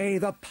 "By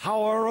the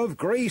power of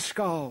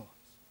Grayskull!"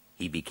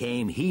 he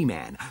became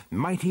He-Man,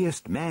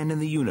 mightiest man in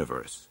the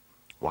universe,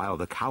 while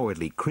the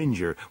cowardly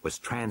Cringer was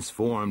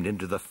transformed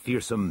into the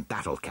fearsome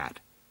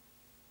Battle-Cat.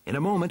 In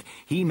a moment,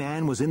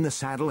 He-Man was in the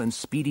saddle and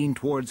speeding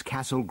towards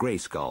Castle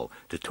Grayskull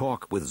to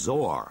talk with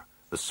Zor,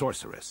 the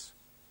sorceress.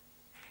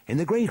 In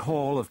the great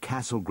hall of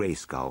Castle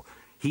Grayskull,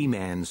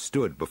 He-Man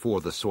stood before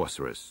the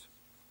sorceress.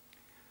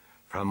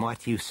 "From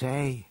what you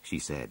say," she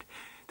said,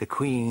 "the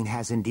Queen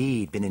has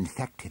indeed been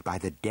infected by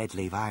the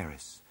deadly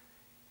virus.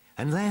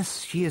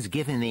 Unless she is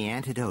given the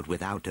antidote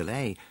without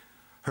delay,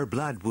 her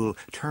blood will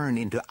turn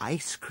into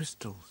ice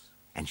crystals,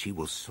 and she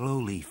will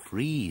slowly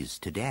freeze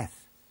to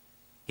death.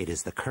 It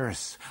is the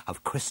curse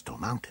of Crystal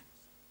Mountain."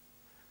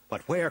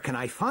 "But where can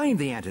I find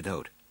the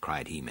antidote?"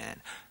 cried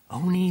He-Man.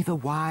 "Only the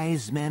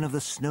wise men of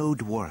the snow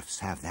dwarfs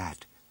have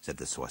that," said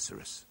the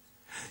sorceress.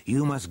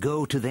 "You must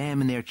go to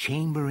them in their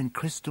chamber in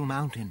Crystal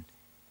Mountain.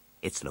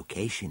 Its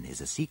location is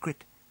a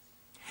secret.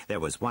 There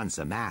was once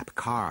a map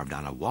carved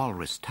on a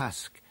walrus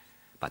tusk,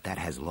 but that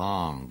has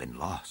long been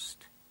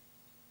lost.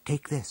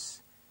 Take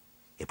this.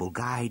 It will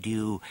guide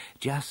you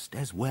just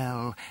as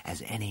well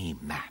as any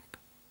map."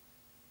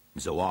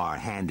 Zoar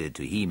handed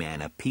to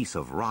He-Man a piece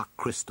of rock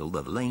crystal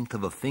the length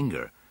of a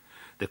finger.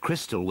 The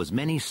crystal was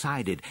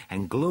many-sided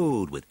and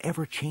glowed with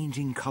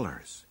ever-changing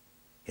colors.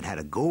 It had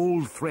a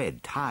gold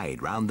thread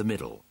tied round the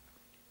middle.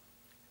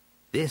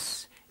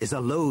 "This is a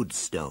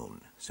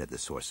lodestone," said the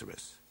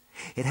sorceress.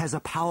 "It has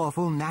a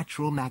powerful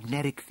natural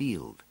magnetic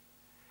field.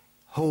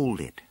 Hold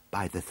it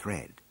by the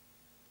thread."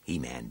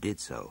 He-Man did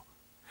so.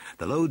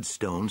 The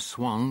lodestone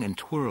swung and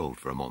twirled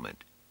for a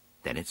moment.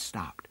 Then it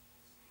stopped.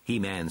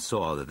 He-Man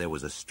saw that there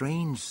was a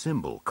strange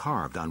symbol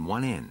carved on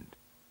one end.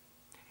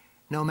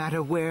 "No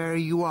matter where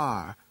you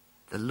are,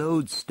 the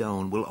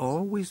lodestone will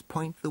always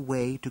point the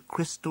way to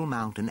Crystal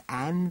Mountain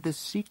and the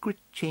secret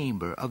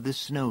chamber of the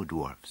snow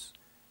dwarfs.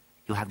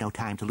 You have no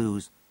time to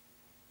lose.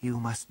 You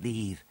must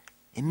leave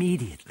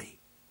immediately."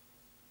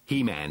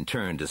 He-Man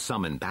turned to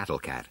summon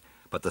Battle-Cat,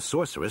 but the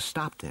sorceress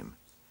stopped him.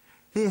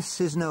 "This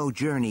is no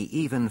journey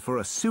even for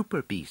a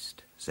super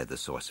beast," said the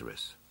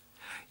sorceress.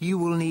 "You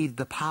will need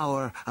the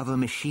power of a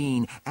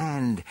machine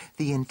and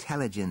the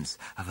intelligence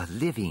of a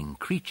living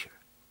creature."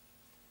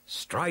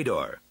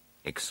 "Stridor,"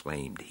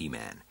 exclaimed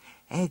He-Man.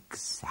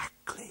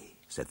 Exactly,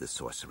 said the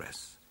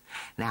sorceress.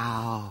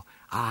 Now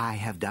I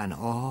have done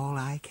all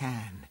I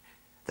can.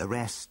 The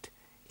rest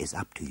is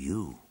up to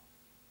you.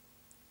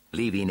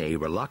 Leaving a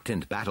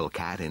reluctant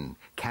Battle-Cat in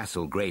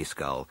Castle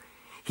Grayskull,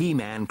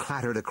 He-Man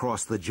clattered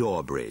across the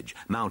Jawbridge,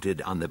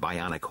 mounted on the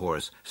bionic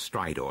horse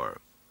Stridor.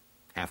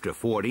 After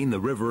fording the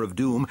River of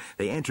Doom,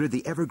 they entered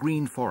the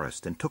evergreen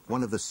forest and took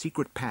one of the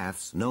secret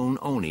paths known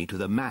only to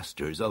the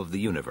masters of the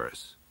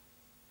universe.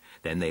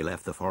 Then they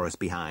left the forest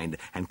behind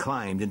and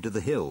climbed into the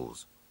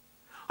hills.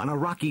 On a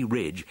rocky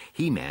ridge,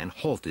 He-Man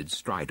halted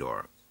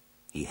Stridor.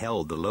 He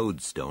held the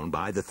lodestone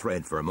by the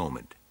thread for a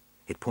moment.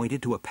 It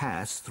pointed to a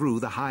pass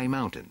through the high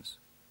mountains.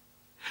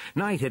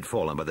 Night had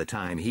fallen by the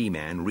time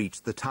He-Man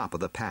reached the top of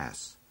the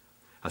pass.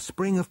 A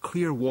spring of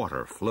clear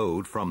water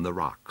flowed from the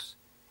rocks.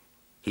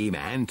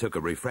 He-Man took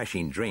a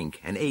refreshing drink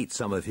and ate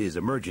some of his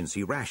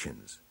emergency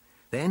rations.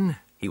 Then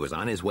he was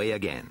on his way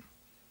again.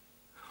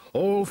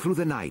 All through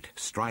the night,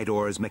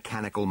 Stridor's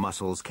mechanical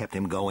muscles kept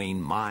him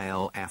going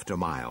mile after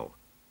mile.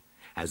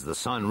 As the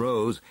sun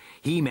rose,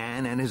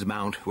 He-Man and his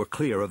mount were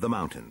clear of the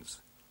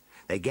mountains.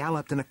 They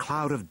galloped in a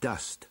cloud of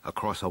dust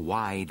across a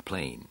wide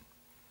plain.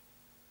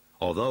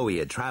 Although he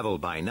had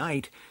traveled by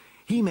night,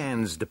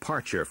 He-Man's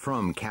departure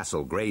from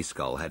Castle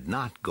Grayskull had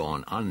not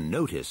gone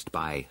unnoticed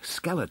by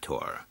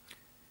Skeletor.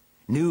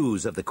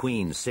 News of the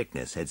Queen's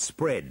sickness had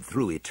spread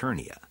through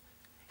Eternia.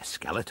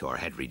 Skeletor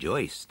had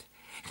rejoiced.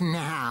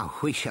 Now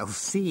we shall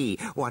see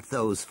what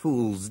those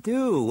fools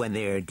do when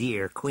their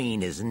dear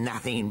queen is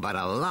nothing but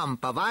a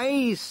lump of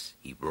ice,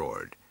 he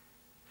roared.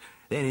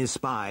 Then his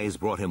spies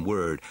brought him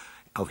word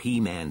of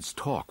He-Man's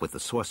talk with the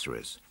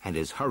sorceress and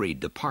his hurried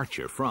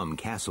departure from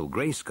Castle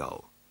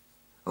Grayskull.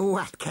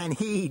 What can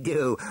he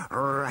do,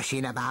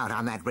 rushing about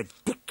on that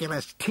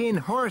ridiculous tin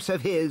horse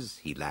of his?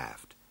 He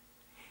laughed.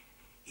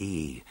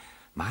 He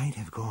might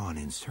have gone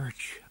in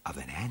search of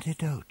an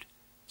antidote,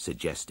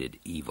 suggested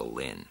Evil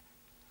Lyn.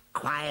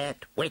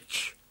 Quiet,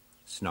 witch,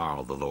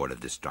 snarled the Lord of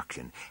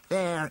Destruction.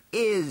 There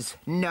is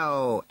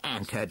no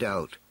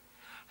antidote.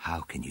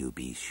 How can you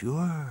be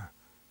sure?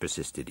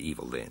 Persisted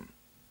Evil Lyn.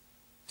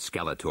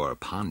 Skeletor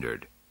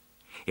pondered.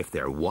 If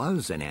there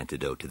was an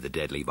antidote to the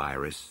deadly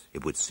virus,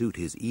 it would suit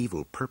his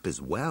evil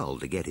purpose well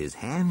to get his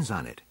hands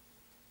on it.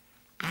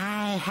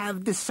 I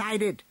have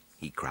decided,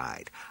 he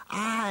cried.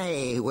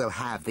 I will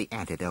have the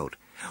antidote.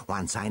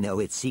 Once I know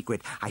its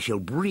secret, I shall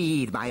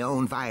breed my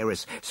own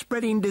virus,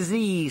 spreading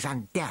disease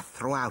and death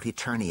throughout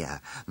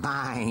Eternia.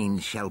 Mine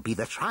shall be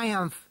the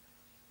triumph.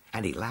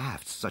 And he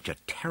laughed such a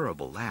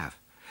terrible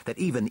laugh that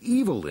even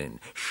Evil Lyn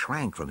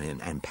shrank from him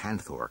and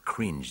Panther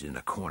cringed in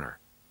a corner.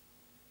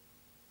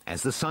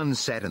 As the sun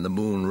set and the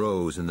moon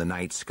rose in the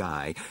night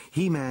sky,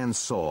 He-Man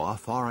saw,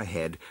 far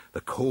ahead,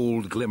 the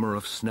cold glimmer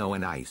of snow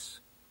and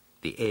ice.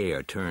 The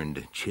air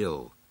turned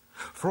chill.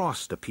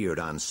 Frost appeared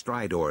on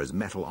Stridor's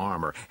metal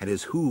armor, and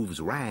his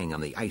hooves rang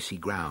on the icy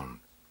ground.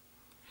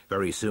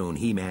 Very soon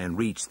He-Man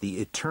reached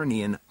the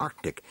Eternian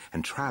Arctic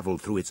and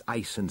traveled through its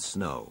ice and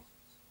snow.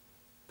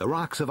 The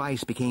rocks of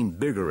ice became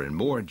bigger and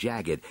more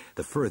jagged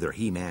the further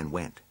He-Man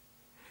went.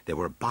 There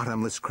were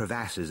bottomless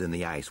crevasses in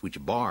the ice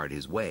which barred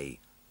his way.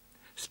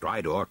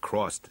 Stridor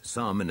crossed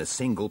some in a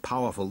single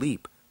powerful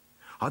leap.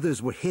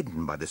 Others were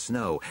hidden by the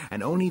snow,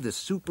 and only the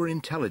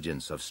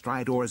superintelligence of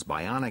Stridor's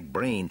bionic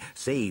brain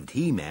saved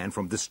He-Man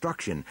from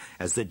destruction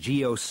as the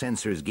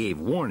geosensors gave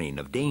warning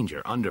of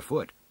danger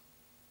underfoot.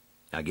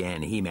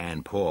 Again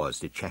He-Man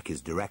paused to check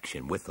his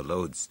direction with the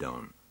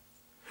lodestone.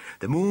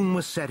 The moon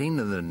was setting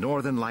and the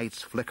northern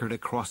lights flickered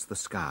across the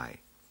sky.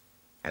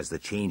 As the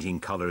changing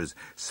colors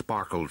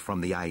sparkled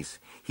from the ice,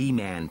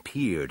 He-Man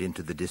peered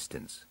into the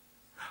distance.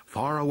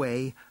 Far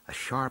away, a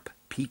sharp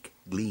peak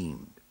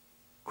gleamed.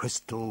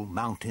 Crystal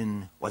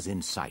Mountain was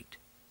in sight.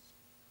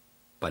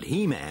 But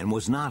He-Man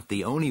was not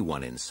the only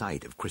one in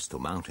sight of Crystal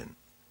Mountain.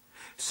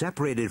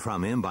 Separated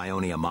from him by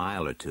only a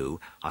mile or two,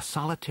 a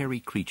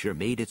solitary creature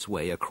made its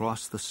way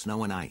across the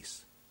snow and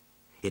ice.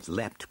 It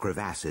leapt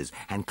crevasses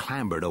and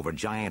clambered over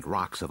giant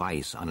rocks of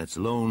ice on its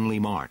lonely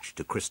march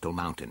to Crystal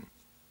Mountain.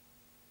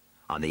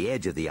 On the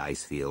edge of the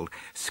ice field,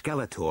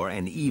 Skeletor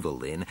and Evil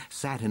Lyn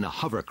sat in a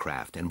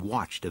hovercraft and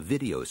watched a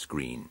video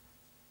screen.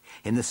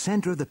 In the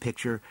center of the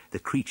picture, the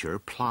creature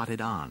plodded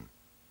on.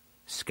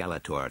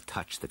 Skeletor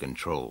touched the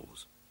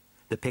controls.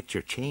 The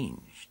picture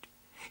changed.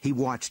 He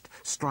watched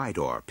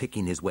Stridor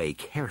picking his way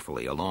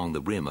carefully along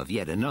the rim of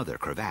yet another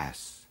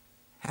crevasse.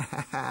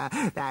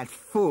 That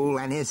fool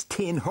and his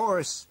tin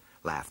horse,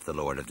 laughed the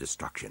Lord of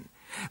Destruction.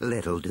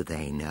 Little do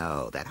they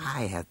know that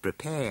I have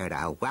prepared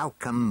a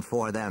welcome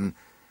for them.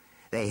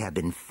 They have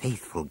been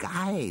faithful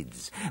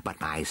guides,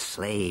 but my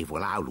slave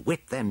will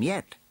outwit them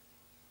yet.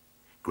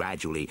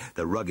 Gradually,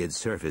 the rugged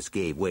surface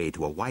gave way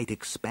to a white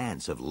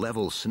expanse of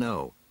level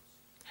snow.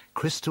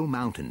 Crystal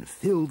Mountain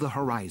filled the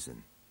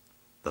horizon.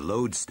 The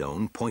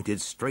lodestone pointed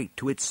straight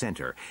to its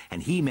center,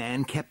 and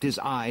He-Man kept his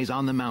eyes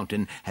on the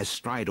mountain as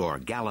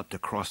Stridor galloped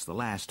across the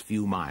last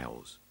few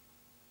miles.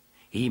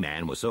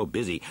 He-Man was so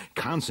busy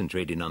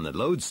concentrating on the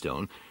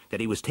lodestone that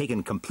he was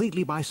taken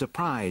completely by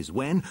surprise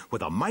when,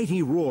 with a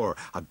mighty roar,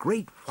 a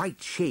great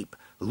white shape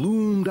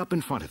loomed up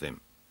in front of him.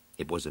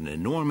 It was an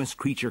enormous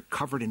creature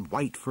covered in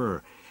white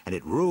fur, and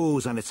it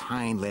rose on its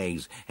hind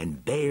legs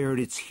and bared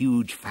its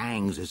huge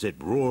fangs as it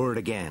roared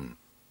again.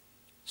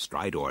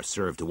 Stridor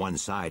served to one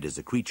side as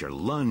the creature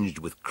lunged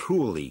with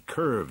cruelly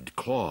curved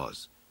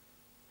claws.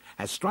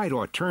 As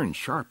Stridor turned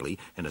sharply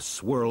in a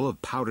swirl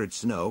of powdered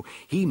snow,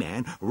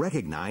 He-Man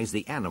recognized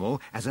the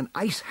animal as an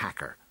ice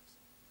hacker.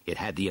 It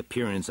had the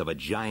appearance of a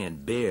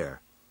giant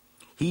bear.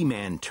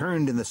 He-Man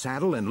turned in the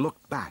saddle and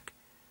looked back.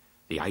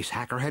 The ice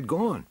hacker had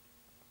gone.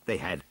 They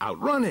had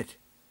outrun it.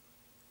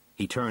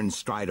 He turned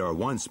Stridor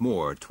once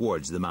more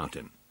towards the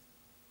mountain.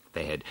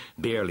 They had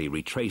barely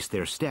retraced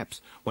their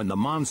steps when the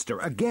monster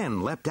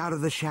again leapt out of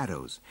the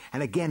shadows,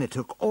 and again it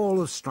took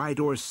all of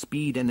Stridor's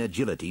speed and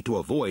agility to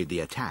avoid the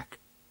attack.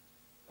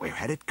 Where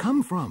had it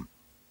come from?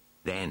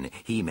 Then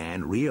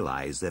He-Man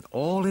realized that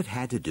all it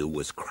had to do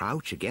was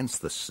crouch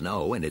against the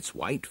snow, and its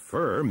white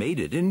fur made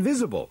it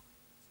invisible.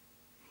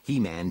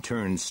 He-Man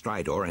turned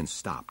Stridor and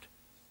stopped.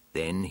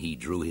 Then he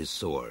drew his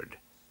sword.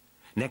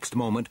 Next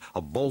moment,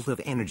 a bolt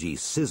of energy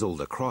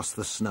sizzled across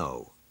the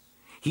snow.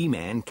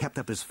 He-Man kept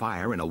up his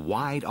fire in a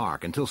wide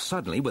arc until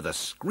suddenly, with a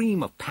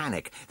scream of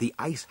panic, the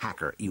ice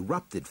hacker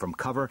erupted from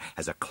cover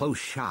as a close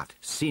shot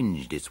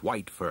singed its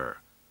white fur.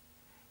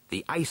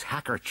 The ice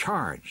hacker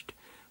charged,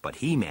 but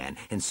He-Man,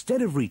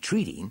 instead of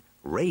retreating,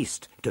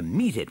 raced to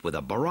meet it with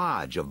a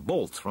barrage of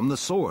bolts from the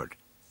sword.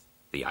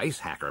 The ice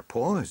hacker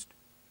paused.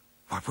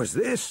 What was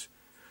this?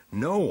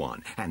 No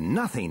one and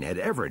nothing had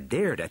ever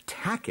dared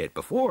attack it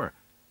before.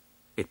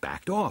 It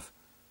backed off.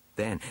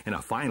 Then, in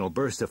a final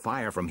burst of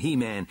fire from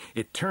He-Man,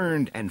 it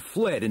turned and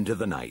fled into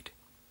the night.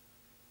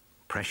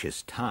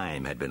 Precious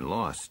time had been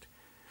lost.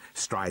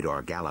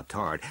 Stridor galloped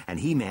hard, and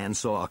He-Man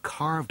saw a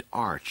carved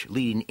arch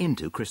leading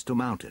into Crystal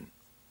Mountain.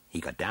 He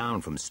got down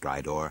from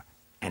Stridor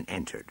and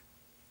entered.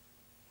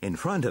 In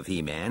front of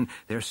He-Man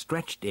there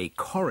stretched a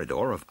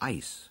corridor of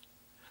ice.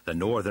 The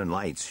northern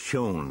lights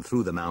shone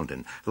through the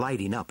mountain,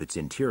 lighting up its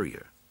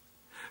interior.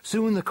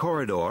 Soon the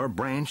corridor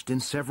branched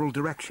in several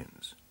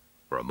directions.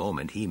 For a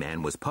moment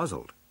He-Man was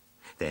puzzled.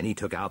 Then he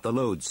took out the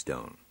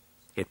lodestone.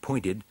 It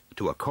pointed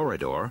to a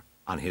corridor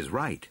on his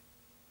right.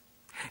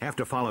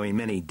 After following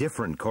many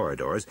different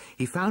corridors,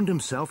 he found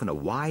himself in a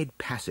wide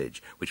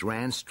passage which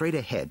ran straight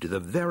ahead to the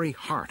very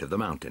heart of the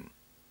mountain.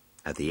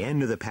 At the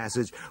end of the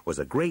passage was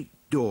a great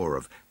door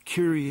of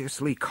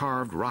curiously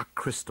carved rock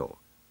crystal.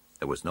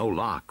 There was no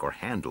lock or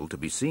handle to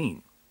be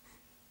seen.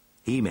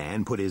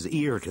 He-Man put his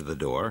ear to the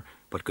door,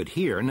 but could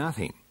hear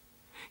nothing.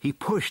 He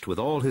pushed with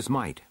all his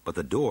might, but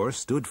the door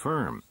stood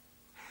firm.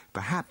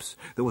 Perhaps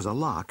there was a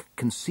lock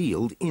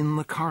concealed in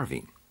the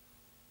carving.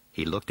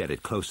 He looked at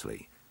it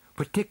closely,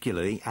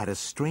 particularly at a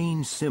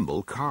strange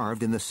symbol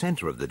carved in the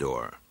center of the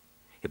door.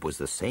 It was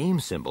the same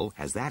symbol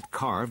as that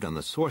carved on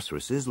the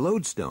sorceress's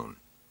lodestone.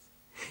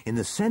 In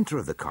the center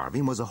of the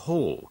carving was a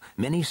hole,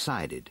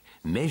 many-sided,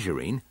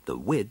 measuring the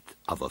width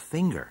of a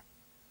finger.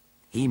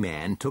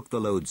 He-Man took the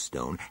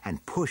lodestone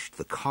and pushed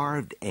the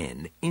carved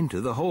end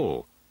into the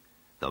hole.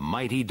 The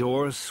mighty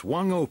door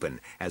swung open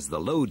as the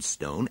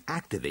lodestone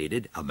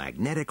activated a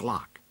magnetic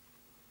lock.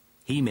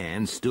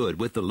 He-Man stood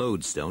with the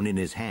lodestone in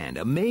his hand,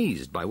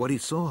 amazed by what he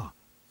saw.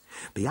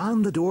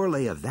 Beyond the door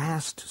lay a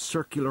vast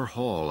circular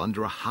hall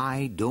under a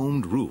high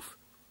domed roof.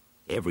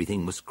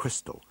 Everything was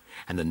crystal,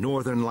 and the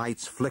northern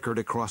lights flickered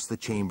across the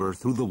chamber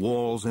through the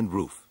walls and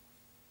roof.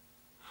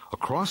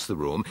 Across the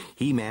room,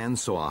 He-Man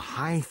saw a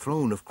high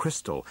throne of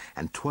crystal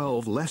and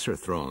 12 lesser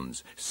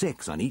thrones,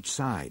 6 on each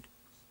side.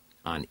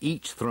 On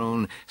each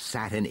throne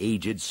sat an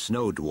aged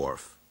snow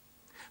dwarf.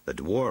 The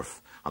dwarf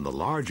on the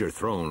larger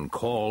throne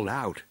called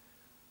out,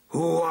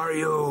 "Who are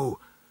you,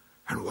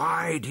 and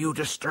why do you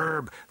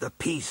disturb the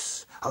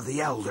peace of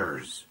the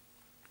elders?"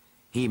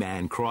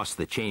 He-Man crossed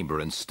the chamber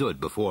and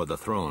stood before the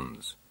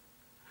thrones.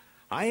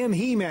 "I am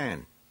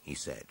He-Man," he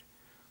said,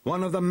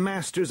 "one of the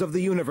masters of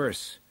the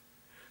universe.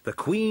 The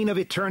Queen of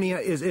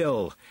Eternia is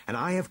ill, and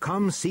I have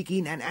come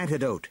seeking an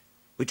antidote,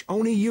 which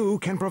only you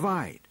can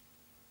provide."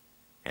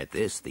 At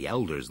this, the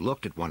elders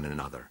looked at one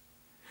another.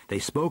 They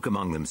spoke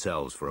among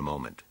themselves for a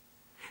moment.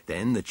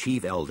 Then the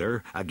chief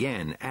elder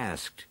again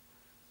asked,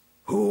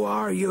 "Who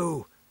are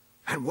you,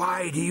 and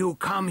why do you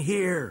come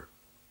here?"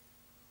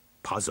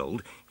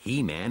 Puzzled,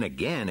 He-Man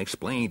again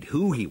explained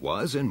who he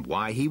was and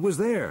why he was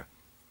there.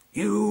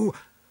 "You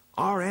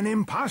are an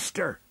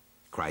impostor,"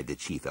 cried the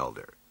chief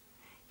elder.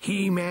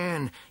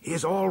 "He-Man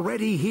is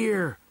already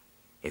here.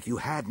 If you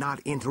had not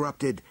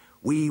interrupted,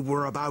 we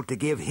were about to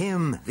give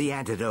him the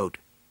antidote.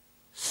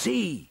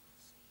 See!"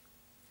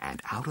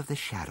 And out of the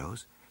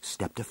shadows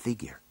stepped a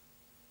figure.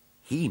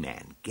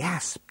 He-Man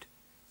gasped.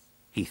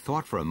 He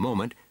thought for a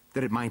moment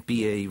that it might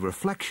be a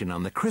reflection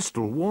on the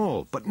crystal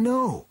wall, but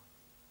no,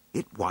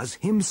 it was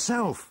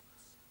himself,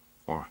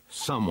 or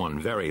someone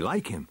very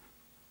like him.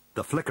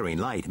 The flickering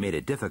light made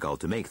it difficult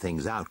to make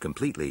things out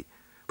completely,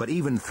 but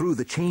even through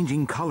the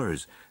changing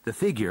colors, the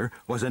figure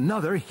was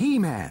another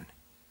He-Man.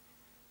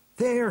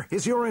 "There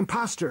is your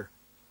impostor,"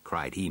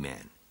 cried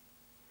He-Man.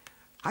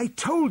 "I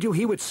told you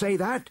he would say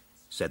that,"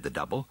 said the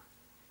double.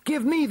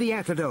 "Give me the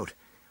antidote.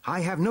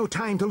 I have no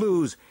time to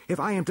lose if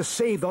I am to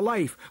save the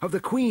life of the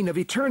Queen of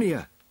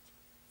Eternia."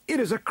 "It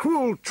is a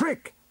cruel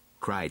trick,"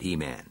 cried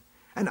He-Man,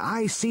 "and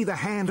I see the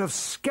hand of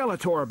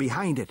Skeletor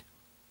behind it."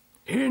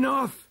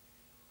 "Enough!"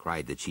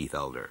 cried the chief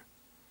elder.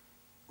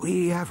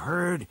 "We have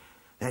heard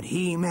that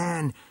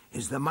He-Man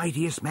is the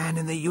mightiest man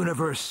in the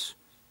universe.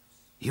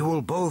 You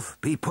will both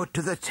be put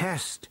to the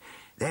test.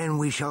 Then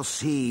we shall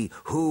see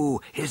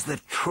who is the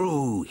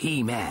true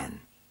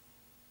He-Man."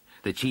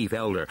 The chief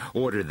elder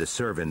ordered the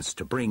servants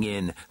to bring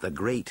in the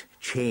great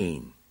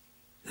chain.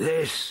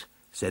 "This,"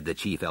 said the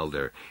chief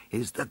elder,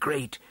 "is the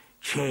great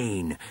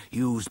chain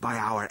used by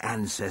our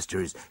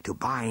ancestors to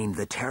bind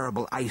the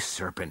terrible ice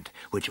serpent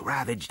which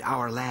ravaged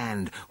our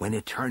land when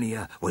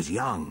Eternia was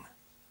young."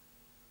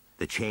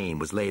 The chain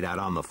was laid out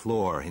on the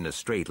floor in a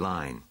straight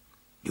line.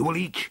 "You will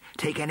each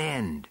take an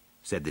end,"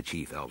 said the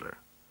chief elder.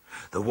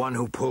 "The one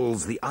who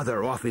pulls the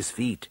other off his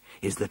feet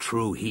is the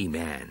true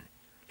He-Man.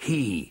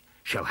 He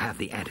shall have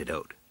the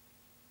antidote."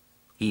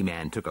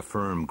 He-Man took a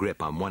firm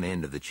grip on one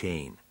end of the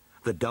chain.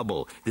 The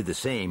double did the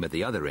same at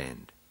the other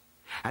end.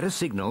 At a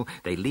signal,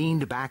 they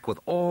leaned back with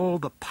all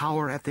the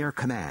power at their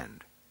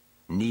command.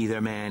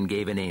 Neither man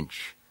gave an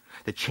inch.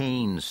 The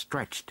chain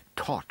stretched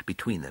taut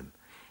between them.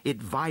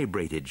 It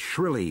vibrated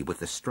shrilly with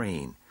the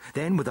strain.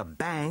 Then, with a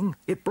bang,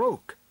 it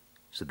broke,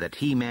 so that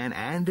He-Man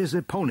and his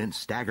opponent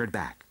staggered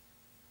back.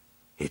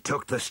 "It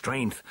took the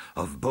strength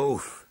of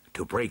both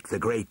to break the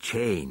great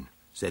chain,"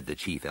 said the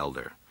chief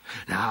elder.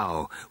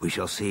 "Now we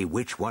shall see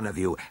which one of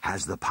you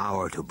has the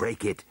power to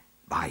break it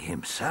by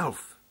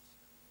himself."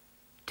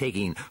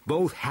 Taking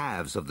both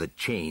halves of the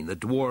chain, the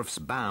dwarfs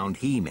bound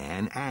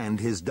He-Man and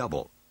his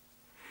double.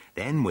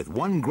 Then, with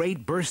one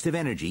great burst of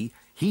energy,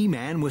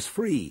 He-Man was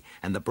free,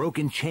 and the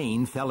broken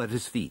chain fell at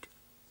his feet.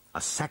 A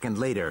second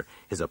later,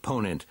 his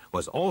opponent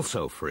was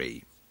also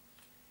free.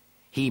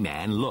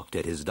 He-Man looked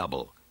at his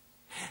double.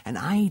 An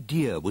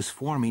idea was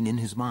forming in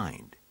his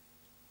mind.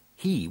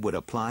 He would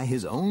apply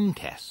his own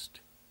test.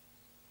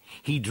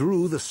 He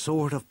drew the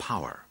sword of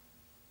power.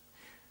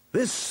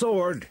 "This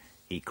sword,"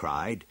 he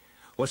cried,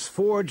 "was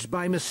forged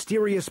by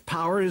mysterious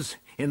powers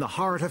in the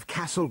heart of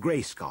Castle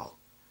Grayskull.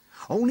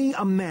 Only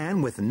a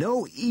man with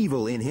no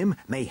evil in him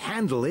may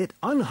handle it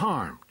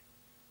unharmed."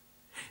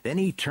 Then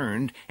he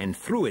turned and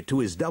threw it to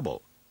his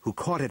double, who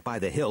caught it by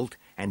the hilt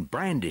and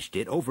brandished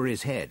it over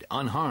his head,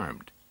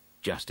 unharmed.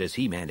 Just as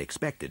He-Man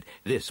expected,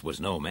 this was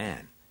no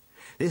man.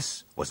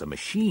 This was a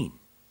machine.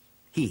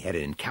 He had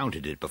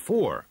encountered it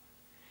before.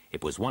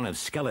 It was one of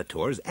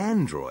Skeletor's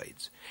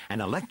androids,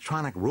 an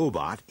electronic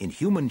robot in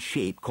human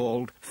shape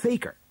called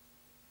Faker.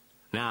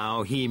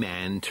 Now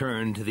He-Man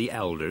turned to the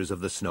elders of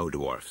the Snow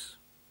Dwarfs.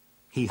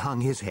 He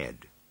hung his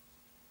head.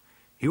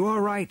 "You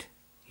are right,"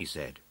 he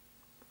said.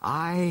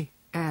 "I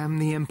am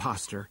the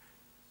impostor.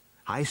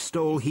 I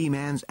stole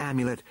He-Man's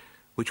amulet,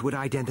 which would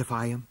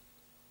identify him.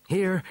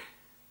 Here,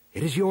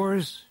 it is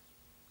yours.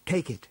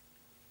 Take it."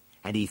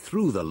 And he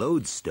threw the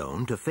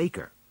lodestone to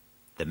Faker.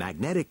 The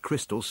magnetic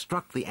crystal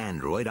struck the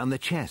android on the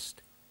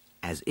chest.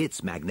 As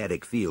its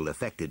magnetic field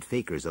affected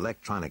Faker's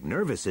electronic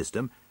nervous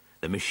system,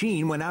 the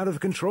machine went out of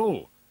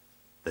control.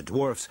 The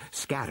dwarfs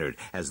scattered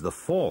as the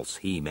false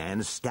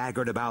He-Man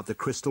staggered about the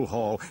crystal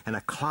hall in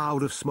a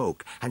cloud of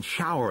smoke and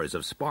showers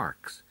of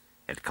sparks.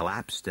 It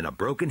collapsed in a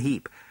broken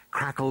heap,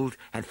 crackled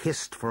and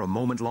hissed for a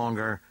moment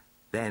longer,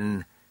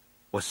 then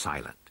was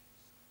silent.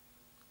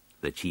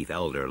 The chief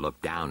elder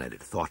looked down at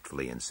it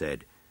thoughtfully and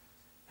said,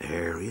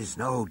 "There is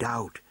no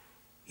doubt.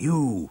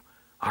 You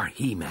are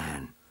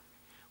He-Man.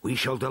 We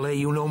shall delay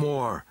you no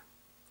more.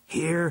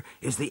 Here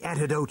is the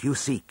antidote you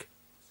seek."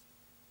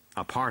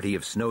 A party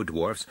of snow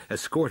dwarfs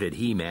escorted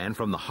He-Man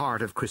from the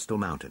heart of Crystal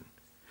Mountain.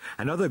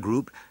 Another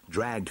group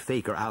dragged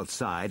Faker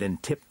outside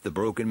and tipped the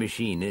broken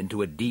machine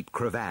into a deep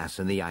crevasse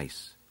in the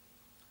ice.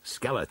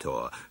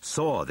 Skeletor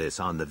saw this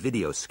on the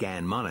video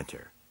scan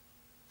monitor.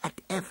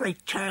 "At every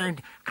turn,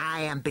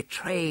 I am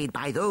betrayed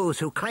by those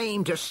who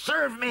claim to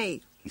serve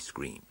me," he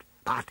screamed.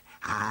 "But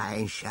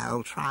I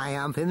shall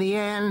triumph in the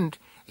end.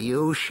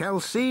 You shall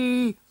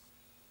see."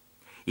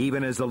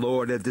 Even as the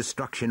Lord of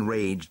Destruction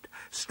raged,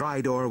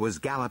 Stridor was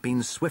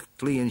galloping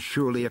swiftly and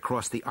surely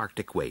across the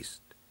Arctic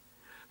waste.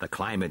 The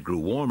climate grew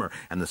warmer,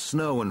 and the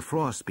snow and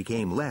frost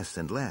became less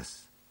and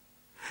less.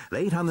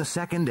 Late on the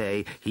second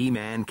day,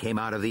 He-Man came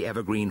out of the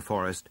evergreen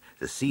forest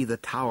to see the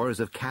towers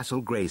of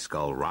Castle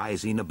Grayskull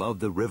rising above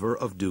the River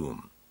of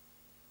Doom.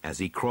 As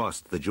he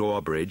crossed the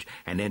drawbridge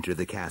and entered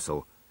the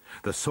castle,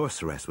 the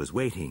sorceress was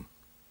waiting.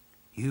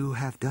 "You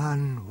have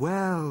done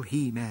well,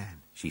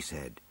 He-Man," she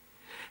said.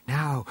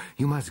 "Now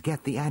you must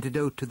get the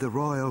antidote to the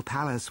royal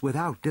palace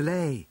without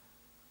delay."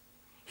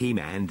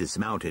 He-Man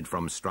dismounted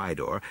from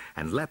Stridor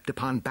and leapt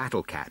upon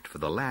Battle-Cat for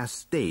the last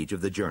stage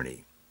of the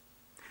journey.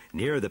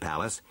 Near the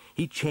palace,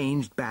 he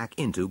changed back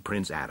into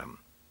Prince Adam.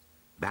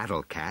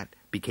 Battle-Cat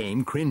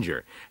became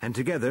Cringer, and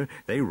together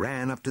they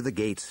ran up to the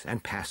gates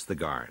and past the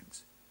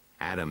guards.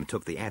 Adam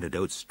took the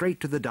antidote straight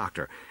to the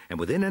doctor, and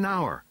within an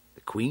hour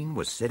the Queen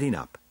was sitting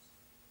up.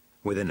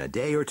 Within a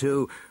day or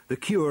two, the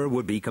cure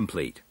would be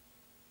complete.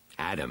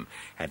 Adam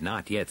had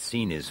not yet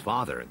seen his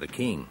father, the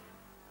king.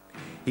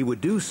 He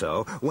would do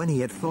so when he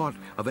had thought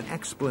of an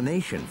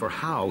explanation for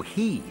how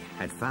he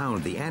had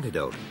found the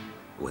antidote,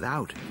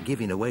 without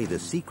giving away the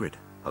secret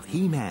of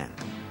He-Man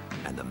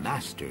and the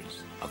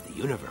Masters of the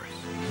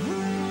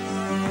Universe.